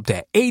rates up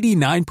to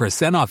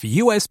 89% off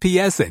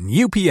USPS and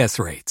UPS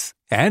rates.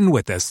 And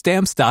with the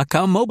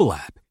Stamps.com mobile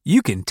app,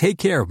 you can take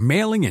care of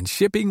mailing and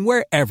shipping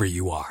wherever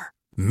you are.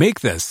 Make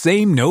the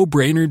same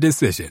no-brainer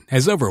decision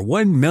as over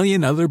 1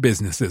 million other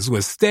businesses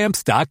with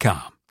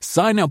Stamps.com.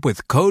 Sign up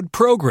with code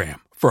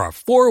PROGRAM for a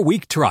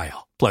 4-week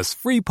trial, plus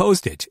free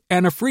postage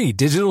and a free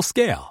digital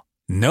scale.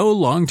 No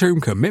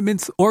long-term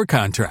commitments or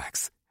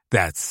contracts.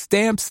 That's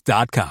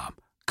Stamps.com.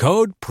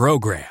 Code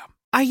PROGRAM.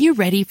 Are you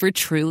ready for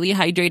truly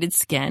hydrated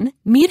skin?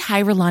 Meet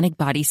Hyaluronic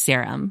Body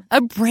Serum,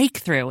 a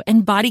breakthrough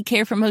in body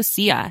care from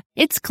Osea.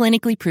 It's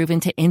clinically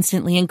proven to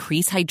instantly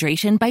increase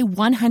hydration by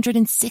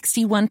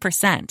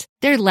 161%.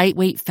 Their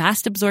lightweight,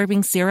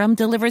 fast-absorbing serum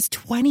delivers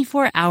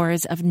 24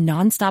 hours of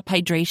nonstop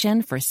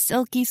hydration for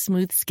silky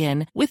smooth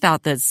skin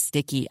without the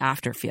sticky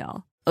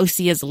afterfeel.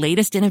 Osea's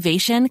latest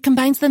innovation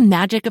combines the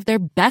magic of their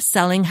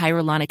best-selling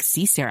Hyaluronic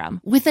C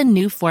Serum with a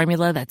new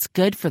formula that's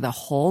good for the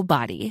whole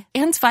body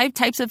and 5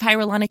 types of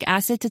hyaluronic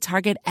acid to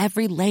target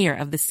every layer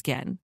of the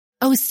skin.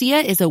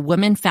 Osea is a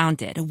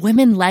women-founded,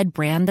 women-led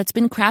brand that's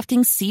been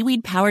crafting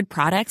seaweed-powered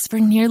products for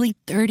nearly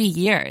 30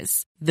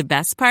 years. The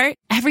best part?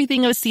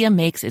 Everything Osea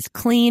makes is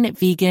clean,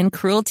 vegan,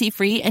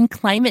 cruelty-free, and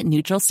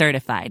climate-neutral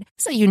certified,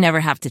 so you never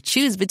have to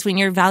choose between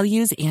your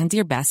values and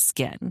your best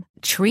skin.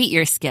 Treat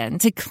your skin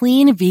to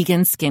clean,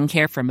 vegan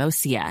skincare from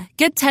Osea.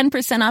 Get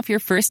 10% off your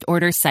first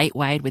order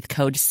site-wide with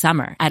code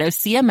SUMMER at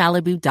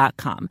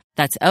OseaMalibu.com.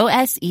 That's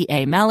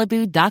OSEA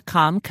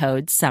Malibu.com,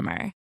 code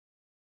SUMMER.